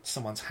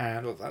someone's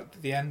hand. Or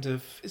at the end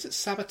of... Is it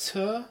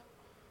Saboteur?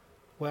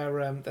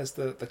 Where there's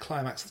the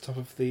climax at the top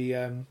of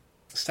the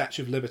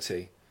Statue of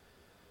Liberty.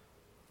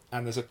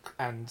 And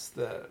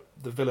the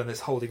villain is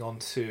holding on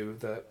to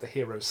the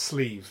hero's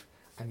sleeve.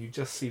 And you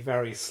just see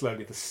very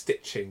slowly the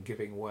stitching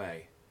giving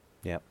way.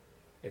 Yep.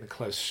 In a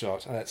close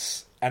shot,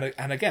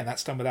 and again,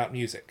 that's done without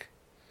music,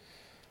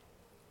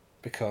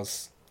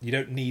 because you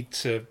don't need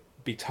to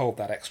be told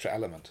that extra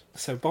element.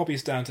 So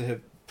Bobby's down to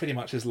pretty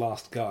much his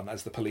last gun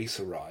as the police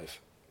arrive.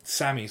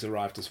 Sammy's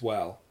arrived as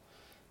well,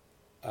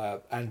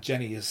 and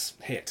Jenny is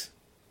hit.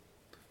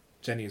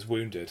 Jenny is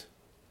wounded.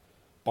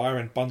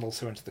 Byron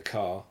bundles her into the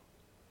car,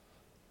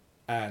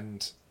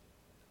 and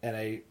in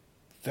a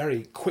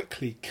very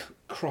quickly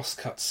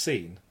cross-cut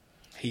scene,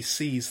 he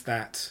sees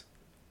that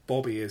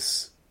Bobby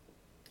is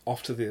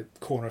off to the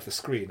corner of the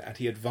screen, and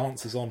he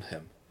advances on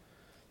him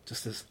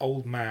just this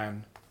old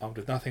man armed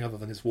with nothing other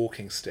than his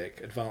walking stick,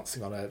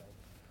 advancing on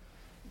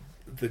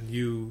the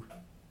new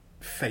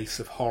face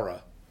of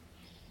horror.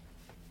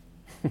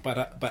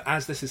 But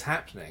as this is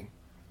happening,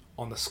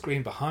 on the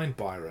screen behind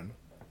Byron,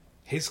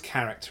 his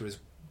character is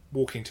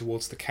walking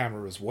towards the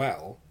camera as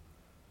well,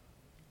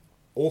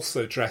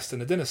 also dressed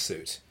in a dinner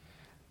suit.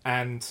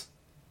 And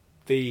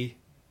the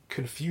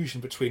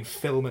confusion between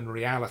film and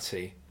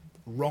reality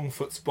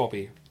wrong-foots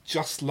Bobby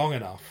just long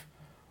enough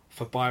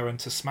for Byron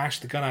to smash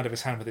the gun out of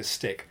his hand with his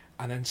stick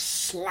and then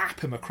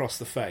slap him across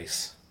the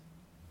face.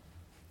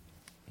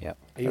 Yep.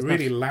 He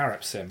really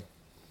larrups him.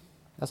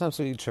 That's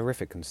absolutely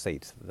terrific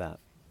conceit. That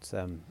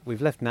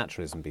we've left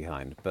naturalism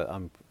behind, but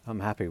I'm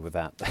happy with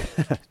that.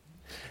 To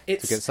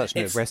get such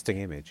an arresting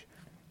image.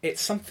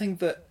 It's something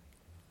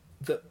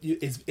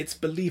it's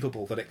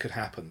believable that it could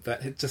happen.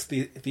 That it just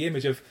the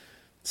image of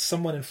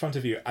someone in front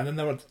of you, and then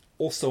they're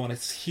also on a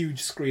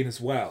huge screen as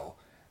well.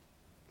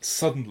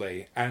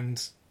 Suddenly,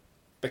 and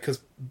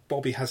because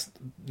Bobby has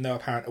no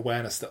apparent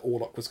awareness that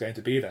Orlok was going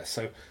to be there,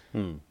 so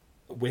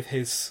with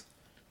his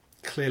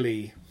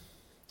clearly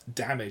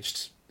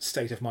damaged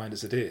state of mind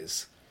as it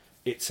is,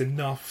 it's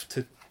enough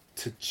to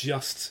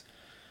just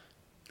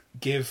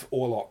give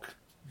Orlok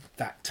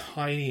that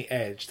tiny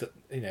edge that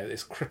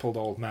this crippled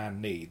old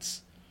man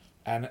needs.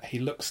 And he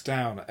looks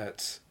down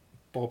at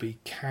Bobby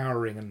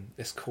cowering in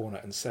this corner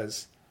and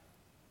says,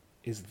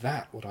 "Is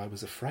that what I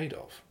was afraid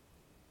of?"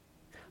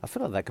 I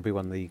feel like that could be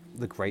one of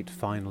the great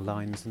final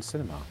lines in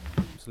cinema.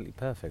 Absolutely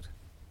perfect.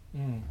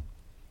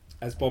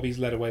 As Bobby's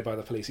led away by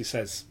the police, he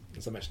says,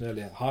 as I mentioned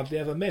earlier, "Hardly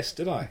ever missed,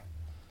 did I?"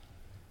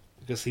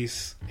 Because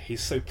he's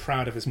so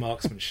proud of his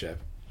marksmanship.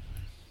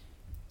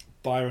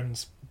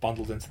 Byron's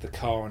bundled into the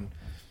car, and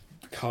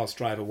the cars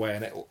drive away,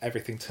 and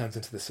everything turns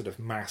into this sort of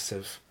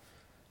massive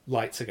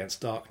lights against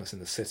darkness in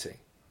the city.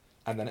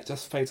 And then it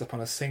just fades up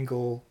on a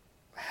single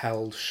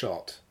held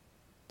shot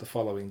the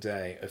following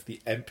day of the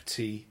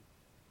empty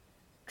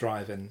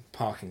drive-in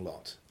parking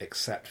lot,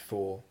 except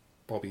for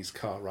Bobby's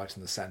car right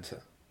in the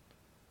centre.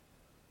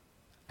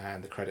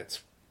 And the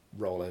credits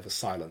roll over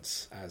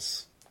silence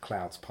as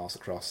clouds pass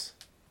across,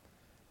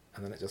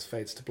 and then it just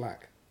fades to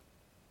black.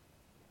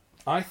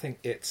 I think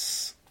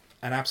it's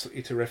an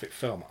absolutely terrific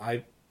film.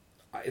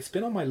 It's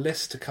been on my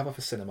list to cover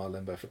for Cinema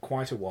Limbo for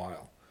quite a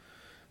while,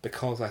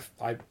 because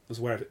I was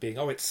aware of it being,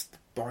 it's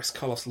Boris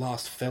Karloff's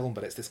last film,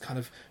 but it's this kind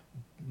of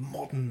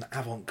modern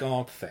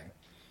avant-garde thing.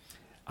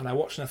 And I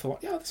watched and I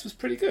thought, yeah, this was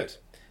pretty good.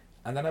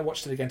 And then I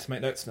watched it again to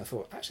make notes, and I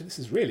thought, actually, this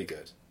is really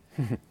good.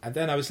 And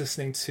then I was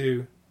listening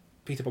to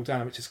Peter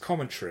Bogdanovich's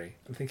commentary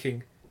and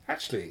thinking,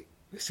 actually,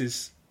 this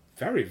is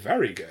very,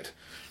 very good.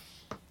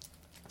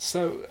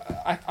 So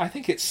I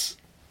think it's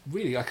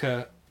really like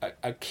a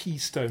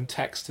keystone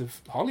text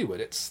of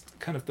Hollywood. It's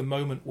kind of the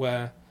moment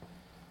where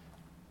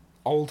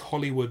old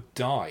Hollywood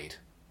died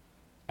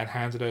and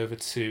handed over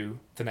to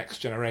the next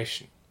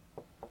generation,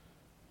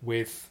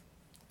 with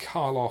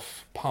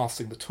Karloff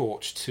passing the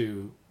torch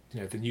to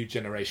the new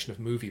generation of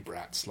movie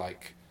brats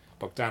like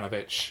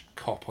Bogdanovich,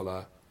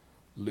 Coppola,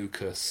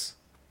 Lucas,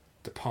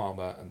 De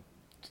Palma, and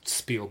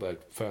Spielberg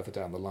further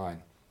down the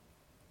line.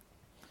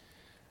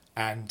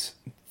 And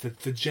the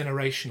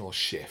generational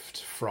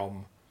shift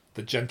from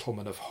the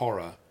gentleman of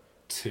horror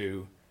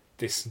to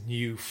this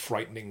new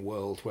frightening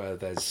world where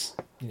there's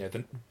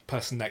the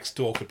person next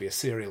door could be a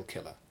serial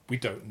killer. We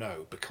don't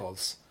know,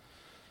 because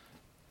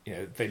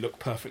they look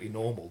perfectly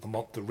normal.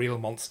 The real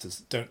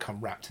monsters don't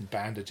come wrapped in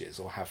bandages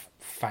or have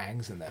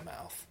fangs in their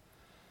mouth.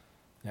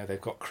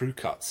 They've got crew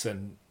cuts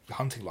and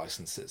hunting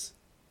licenses.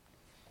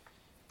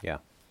 Yeah.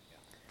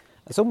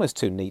 It's almost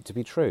too neat to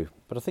be true,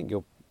 but I think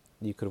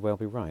you could well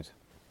be right.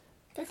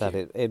 Thank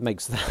you. It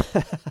makes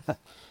that...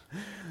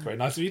 Very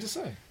nice of you to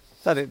say.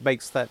 That it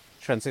makes that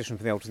transition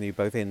from the old to new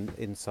both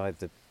inside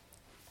the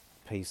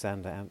piece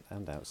and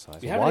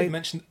outside. We haven't even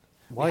mentioned...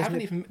 Why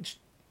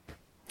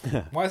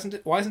isn't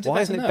it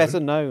better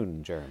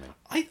known, Jeremy?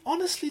 I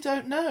honestly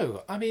don't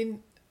know. I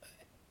mean,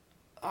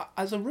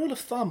 as a rule of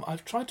thumb,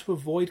 I've tried to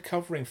avoid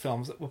covering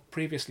films that were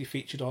previously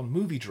featured on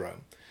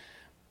Moviedrome,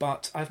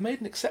 but I've made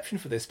an exception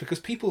for this because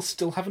people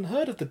still haven't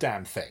heard of the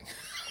damn thing.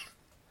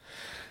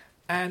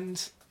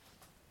 And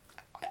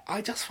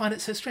I just find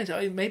it so strange.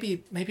 I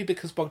mean, maybe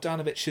because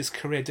Bogdanovich's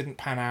career didn't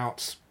pan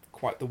out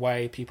quite the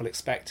way people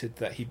expected,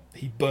 that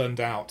he burned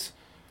out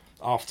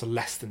after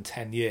less than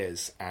 10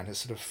 years and has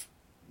sort of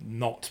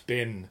not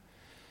been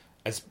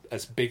as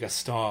big a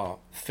star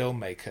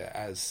filmmaker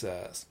as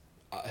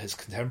his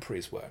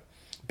contemporaries were,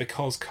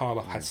 because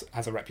Karloff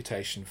has a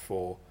reputation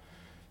for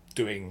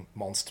doing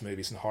monster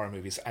movies and horror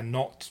movies and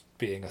not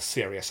being a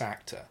serious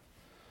actor.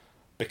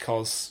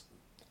 Because,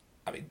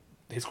 I mean,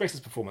 his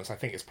greatest performance, I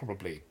think, is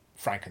probably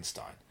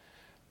Frankenstein,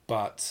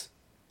 but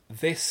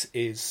this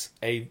is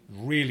a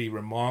really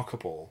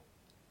remarkable,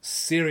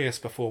 serious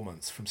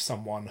performance from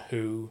someone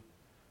who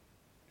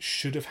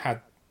should have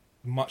had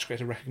much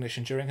greater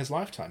recognition during his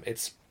lifetime.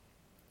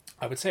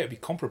 I would say it would be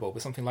comparable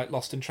with something like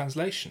Lost in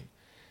Translation.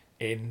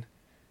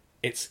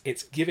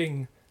 It's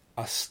giving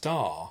a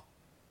star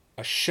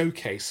a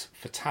showcase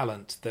for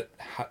talent that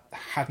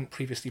hadn't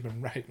previously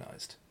been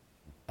recognised.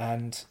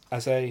 And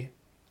as a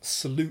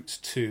salute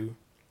to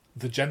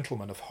the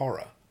gentleman of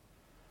horror,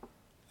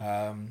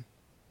 I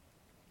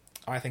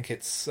think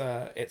it's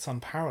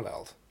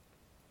unparalleled.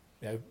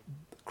 You know,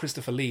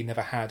 Christopher Lee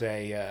never had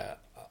a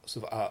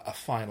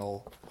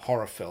final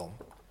horror film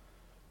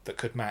that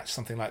could match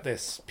something like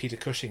this. Peter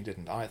Cushing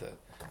didn't either.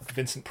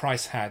 Vincent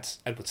Price had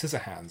Edward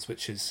Scissorhands,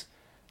 which is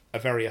a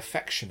very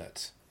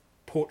affectionate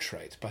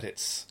portrait, but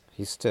it's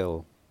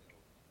too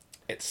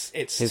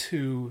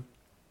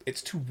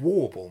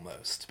warm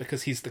almost,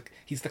 because he's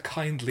the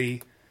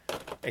kindly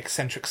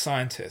eccentric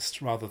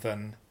scientist rather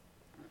than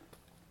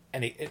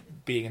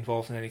being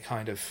involved in any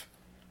kind of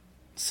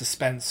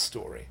suspense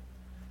story.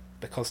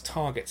 Because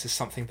Targets is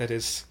something that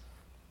is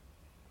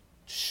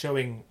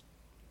showing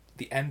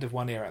the end of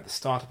one era at the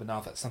start of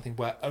another, something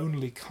where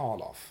only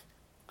Karloff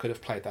could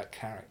have played that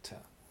character.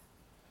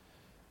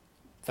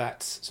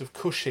 That sort of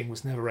Cushing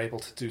was never able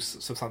to do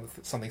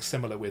something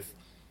similar with,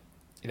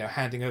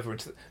 handing over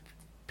into...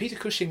 Peter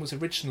Cushing was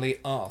originally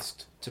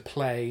asked to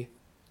play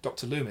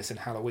Dr. Loomis in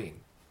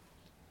Halloween.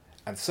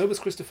 And so was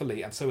Christopher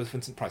Lee, and so was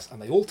Vincent Price,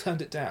 and they all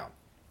turned it down.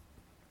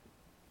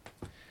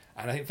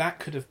 And I think that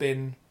could have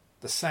been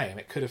the same.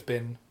 It could have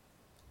been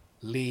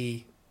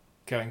Lee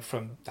going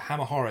from the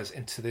Hammer horrors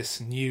into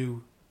this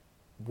new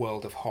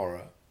world of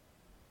horror,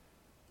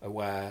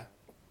 where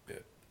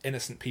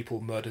innocent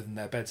people murdered in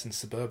their beds in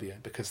suburbia,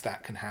 because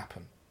that can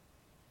happen.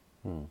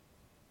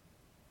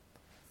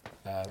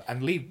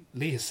 And Lee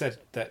has said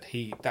that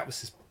that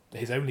was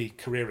his only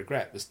career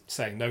regret, was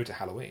saying no to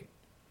Halloween.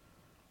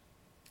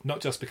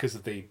 Not just because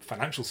of the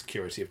financial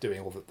security of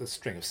doing all the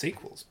string of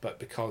sequels, but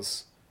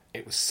because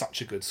it was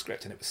such a good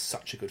script and it was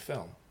such a good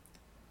film.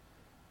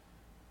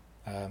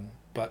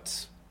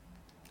 But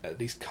at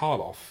least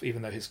Karloff,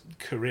 even though his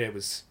career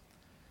was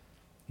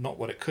not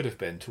what it could have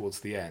been towards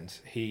the end,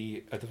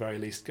 he, at the very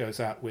least, goes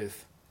out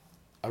with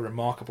a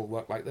remarkable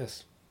work like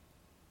this.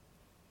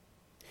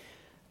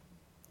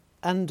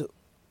 And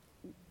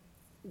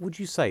would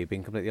you say,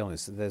 being completely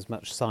honest, that there's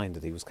much sign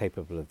that he was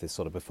capable of this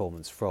sort of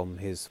performance from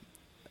his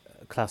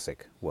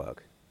classic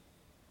work?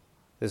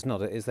 Is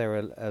there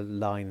a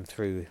line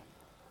through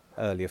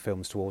earlier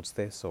films towards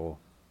this, or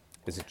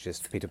is it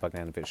just Peter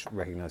Bogdanovich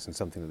recognising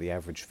something that the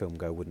average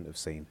filmgoer wouldn't have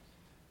seen?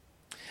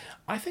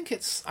 I think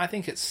it's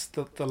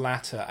the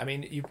latter. I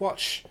mean, you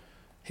watch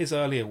his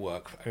earlier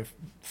work,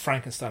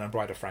 Frankenstein and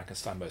Bride of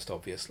Frankenstein most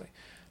obviously,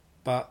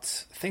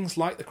 but things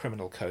like The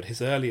Criminal Code,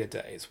 his earlier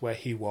days, where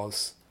he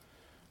was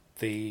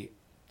the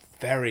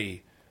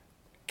very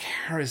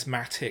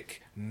charismatic,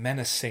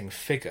 menacing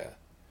figure,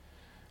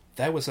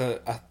 there was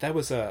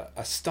a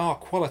star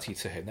quality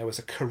to him. There was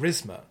a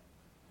charisma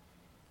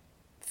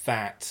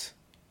that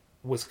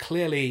was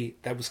clearly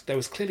there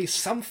was clearly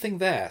something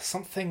there,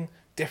 something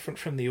different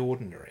from the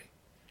ordinary.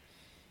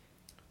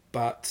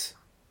 But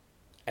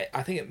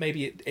I think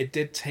it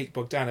did take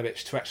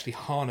Bogdanovich to actually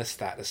harness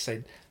that, to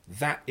say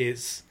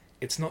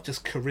it's not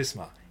just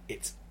charisma,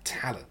 it's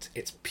talent,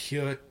 it's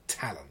pure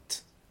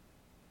talent.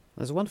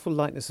 There's a wonderful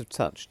lightness of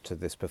touch to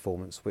this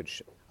performance,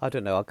 which, I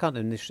don't know, I can't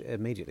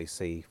immediately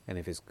see any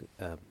of his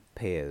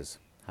peers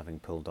having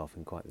pulled off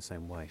in quite the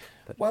same way.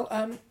 But... Well,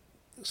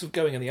 sort of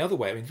going in the other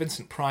way, I mean,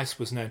 Vincent Price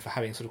was known for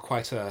having sort of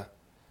quite a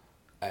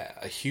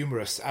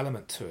humorous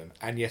element to him,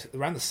 and yet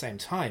around the same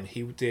time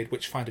he did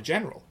Witchfinder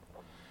General,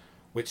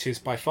 which is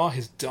by far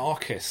his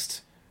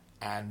darkest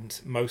and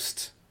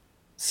most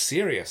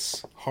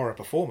serious horror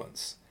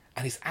performance,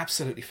 and he's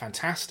absolutely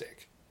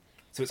fantastic.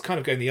 So it's kind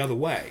of going the other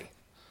way.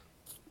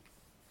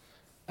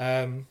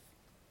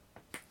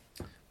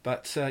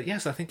 But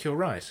yes, I think you're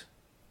right.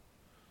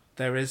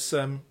 There is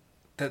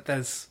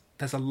there's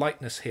a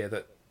lightness here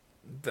that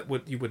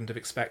you wouldn't have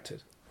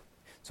expected.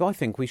 So I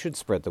think we should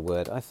spread the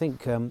word. I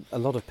think a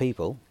lot of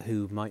people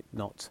who might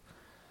not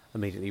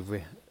immediately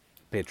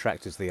be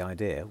attracted to the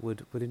idea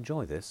would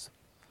enjoy this.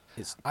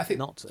 It's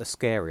not a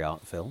scary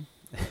art film.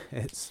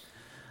 It's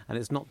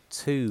not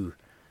too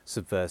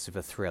subversive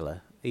a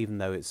thriller, even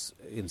though it's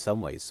in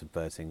some ways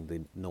subverting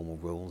the normal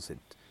rules. It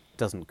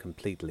doesn't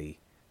completely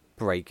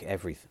break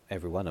every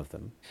one of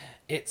them.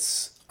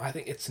 I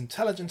think it's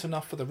intelligent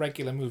enough for the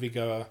regular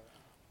moviegoer,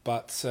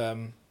 but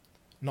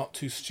not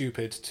too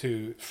stupid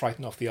to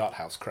frighten off the art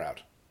house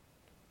crowd.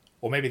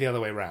 Or maybe the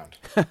other way round.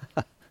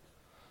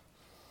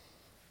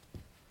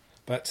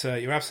 But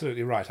you're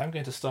absolutely right. I'm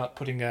going to start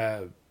putting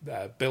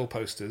bill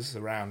posters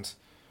around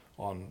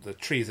on the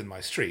trees in my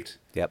street.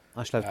 Yep,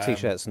 I shall have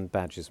T-shirts and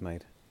badges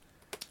made.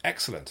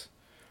 Excellent.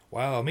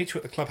 Well, I'll meet you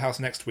at the clubhouse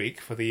next week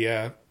for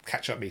the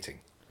catch-up meeting.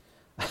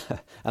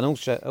 And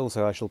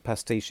also I shall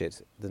pastiche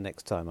it the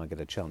next time I get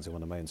a chance in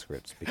one of my own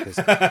scripts, because,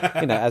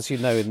 as you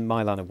know, in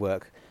my line of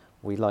work,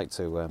 we like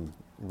to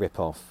rip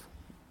off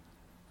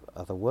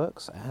other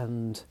works,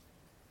 and...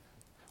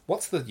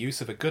 What's the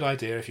use of a good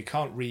idea if you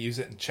can't reuse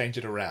it and change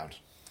it around?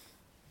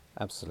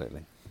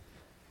 Absolutely.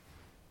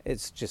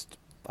 It's just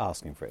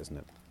asking for it, isn't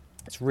it?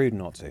 It's rude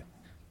not to.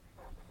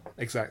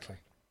 Exactly.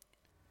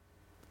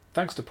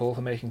 Thanks to Paul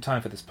for making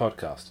time for this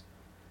podcast.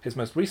 His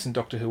most recent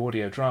Doctor Who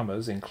audio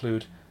dramas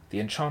include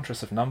The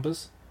Enchantress of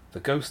Numbers, The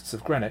Ghosts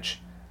of Greenwich,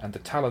 and The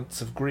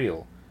Talents of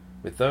Greel,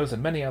 with those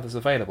and many others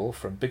available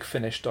from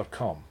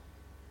bigfinish.com.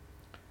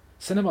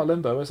 Cinema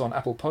Limbo is on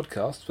Apple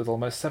Podcasts with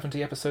almost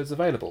 70 episodes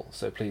available,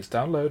 so please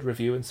download,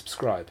 review and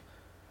subscribe.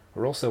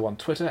 We're also on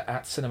Twitter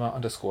at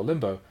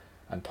cinema_limbo,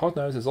 and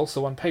Podnose is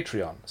also on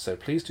Patreon, so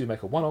please do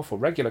make a one-off or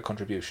regular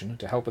contribution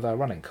to help with our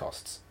running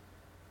costs.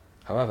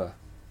 However,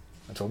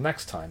 until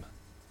next time,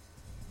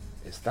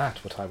 is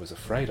that what I was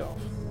afraid of?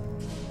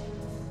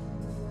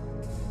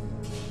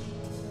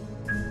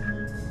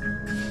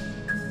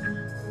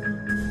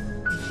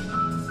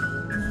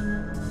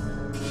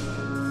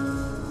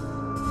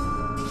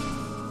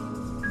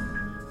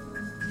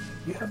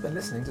 You have been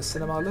listening to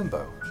Cinema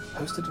Limbo,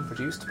 hosted and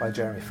produced by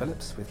Jeremy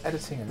Phillips, with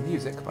editing and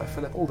music by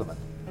Philip Alderman.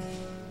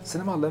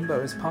 Cinema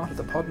Limbo is part of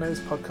the Podnose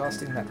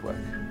Podcasting Network,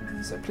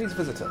 so please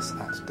visit us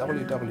at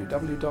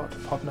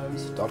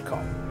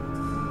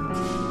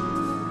www.podnose.com.